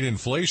to fight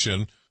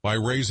inflation by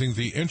raising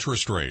the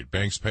interest rate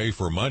banks pay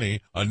for money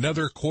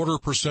another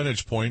 0.25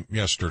 percentage point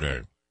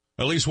yesterday.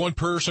 At least one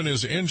person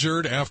is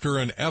injured after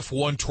an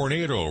F1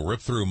 tornado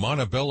ripped through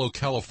Montebello,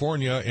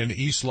 California in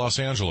East Los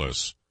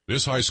Angeles.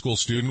 This high school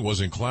student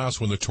was in class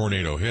when the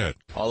tornado hit.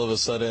 All of a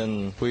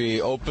sudden,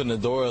 we open the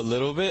door a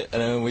little bit,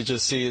 and then we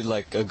just see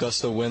like a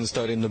gust of wind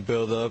starting to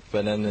build up,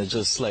 and then it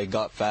just like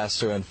got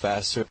faster and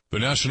faster. The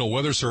National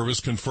Weather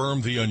Service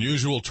confirmed the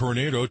unusual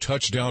tornado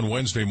touched down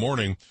Wednesday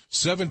morning.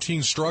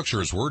 17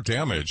 structures were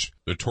damaged.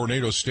 The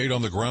tornado stayed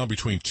on the ground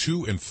between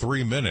 2 and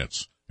 3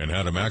 minutes and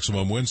had a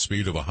maximum wind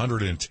speed of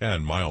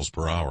 110 miles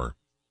per hour.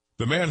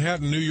 The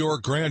Manhattan, New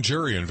York grand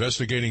jury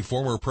investigating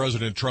former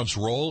President Trump's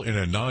role in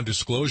a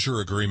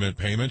non-disclosure agreement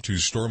payment to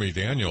Stormy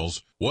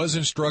Daniels was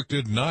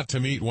instructed not to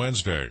meet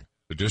Wednesday.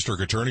 The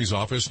district attorney's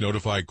office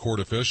notified court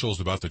officials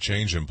about the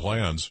change in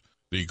plans.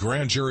 The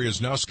grand jury is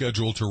now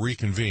scheduled to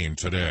reconvene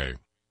today.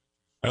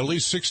 At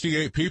least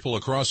 68 people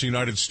across the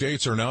United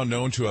States are now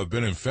known to have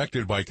been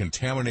infected by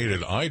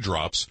contaminated eye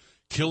drops,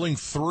 killing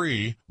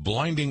 3,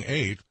 blinding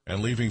 8,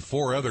 and leaving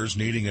 4 others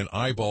needing an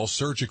eyeball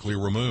surgically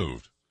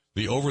removed.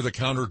 The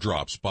over-the-counter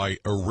drops by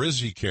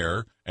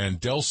Erisicare and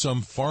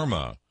Delsum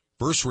Pharma,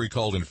 first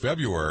recalled in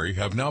February,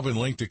 have now been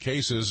linked to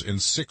cases in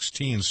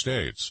 16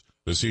 states.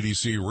 The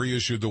CDC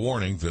reissued the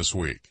warning this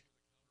week.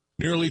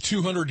 Nearly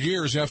 200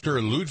 years after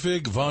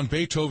Ludwig von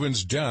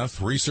Beethoven's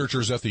death,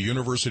 researchers at the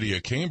University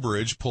of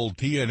Cambridge pulled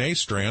DNA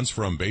strands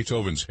from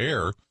Beethoven's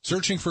hair,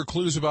 searching for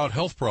clues about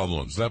health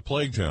problems that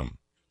plagued him.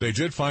 They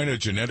did find a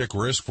genetic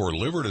risk for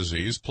liver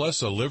disease,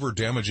 plus a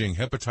liver-damaging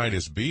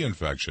hepatitis B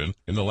infection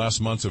in the last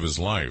months of his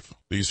life.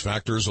 These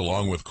factors,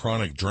 along with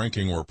chronic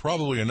drinking, were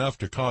probably enough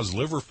to cause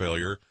liver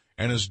failure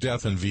and his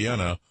death in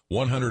Vienna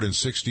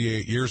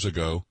 168 years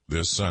ago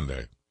this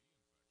Sunday.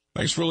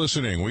 Thanks for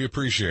listening. We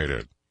appreciate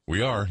it.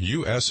 We are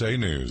USA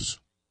News.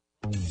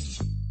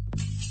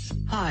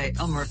 Hi,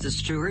 I'm Martha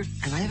Stewart,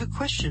 and I have a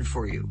question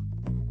for you.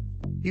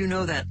 You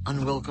know that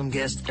unwelcome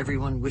guest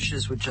everyone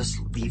wishes would just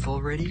leave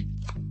already?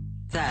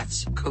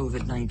 That's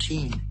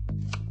COVID-19.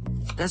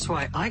 That's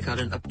why I got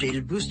an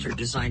updated booster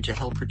designed to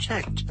help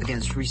protect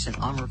against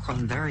recent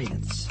Omicron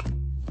variants.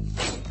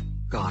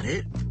 Got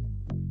it?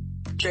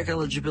 Check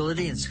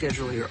eligibility and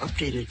schedule your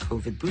updated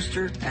COVID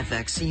booster at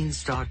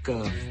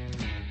vaccines.gov.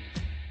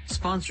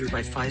 Sponsored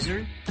by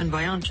Pfizer and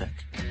BioNTech.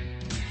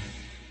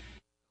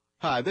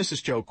 Hi, this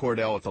is Joe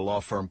Cordell at the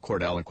law firm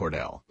Cordell &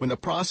 Cordell. When the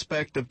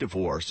prospect of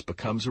divorce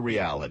becomes a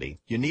reality,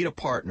 you need a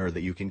partner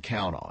that you can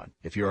count on.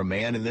 If you're a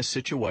man in this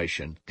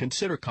situation,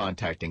 consider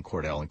contacting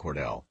Cordell &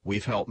 Cordell.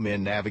 We've helped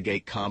men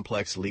navigate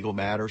complex legal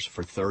matters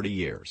for 30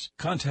 years.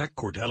 Contact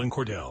Cordell &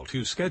 Cordell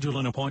to schedule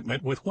an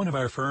appointment with one of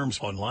our firms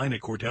online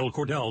at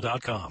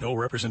CordellCordell.com. No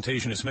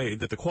representation is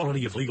made that the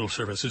quality of legal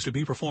services to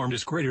be performed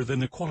is greater than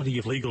the quality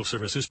of legal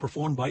services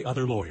performed by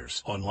other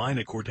lawyers. Online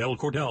at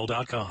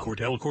CordellCordell.com.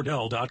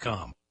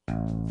 CordellCordell.com.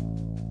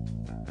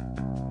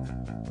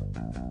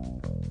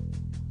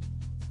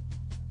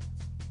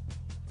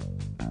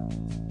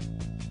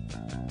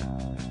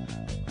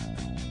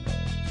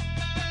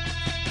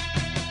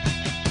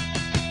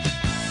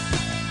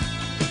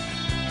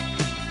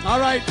 All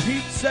right,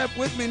 Pete Sepp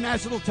with me,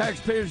 National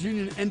Taxpayers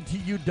Union,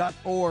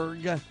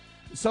 NTU.org.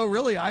 So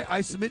really,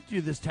 I submit to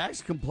you this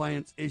tax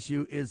compliance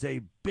issue is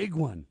a big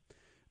one.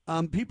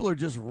 People are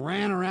just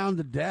ran around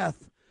to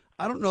death.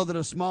 I don't know that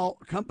a small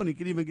company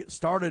could even get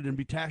started and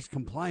be tax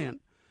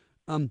compliant.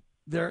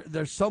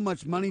 There's so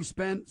much money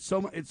spent.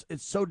 It's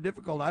so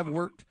difficult. I've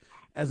worked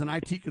as an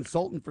IT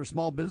consultant for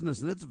small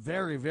business, and it's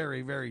very,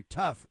 very, very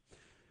tough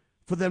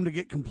for them to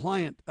get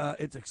compliant.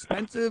 It's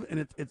expensive,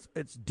 and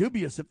it's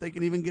dubious if they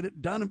can even get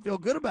it done and feel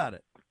good about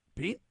it.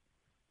 Pete?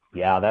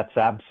 Yeah, that's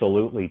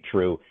absolutely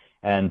true.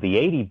 And the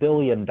 $80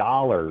 billion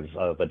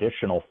of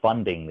additional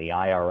funding the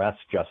IRS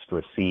just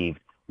received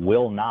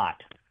will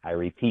not, I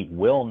repeat,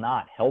 will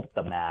not help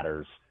the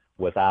matters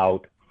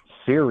without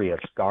serious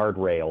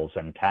guardrails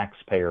and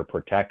taxpayer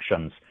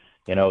protections.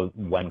 You know,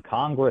 when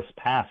Congress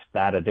passed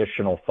that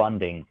additional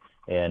funding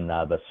in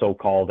the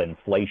so-called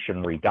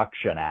Inflation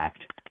Reduction Act,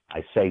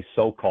 I say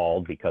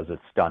so-called because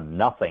it's done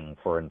nothing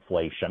for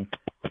inflation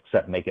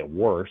except make it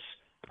worse.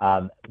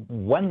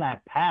 When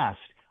that passed,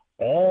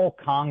 all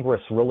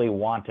Congress really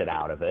wanted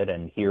out of it,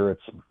 and here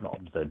it's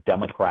the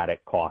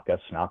Democratic caucus,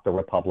 not the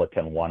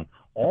Republican one,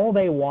 all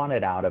they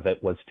wanted out of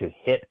it was to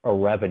hit a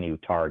revenue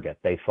target.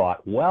 They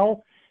thought,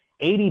 well,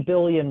 $80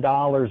 billion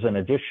in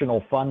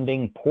additional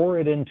funding, pour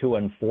it into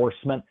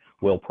enforcement,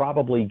 we'll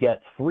probably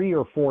get 3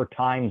 or 4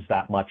 times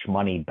that much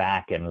money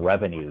back in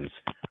revenues.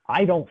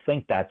 I don't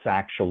think that's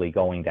actually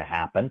going to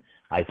happen.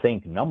 I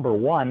think, number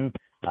one,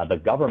 the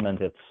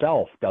government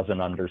itself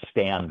doesn't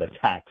understand the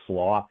tax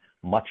law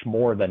much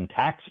more than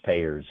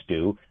taxpayers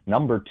do.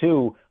 Number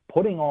two,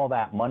 putting all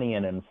that money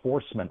in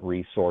enforcement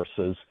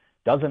resources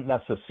doesn't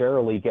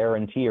necessarily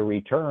guarantee a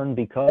return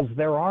because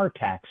there are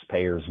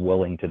taxpayers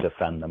willing to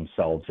defend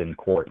themselves in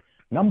court.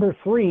 Number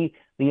three,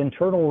 the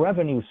Internal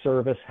Revenue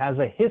Service has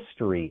a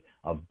history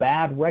of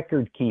bad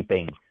record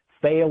keeping,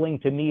 failing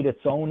to meet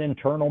its own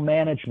internal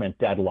management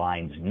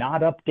deadlines,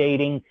 not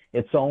updating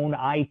its own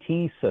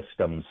IT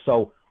systems.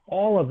 So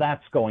all of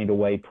that's going to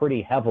weigh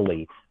pretty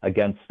heavily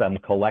against them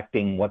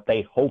collecting what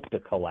they hope to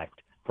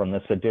collect from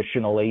this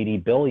additional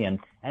 $80 billion.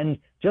 And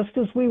just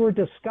as we were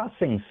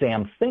discussing,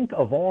 Sam, think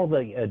of all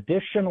the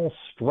additional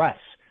stress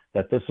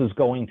that this is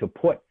going to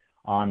put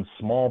on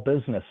small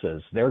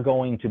businesses. They're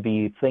going to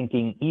be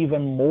thinking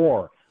even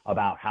more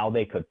about how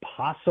they could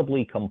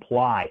possibly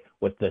comply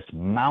with this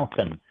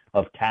mountain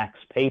of tax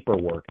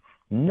paperwork.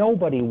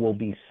 Nobody will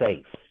be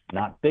safe,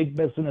 not big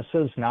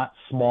businesses, not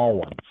small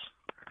ones.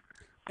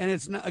 And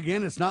it's not,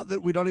 again, it's not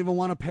that we don't even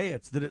want to pay.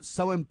 It's that it's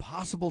so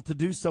impossible to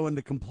do so and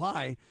to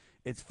comply.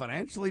 It's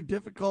financially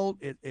difficult.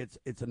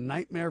 It's a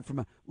nightmare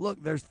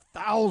look, there's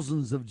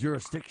thousands of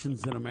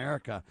jurisdictions in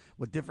America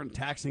with different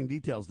taxing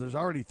details. There's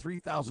already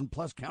 3,000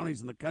 plus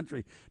counties in the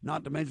country,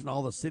 not to mention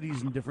all the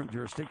cities in different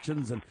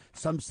jurisdictions, and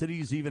some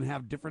cities even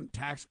have different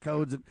tax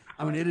codes.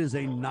 I mean, it is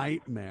a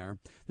nightmare.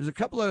 There's a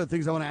couple other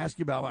things I want to ask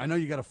you about. I know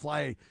you got to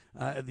fly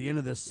at the end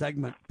of this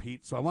segment,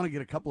 Pete, so I want to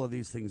get a couple of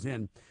these things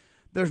in.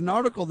 There's an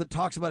article that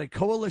talks about a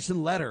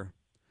coalition letter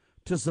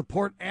to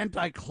support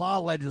anti-claw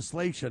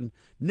legislation.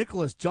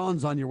 Nicholas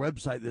John's on your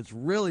website. That's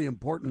really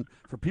important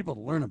for people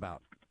to learn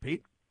about.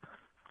 Pete?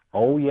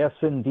 Oh, yes,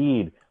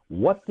 indeed.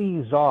 What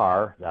these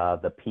are,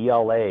 the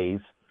PLAs,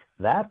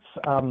 that's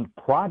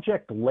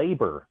project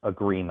labor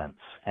agreements.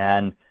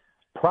 And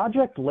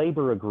project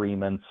labor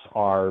agreements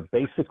are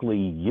basically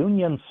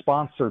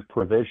union-sponsored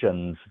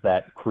provisions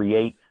that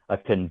create a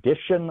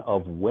condition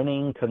of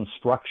winning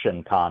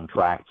construction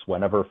contracts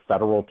whenever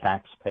federal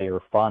taxpayer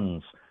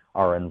funds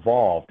are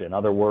involved. In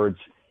other words,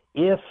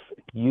 if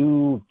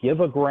you give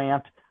a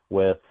grant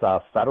with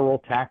federal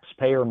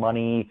taxpayer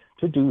money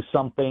to do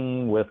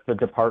something with the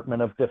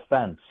Department of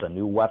Defense, a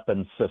new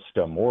weapons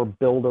system, or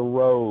build a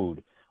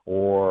road,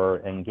 or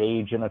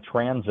engage in a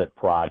transit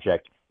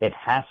project, it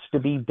has to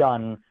be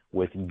done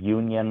with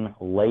union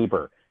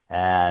labor.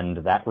 And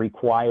that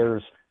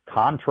requires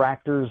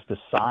contractors to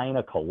sign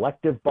a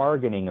collective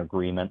bargaining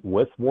agreement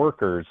with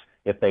workers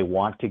if they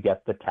want to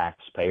get the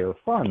taxpayer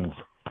funds.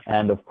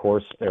 And of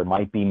course, there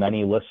might be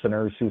many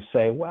listeners who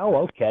say, well,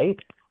 okay,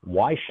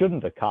 why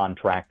shouldn't a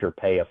contractor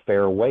pay a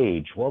fair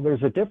wage? Well,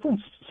 there's a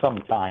difference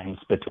sometimes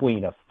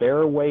between a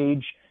fair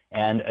wage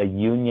and a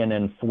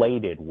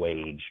union-inflated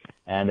wage.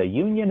 And a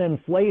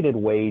union-inflated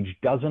wage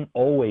doesn't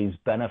always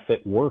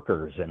benefit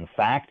workers. In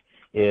fact,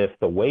 if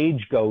the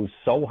wage goes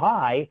so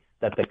high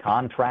that the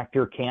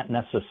contractor can't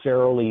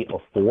necessarily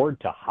afford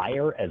to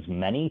hire as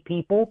many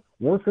people,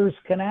 workers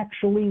can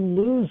actually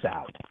lose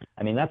out.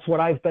 I mean, that's what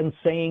I've been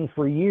saying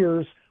for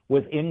years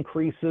with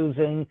increases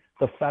in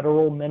the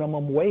federal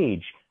minimum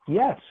wage.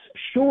 Yes,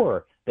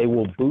 sure, they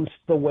will boost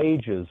the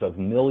wages of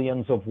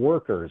millions of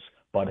workers,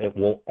 but it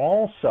will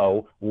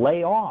also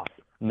lay off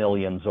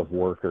millions of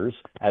workers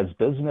as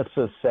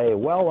businesses say,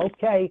 well,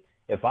 okay,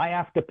 if I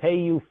have to pay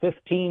you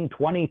 $15,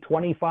 $20,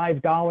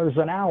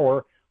 $25 an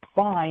hour,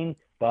 fine,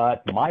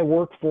 but my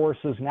workforce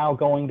is now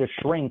going to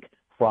shrink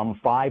from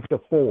 5 to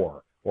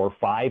 4 or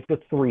 5 to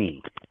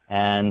 3.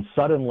 And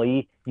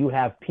suddenly you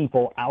have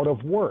people out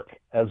of work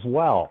as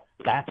well.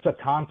 That's a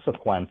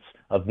consequence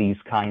of these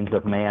kinds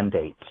of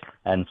mandates.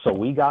 And so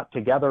we got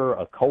together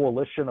a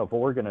coalition of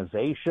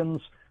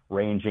organizations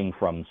ranging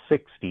from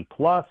 60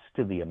 Plus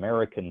to the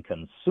American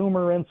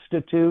Consumer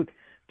Institute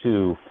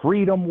to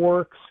Freedom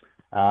Works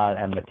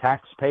and the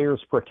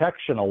Taxpayers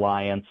Protection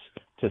Alliance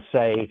to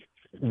say,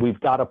 we've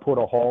got to put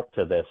a halt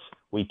to this.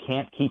 We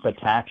can't keep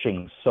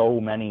attaching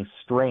so many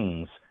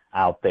strings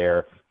out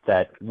there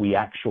that we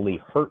actually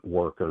hurt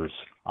workers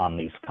on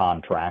these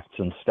contracts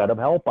instead of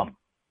help them.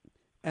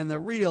 And the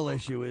real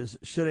issue is,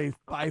 should a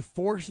by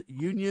force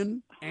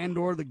union and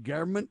or the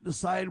government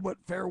decide what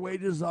fair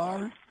wages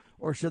are?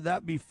 Or should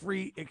that be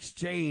free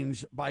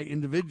exchange by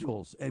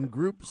individuals and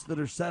groups that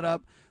are set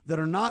up that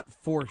are not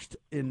forced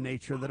in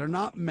nature, that are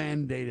not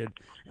mandated,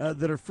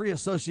 that are free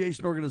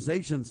association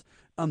organizations?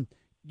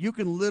 You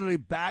can literally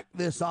back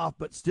this off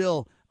but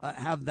still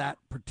have that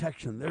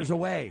protection. There's a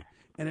way,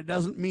 and it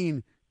doesn't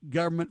mean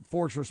government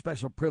force or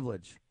special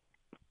privilege.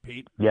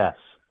 Pete? Yes,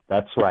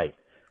 that's right.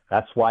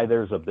 That's why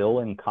there's a bill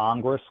in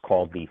Congress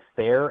called the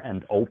Fair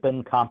and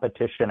Open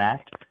Competition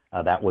Act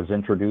that was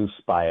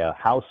introduced by a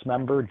House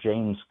member,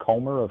 James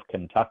Comer of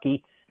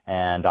Kentucky,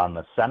 and on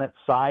the Senate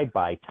side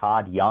by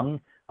Todd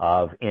Young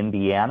of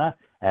Indiana.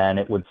 And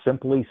it would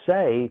simply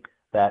say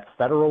that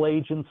federal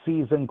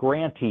agencies and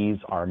grantees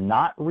are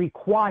not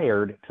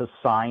required to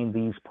sign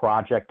these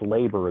project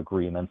labor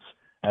agreements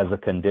as a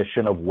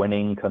condition of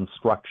winning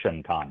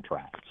construction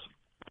contracts.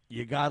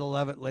 You got to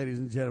love it, ladies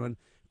and gentlemen.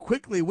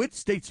 Quickly, which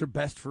states are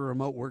best for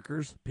remote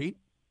workers, Pete?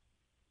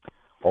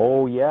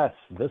 Oh, yes.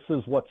 This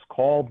is what's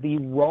called the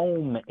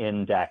Rome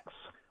Index,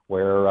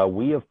 where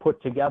we have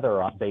put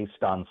together,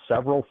 based on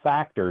several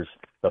factors,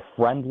 the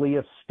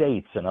friendliest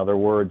states. In other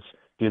words,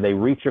 do they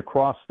reach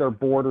across their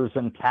borders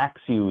and tax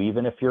you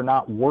even if you're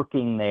not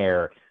working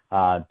there?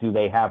 Do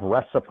they have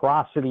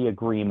reciprocity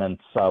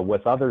agreements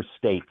with other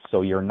states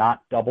so you're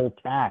not double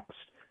taxed?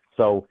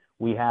 So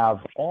we have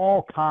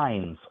all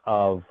kinds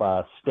of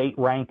state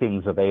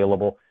rankings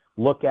available.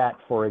 Look at,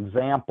 for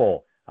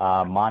example,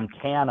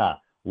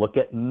 Montana, look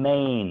at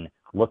Maine,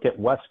 look at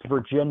West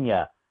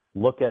Virginia,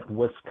 look at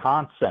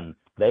Wisconsin.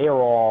 They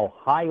are all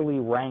highly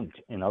ranked,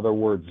 in other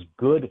words,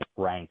 good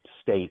ranked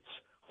states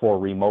for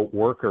remote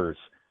workers.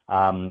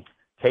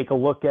 Take a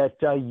look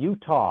at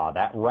Utah.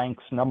 That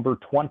ranks number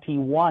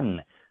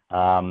 21.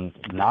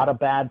 Not a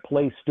bad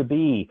place to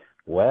be.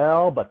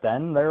 Well, but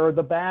then there are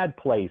the bad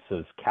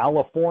places.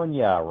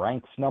 California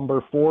ranks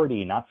number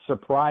 40. Not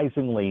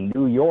surprisingly,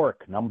 New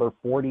York, number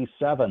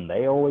 47.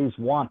 They always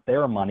want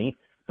their money.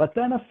 But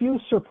then a few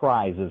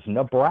surprises.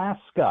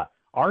 Nebraska,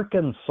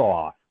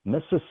 Arkansas,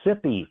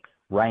 Mississippi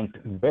ranked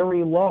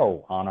very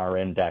low on our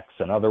index.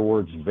 In other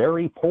words,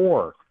 very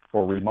poor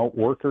for remote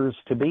workers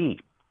to be.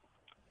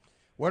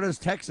 Where does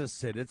Texas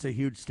sit? It's a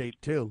huge state,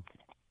 too.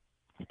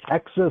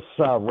 Texas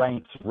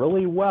ranks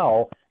really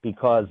well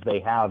because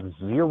they have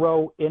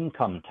zero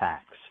income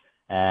tax.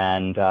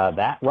 And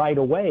that right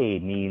away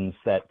means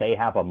that they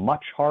have a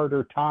much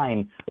harder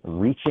time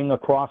reaching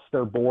across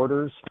their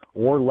borders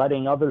or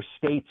letting other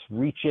states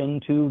reach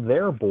into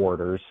their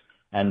borders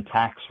and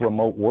tax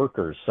remote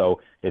workers. So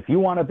if you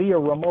want to be a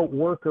remote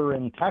worker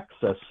in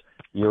Texas,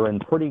 you're in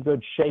pretty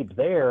good shape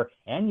there,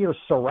 and you're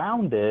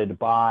surrounded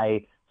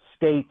by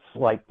states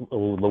like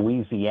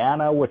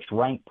Louisiana, which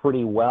rank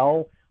pretty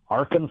well,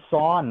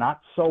 Arkansas,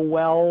 not so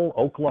well,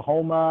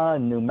 Oklahoma,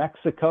 New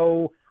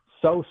Mexico,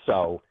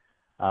 so-so.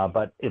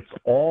 But it's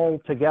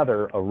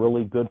altogether a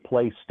really good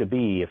place to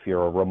be if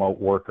you're a remote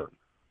worker.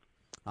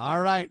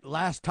 All right,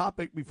 last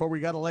topic before we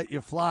got to let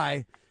you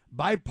fly.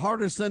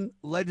 Bipartisan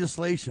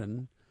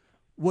legislation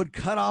would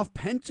cut off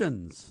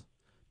pensions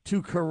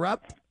to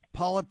corrupt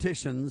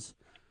politicians.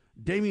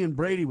 Damian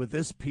Brady with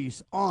this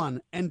piece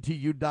on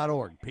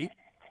NTU.org. Pete?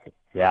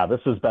 Yeah, this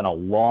has been a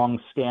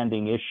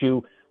long-standing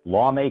issue.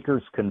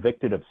 Lawmakers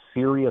convicted of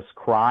serious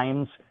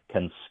crimes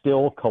can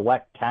still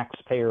collect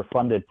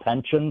taxpayer-funded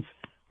pensions.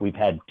 We've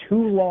had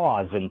 2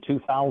 laws in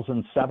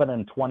 2007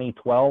 and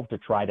 2012 to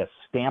try to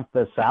stamp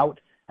this out,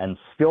 and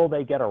still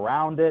they get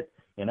around it.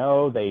 You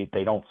know, they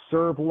don't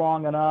serve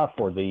long enough,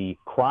 or the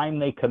crime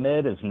they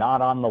commit is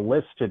not on the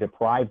list to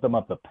deprive them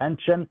of the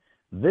pension.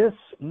 This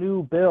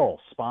new bill,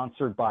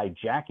 sponsored by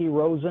Jackie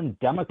Rosen,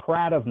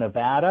 Democrat of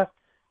Nevada,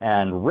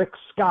 and Rick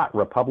Scott,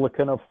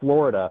 Republican of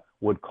Florida,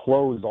 would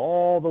close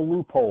all the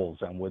loopholes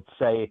and would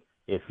say,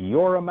 if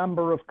you're a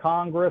member of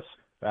Congress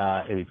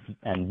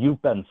and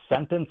you've been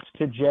sentenced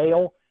to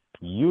jail,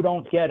 you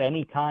don't get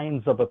any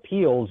kinds of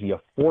appeals. You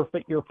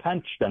forfeit your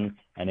pension,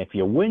 and if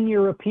you win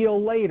your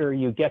appeal later,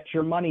 you get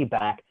your money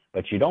back,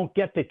 but you don't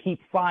get to keep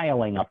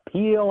filing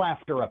appeal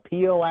after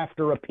appeal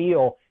after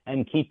appeal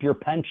and keep your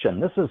pension.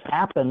 This has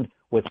happened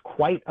with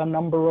quite a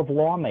number of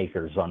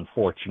lawmakers,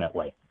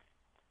 unfortunately.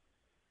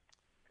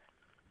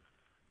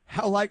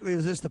 How likely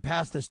is this to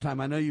pass this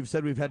time? I know you've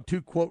said we've had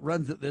 2 quote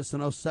runs at this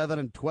in 07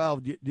 and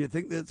 12. Do you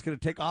think that it's going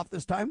to take off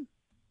this time?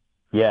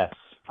 Yes,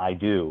 I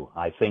do.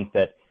 I think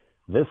that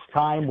this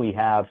time we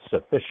have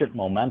sufficient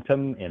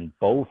momentum in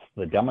both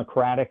the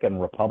Democratic and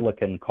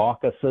Republican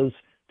caucuses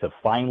to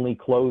finally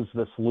close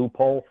this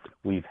loophole.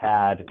 We've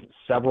had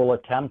several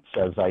attempts,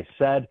 as I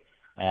said,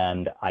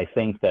 and I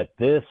think that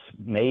this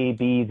may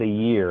be the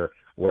year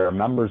where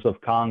members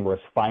of Congress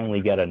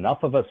finally get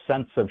enough of a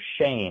sense of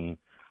shame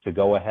to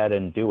go ahead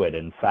and do it.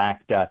 In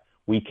fact,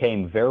 we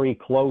came very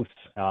close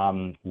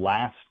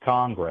last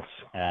Congress,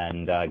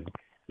 and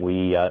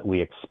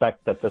we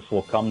expect that this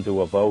will come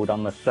to a vote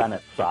on the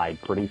Senate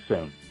side pretty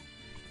soon.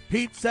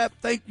 Pete Sepp,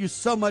 thank you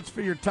so much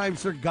for your time,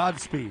 sir.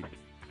 Godspeed.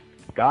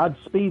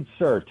 Godspeed,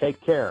 sir.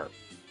 Take care.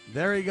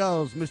 There he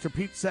goes, Mr.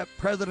 Pete Sepp,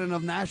 president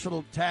of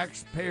National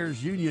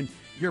Taxpayers Union,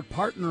 your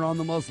partner on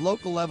the most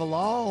local level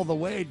all the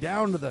way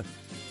down to the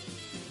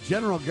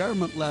general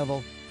government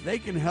level. They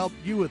can help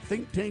you with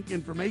think tank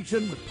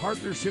information, with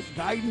partnership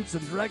guidance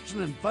and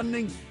direction and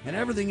funding and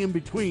everything in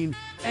between.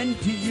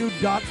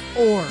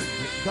 NTU.org.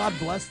 God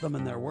bless them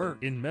in their work.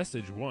 In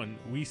message 1,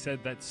 we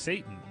said that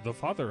Satan, the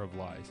father of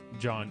lies,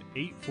 John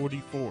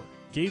 8:44,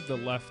 gave the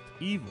left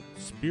evil,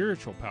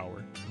 spiritual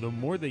power the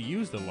more they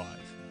use the lies.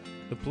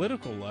 The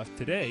political left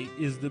today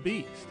is the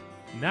beast.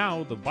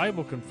 Now the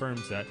Bible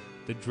confirms that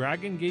the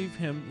dragon gave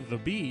him, the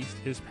beast,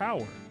 his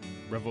power.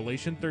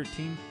 Revelation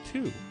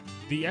 13:2.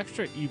 The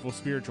extra evil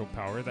spiritual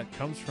power that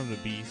comes from the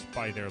beast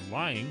by their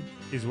lying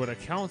is what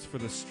accounts for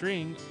the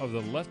string of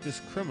the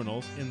leftist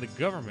criminals in the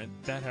government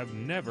that have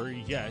never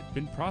yet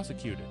been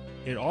prosecuted.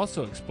 It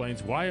also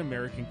explains why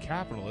American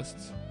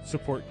capitalists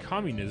support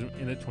communism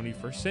in the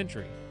 21st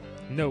century.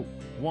 Note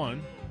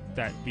 1.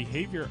 That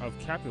behavior of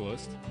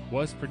capitalists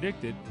was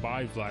predicted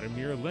by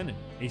Vladimir Lenin,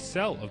 a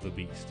cell of the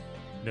beast.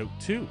 Note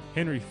 2.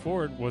 Henry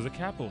Ford was a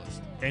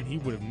capitalist, and he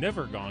would have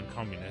never gone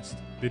communist.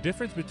 The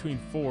difference between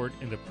Ford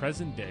and the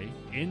present-day,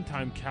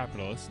 end-time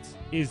capitalists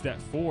is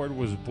that Ford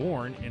was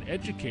born and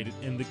educated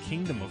in the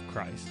kingdom of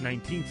Christ,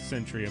 19th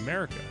century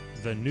America,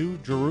 the New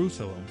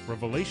Jerusalem,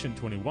 Revelation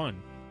 21.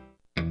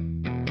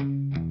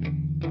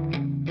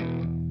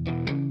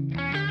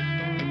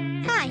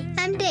 Hi,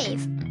 I'm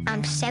Dave.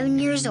 I'm 7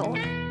 years old.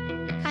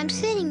 I'm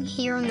sitting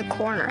here in the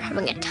corner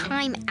having a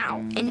time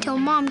out until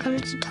Mom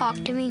comes to talk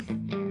to me.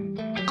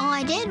 All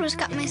I did was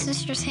cut my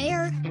sister's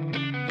hair.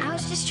 I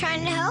was just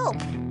trying to help.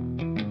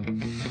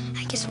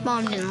 I guess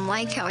Mom didn't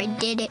like how I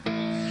did it.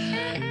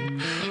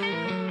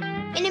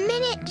 In a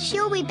minute,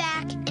 she'll be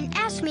back and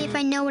ask me if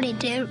I know what I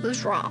did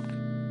was wrong.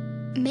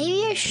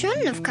 Maybe I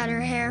shouldn't have cut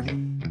her hair.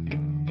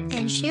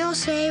 And she'll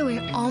say we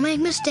all make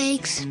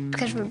mistakes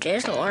because we're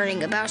just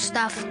learning about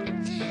stuff.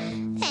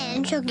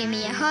 And she'll give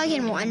me a hug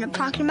and we'll end up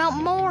talking about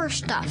more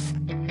stuff.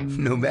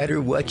 No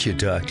matter what you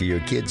talk to your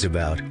kids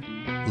about,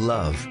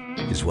 love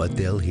is what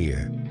they'll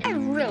hear. I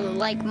really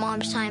like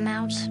Mom's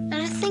timeouts, and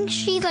I think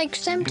she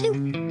likes them too.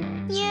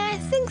 Yeah, I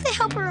think they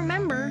help her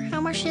remember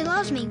how much she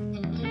loves me.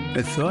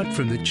 A thought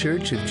from the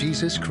Church of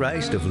Jesus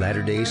Christ of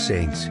Latter-day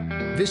Saints.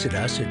 Visit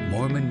us at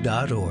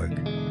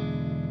Mormon.org.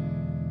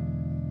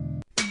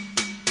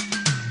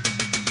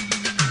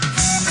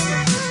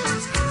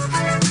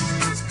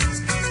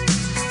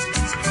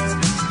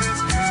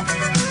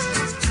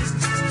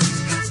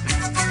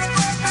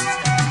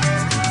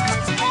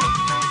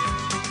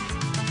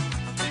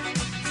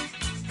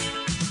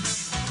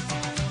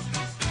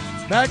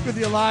 Back with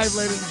you live,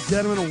 ladies and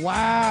gentlemen.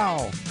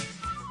 Wow.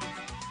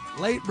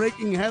 Late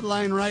breaking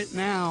headline right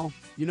now.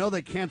 You know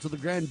they canceled the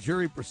grand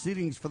jury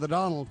proceedings for the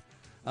Donald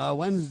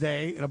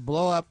Wednesday in a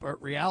blow-up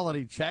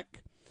reality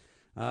check.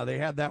 They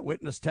had that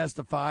witness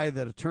testify,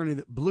 that attorney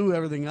that blew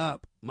everything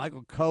up,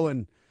 Michael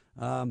Cohen,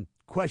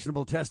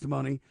 questionable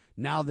testimony.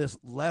 Now this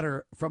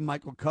letter from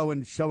Michael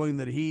Cohen showing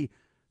that he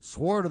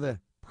swore to the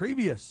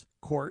previous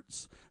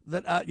courts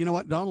that, you know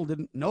what, Donald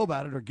didn't know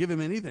about it or give him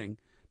anything.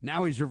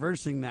 Now he's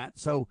reversing that.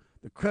 So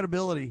the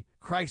credibility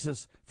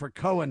crisis for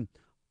Cohen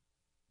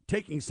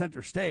taking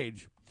center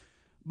stage.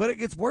 But it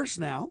gets worse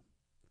now,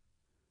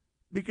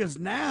 because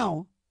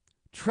now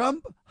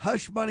Trump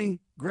hush money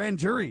grand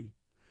jury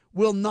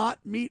will not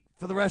meet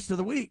for the rest of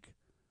the week.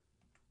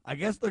 I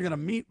guess they're going to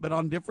meet, but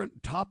on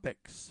different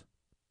topics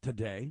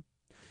today.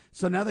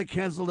 So now they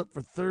canceled it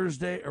for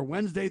Thursday or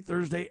Wednesday,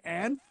 Thursday,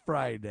 and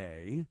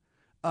Friday.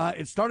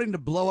 It's starting to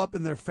blow up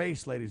in their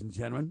face, ladies and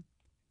gentlemen.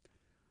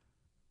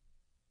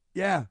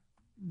 Yeah,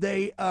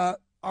 they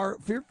are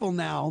fearful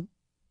now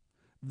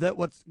that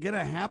what's going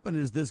to happen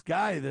is this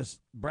guy, this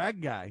Bragg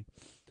guy,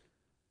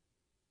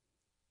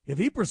 if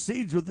he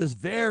proceeds with this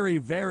very,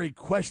 very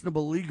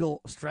questionable legal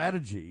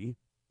strategy,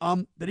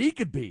 that he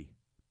could be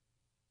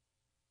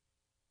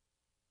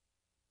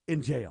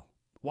in jail.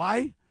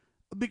 Why?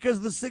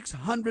 Because the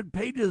 600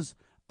 pages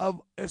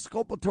of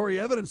exculpatory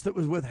evidence that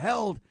was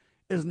withheld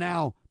is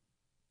now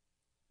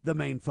the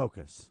main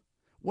focus.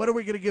 What are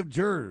we going to give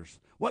jurors?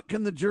 What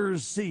can the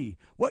jurors see?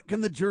 What can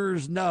the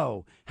jurors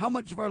know? How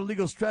much of our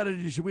legal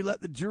strategy should we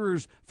let the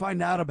jurors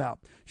find out about?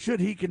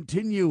 Should he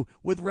continue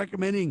with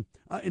recommending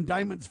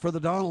indictments for the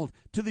Donald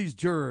to these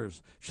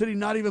jurors? Should he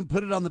not even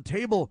put it on the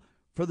table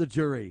for the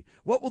jury?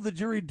 What will the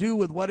jury do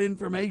with what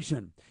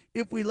information?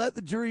 If we let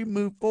the jury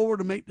move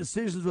forward and make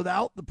decisions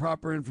without the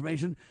proper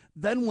information,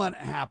 then what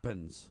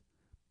happens?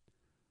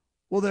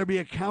 Will there be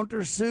a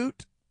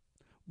countersuit?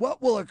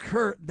 What will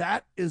occur?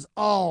 That is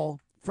all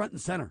front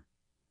and center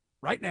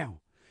right now.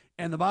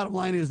 And the bottom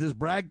line is this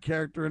Bragg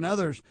character and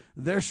others,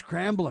 they're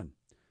scrambling.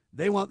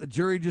 They want the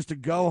jury just to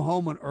go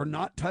home or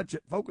not touch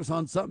it, focus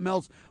on something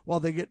else while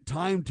they get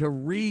time to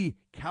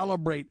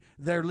recalibrate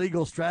their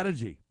legal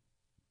strategy.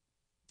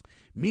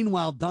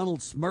 Meanwhile,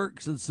 Donald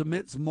smirks and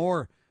submits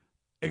more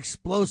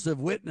explosive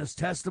witness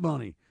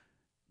testimony,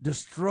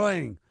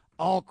 destroying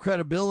all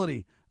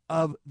credibility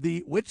of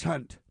the witch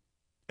hunt,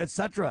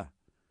 etc.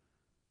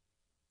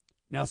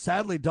 Now,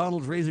 sadly,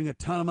 Donald's raising a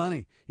ton of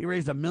money. He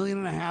raised $1.5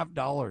 million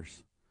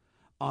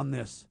on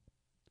this.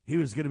 He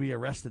was going to be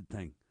arrested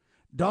thing.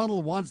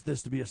 Donald wants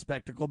this to be a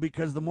spectacle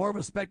because the more of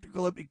a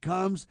spectacle it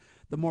becomes,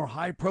 the more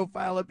high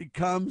profile it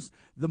becomes,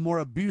 the more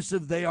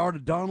abusive they are to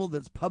Donald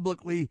that's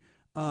publicly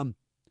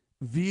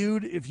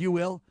viewed, if you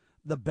will,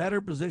 the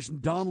better position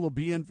Donald will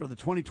be in for the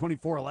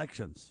 2024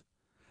 elections.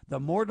 The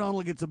more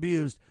Donald gets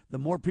abused, the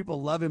more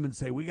people love him and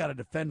say, we got to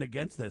defend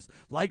against this.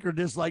 Like or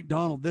dislike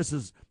Donald, this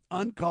is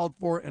uncalled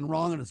for and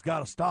wrong and it's got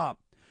to stop.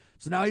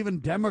 So now even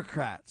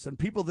Democrats and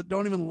people that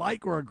don't even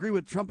like or agree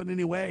with Trump in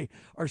any way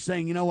are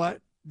saying, you know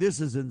what?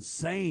 This is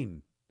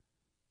insane.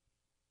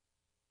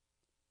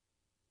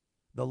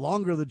 The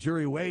longer the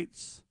jury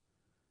waits,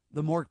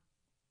 the more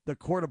the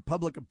court of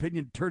public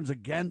opinion turns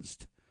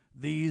against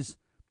these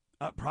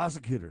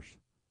prosecutors.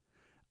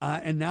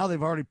 And now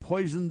they've already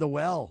poisoned the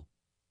well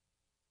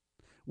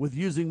with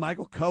using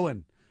Michael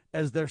Cohen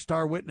as their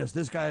star witness.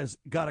 This guy has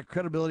got a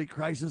credibility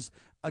crisis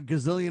a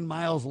gazillion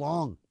miles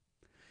long.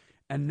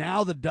 And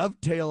now the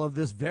dovetail of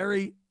this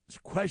very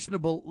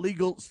questionable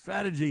legal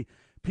strategy,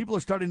 people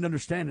are starting to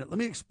understand it. Let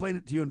me explain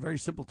it to you in very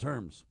simple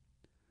terms.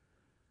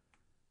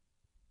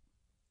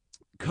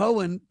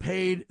 Cohen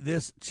paid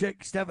this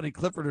chick, Stephanie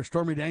Clifford or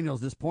Stormy Daniels,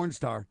 this porn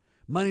star,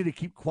 money to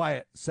keep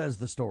quiet, says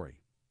the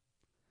story.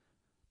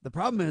 The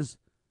problem is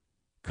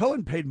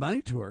Cohen paid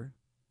money to her.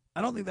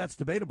 I don't think that's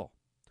debatable.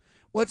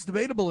 What's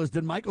debatable is,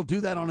 did Michael do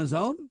that on his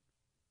own?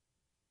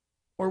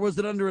 Or was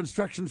it under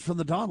instructions from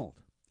the Donald?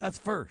 That's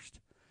first.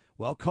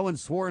 Well, Cohen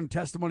swore in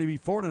testimony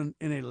before in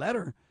a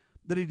letter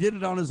that he did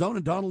it on his own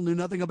and Donald knew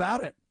nothing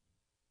about it.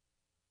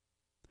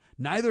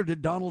 Neither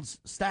did Donald's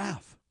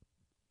staff.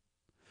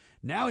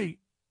 Now he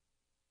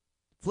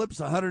flips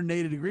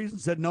 180 degrees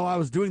and said, no, I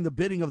was doing the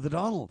bidding of the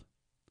Donald.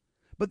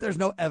 But there's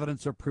no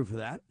evidence or proof of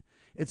that.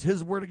 It's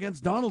his word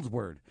against Donald's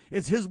word.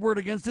 It's his word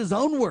against his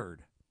own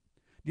word.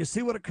 Do you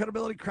see what a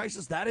credibility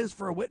crisis that is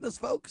for a witness,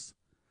 folks?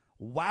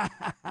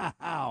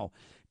 Wow.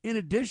 In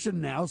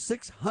addition, now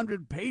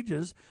 600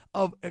 pages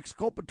of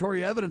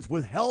exculpatory evidence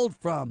withheld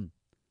from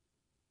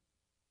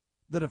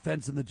the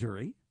defense and the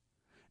jury.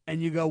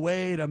 And you go,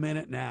 wait a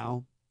minute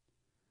now.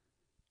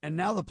 And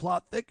now the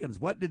plot thickens.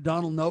 What did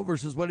Donald know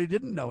versus what he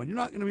didn't know? And you're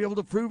not going to be able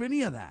to prove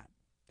any of that.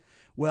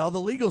 Well,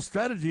 the legal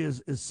strategy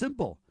is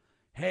simple.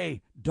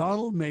 Hey,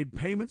 Donald made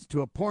payments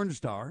to a porn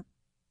star.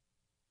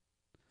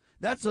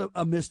 That's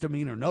a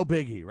misdemeanor, no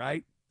biggie,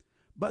 right?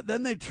 But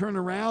then they turn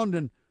around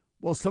and,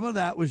 well, some of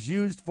that was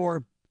used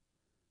for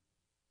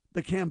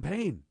the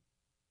campaign.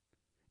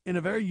 In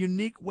a very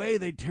unique way,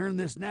 they turn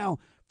this now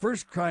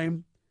first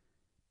crime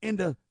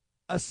into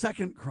a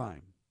second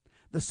crime.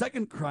 The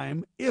second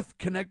crime, if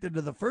connected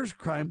to the first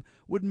crime,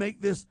 would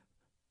make this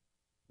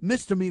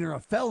misdemeanor a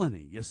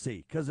felony, you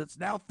see, because it's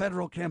now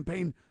federal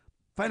campaign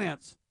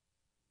finance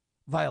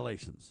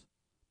violations.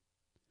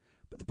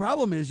 But the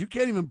problem is you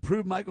can't even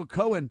prove Michael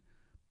Cohen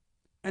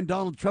and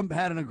Donald Trump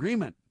had an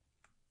agreement.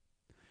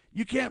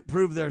 You can't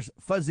prove there's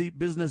fuzzy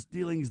business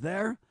dealings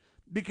there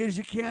because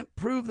you can't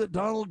prove that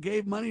Donald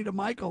gave money to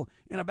Michael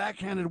in a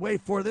backhanded way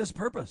for this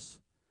purpose.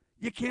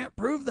 You can't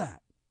prove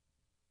that.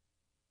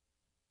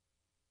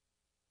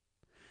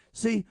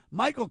 See,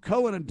 Michael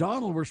Cohen and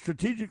Donald were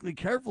strategically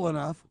careful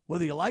enough,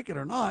 whether you like it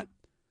or not,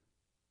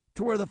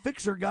 to where the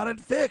fixer got it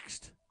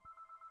fixed.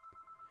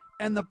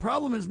 And the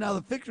problem is now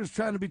the fixer's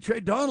trying to betray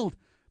Donald,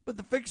 but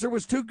the fixer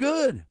was too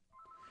good.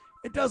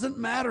 It doesn't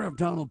matter if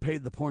Donald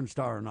paid the porn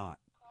star or not,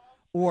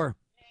 or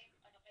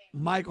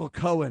Michael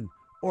Cohen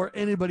or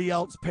anybody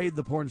else paid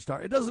the porn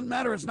star. It doesn't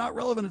matter. It's not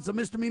relevant. It's a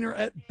misdemeanor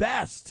at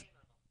best.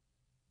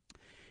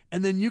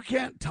 And then you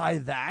can't tie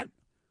that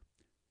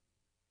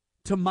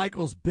to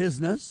Michael's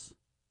business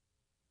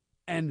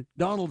and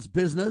Donald's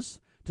business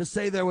to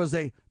say there was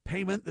a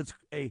payment that's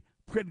a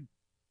quid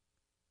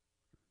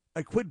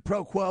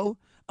pro quo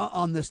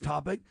on this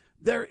topic.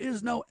 There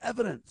is no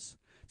evidence.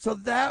 So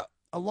that,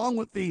 along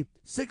with the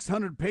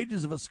 600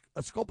 pages of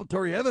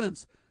exculpatory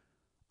evidence,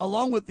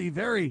 along with the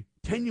very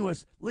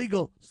tenuous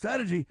legal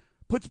strategy,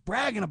 puts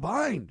Bragg in a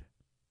bind.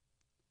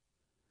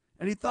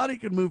 And he thought he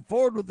could move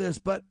forward with this,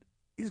 but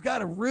he's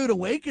got a rude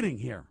awakening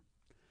here.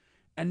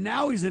 And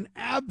now he's in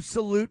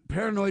absolute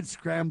paranoid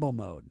scramble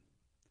mode.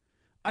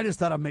 I just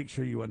thought I'd make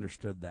sure you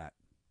understood that.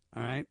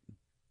 All right?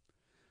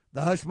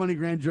 The hush money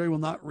grand jury will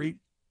not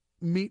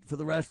meet for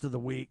the rest of the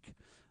week.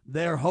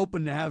 They're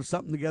hoping to have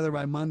something together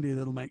by Monday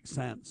that'll make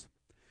sense.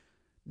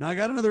 Now, I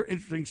got another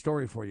interesting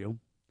story for you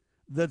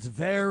that's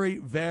very,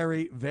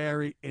 very,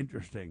 very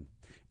interesting.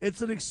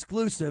 It's an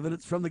exclusive, and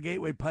it's from the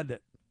Gateway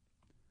Pundit.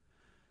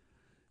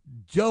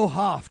 Joe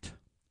Hoft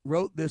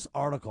wrote this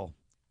article.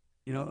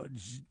 You know,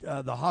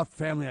 the Hoft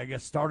family, I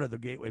guess, started the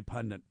Gateway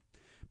Pundit.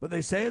 But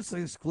they say it's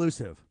an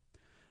exclusive.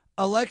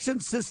 Election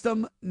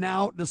system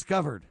now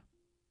discovered.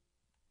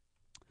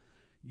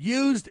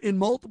 Used in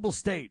multiple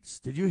states.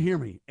 Did you hear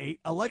me? An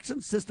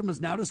election system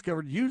is now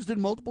discovered, used in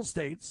multiple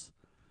states,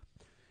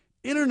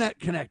 internet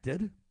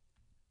connected,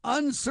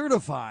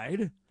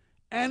 uncertified,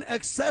 and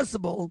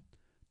accessible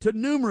to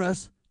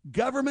numerous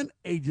government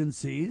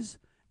agencies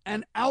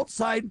and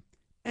outside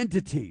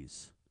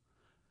entities.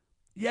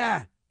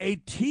 Yeah, a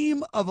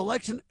team of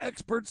election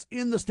experts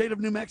in the state of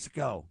New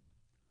Mexico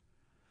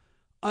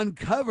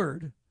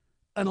uncovered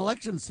an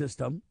election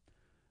system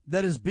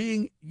that is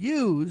being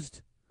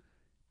used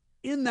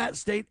in that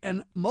state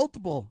and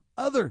multiple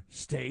other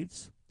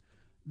states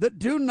that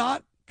do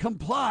not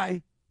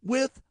comply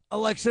with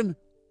election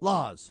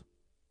laws.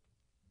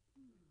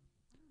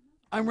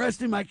 I'm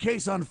resting my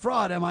case on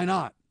fraud, am I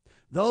not?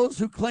 Those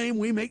who claim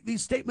we make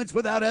these statements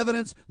without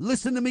evidence,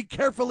 listen to me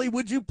carefully,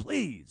 would you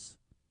please?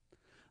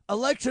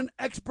 Election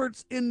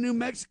experts in New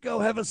Mexico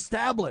have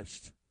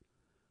established,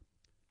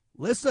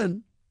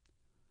 listen,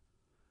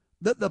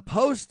 that the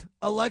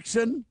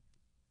post-election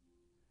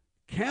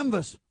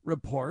canvass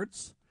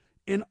reports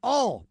in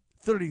all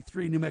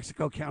 33 New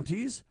Mexico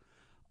counties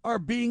are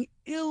being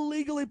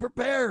illegally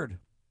prepared.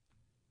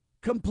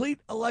 Complete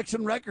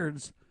election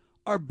records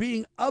are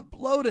being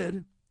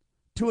uploaded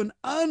to an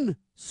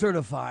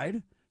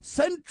uncertified,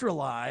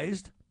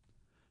 centralized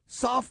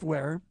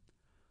software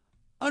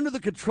under the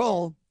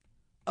control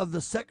of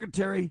the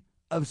Secretary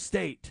of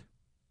state,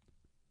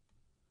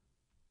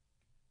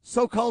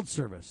 so-called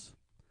service,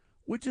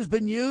 which has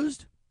been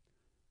used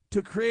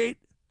to create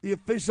the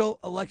official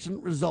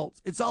election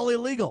results. It's all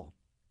illegal.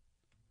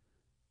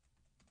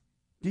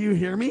 Do you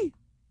hear me?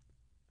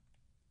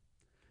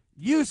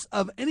 Use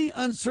of any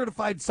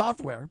uncertified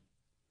software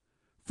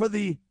for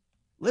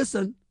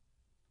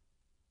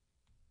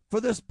for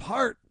this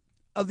part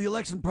of the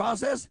election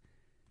process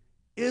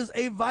is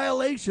a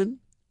violation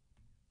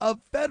of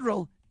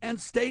federal and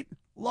state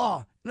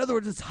law. In other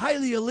words, it's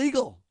highly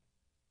illegal.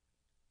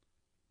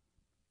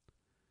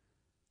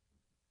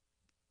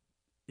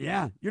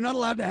 Yeah, you're not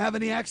allowed to have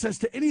any access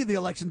to any of the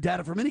election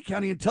data from any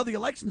county until the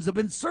elections have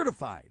been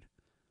certified.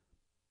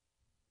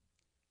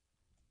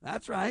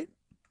 That's right.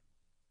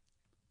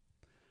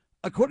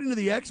 According to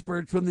the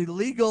experts, when the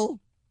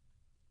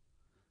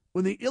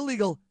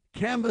illegal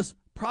canvass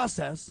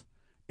process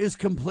is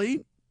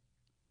complete,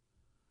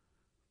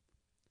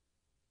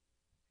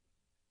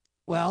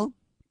 well,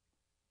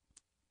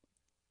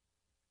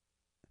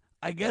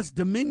 I guess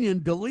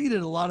Dominion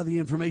deleted a lot of the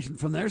information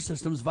from their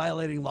systems,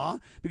 violating law,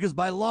 because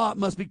by law it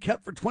must be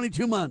kept for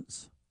 22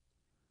 months.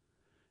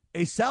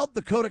 A South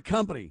Dakota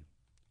company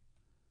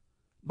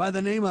by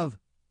the name of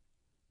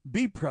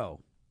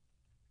BPro,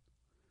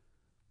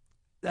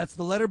 that's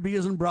the letter B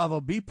as in Bravo,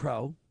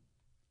 BPro,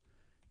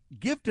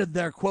 gifted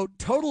their, quote,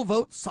 total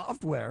vote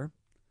software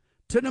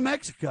to New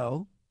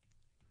Mexico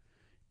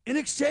in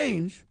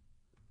exchange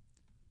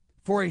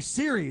for a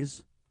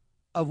series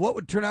of what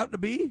would turn out to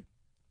be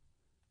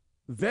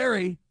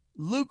very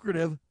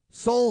lucrative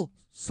sole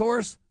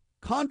source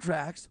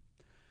contracts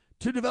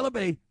to develop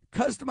a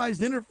customized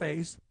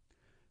interface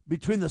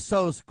between the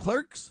SO's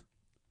clerks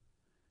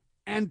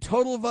and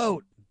total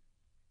vote.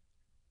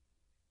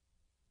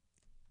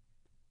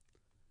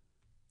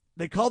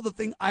 They called the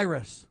thing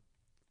IRIS.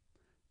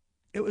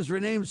 It was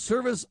renamed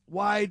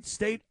Service-Wide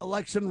State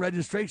Election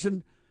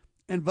Registration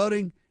and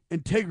Voting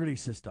Integrity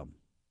System.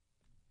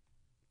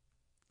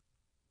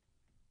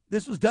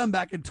 This was done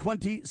back in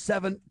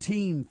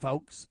 2017,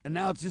 folks, and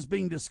now it's just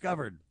being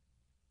discovered.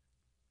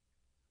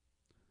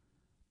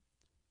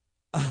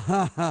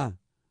 And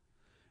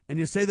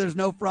you say there's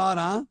no fraud,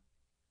 huh?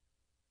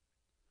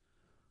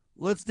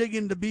 Let's dig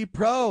into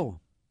BPro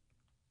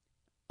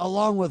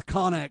along with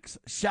Connex,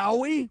 shall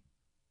we?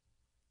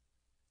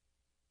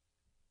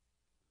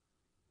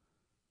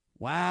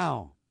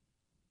 Wow.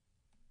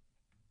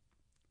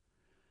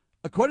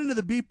 According to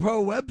the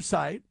BPro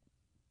website,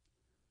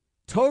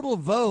 Total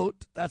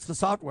Vote, that's the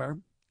software,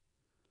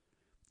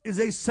 is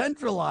a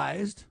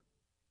centralized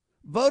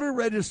voter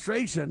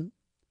registration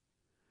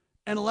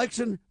and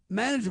election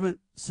management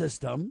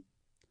system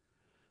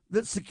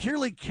that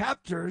securely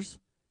captures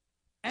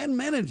and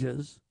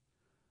manages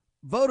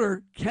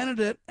voter,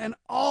 candidate, and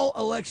all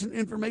election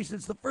information.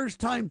 It's the first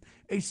time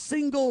a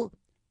single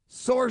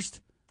sourced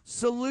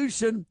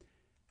solution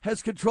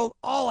has controlled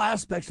all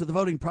aspects of the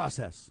voting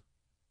process.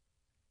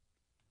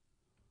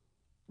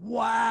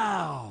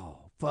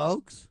 Wow,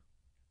 folks.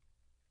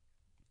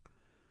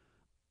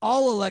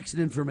 All election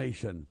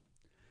information.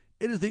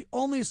 It is the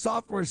only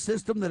software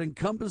system that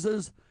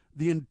encompasses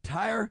the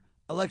entire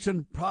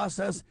election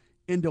process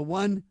into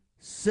one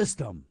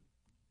system.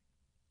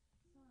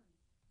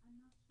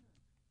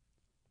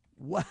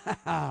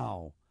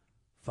 Wow,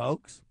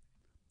 folks.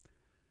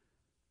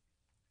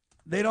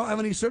 They don't have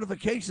any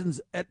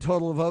certifications at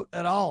Total Vote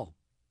at all.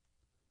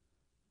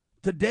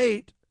 To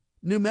date,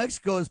 New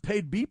Mexico has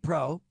paid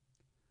BPro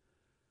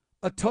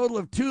a total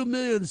of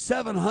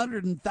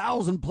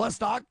 $2,700,000 plus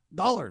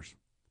dollars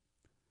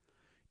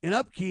in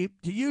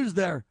upkeep to use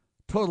their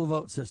Total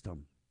Vote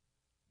system.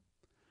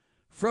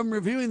 From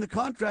reviewing the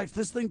contracts,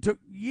 this thing took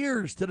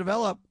years to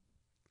develop,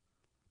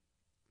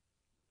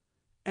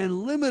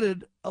 and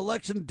limited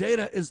election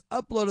data is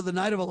uploaded the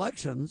night of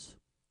elections.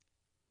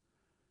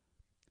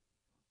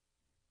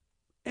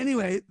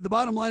 Anyway, the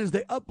bottom line is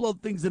they upload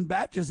things in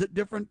batches at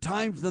different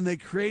times, then they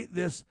create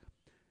this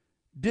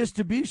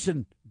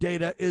distribution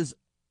data is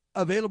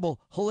available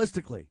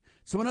holistically.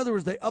 So in other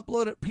words, they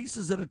upload it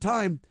pieces at a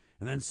time,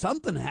 and then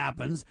something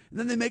happens, and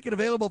then they make it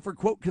available for,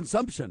 quote,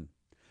 consumption.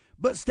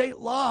 But state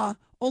law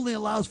only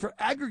allows for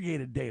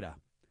aggregated data,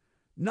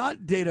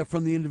 not data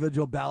from the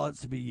individual ballots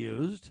to be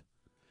used.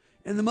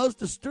 And the most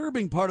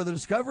disturbing part of the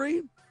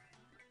discovery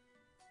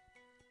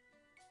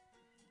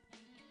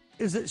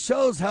is it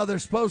shows how they're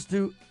supposed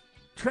to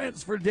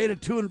transfer data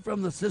to and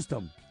from the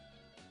system.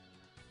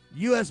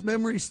 U.S.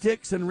 memory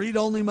sticks in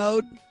read-only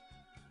mode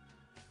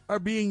are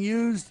being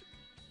used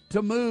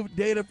to move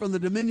data from the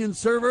Dominion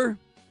server.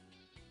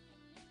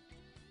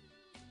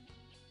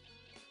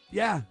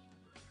 Yeah.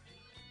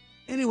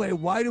 Anyway,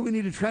 why do we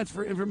need to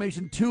transfer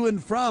information to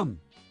and from?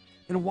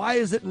 And why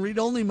is it in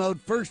read-only mode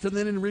first and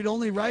then in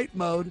read-only write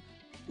mode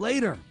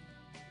later?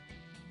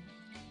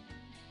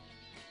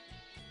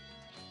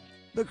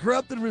 The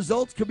corrupted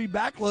results could be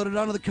backloaded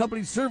onto the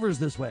company's servers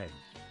this way.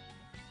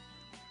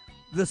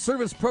 The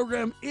service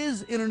program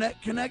is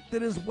internet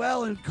connected as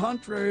well, and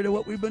contrary to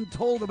what we've been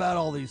told about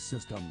all these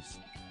systems.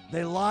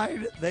 They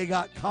lied. They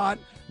got caught.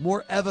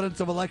 More evidence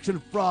of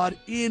election fraud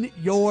in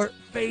your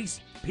face,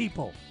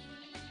 people.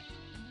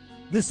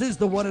 This is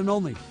the one and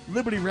only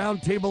Liberty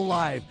Roundtable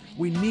Live.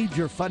 We need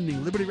your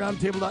funding.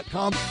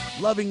 LibertyRoundtable.com,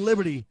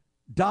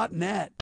 lovingliberty.net.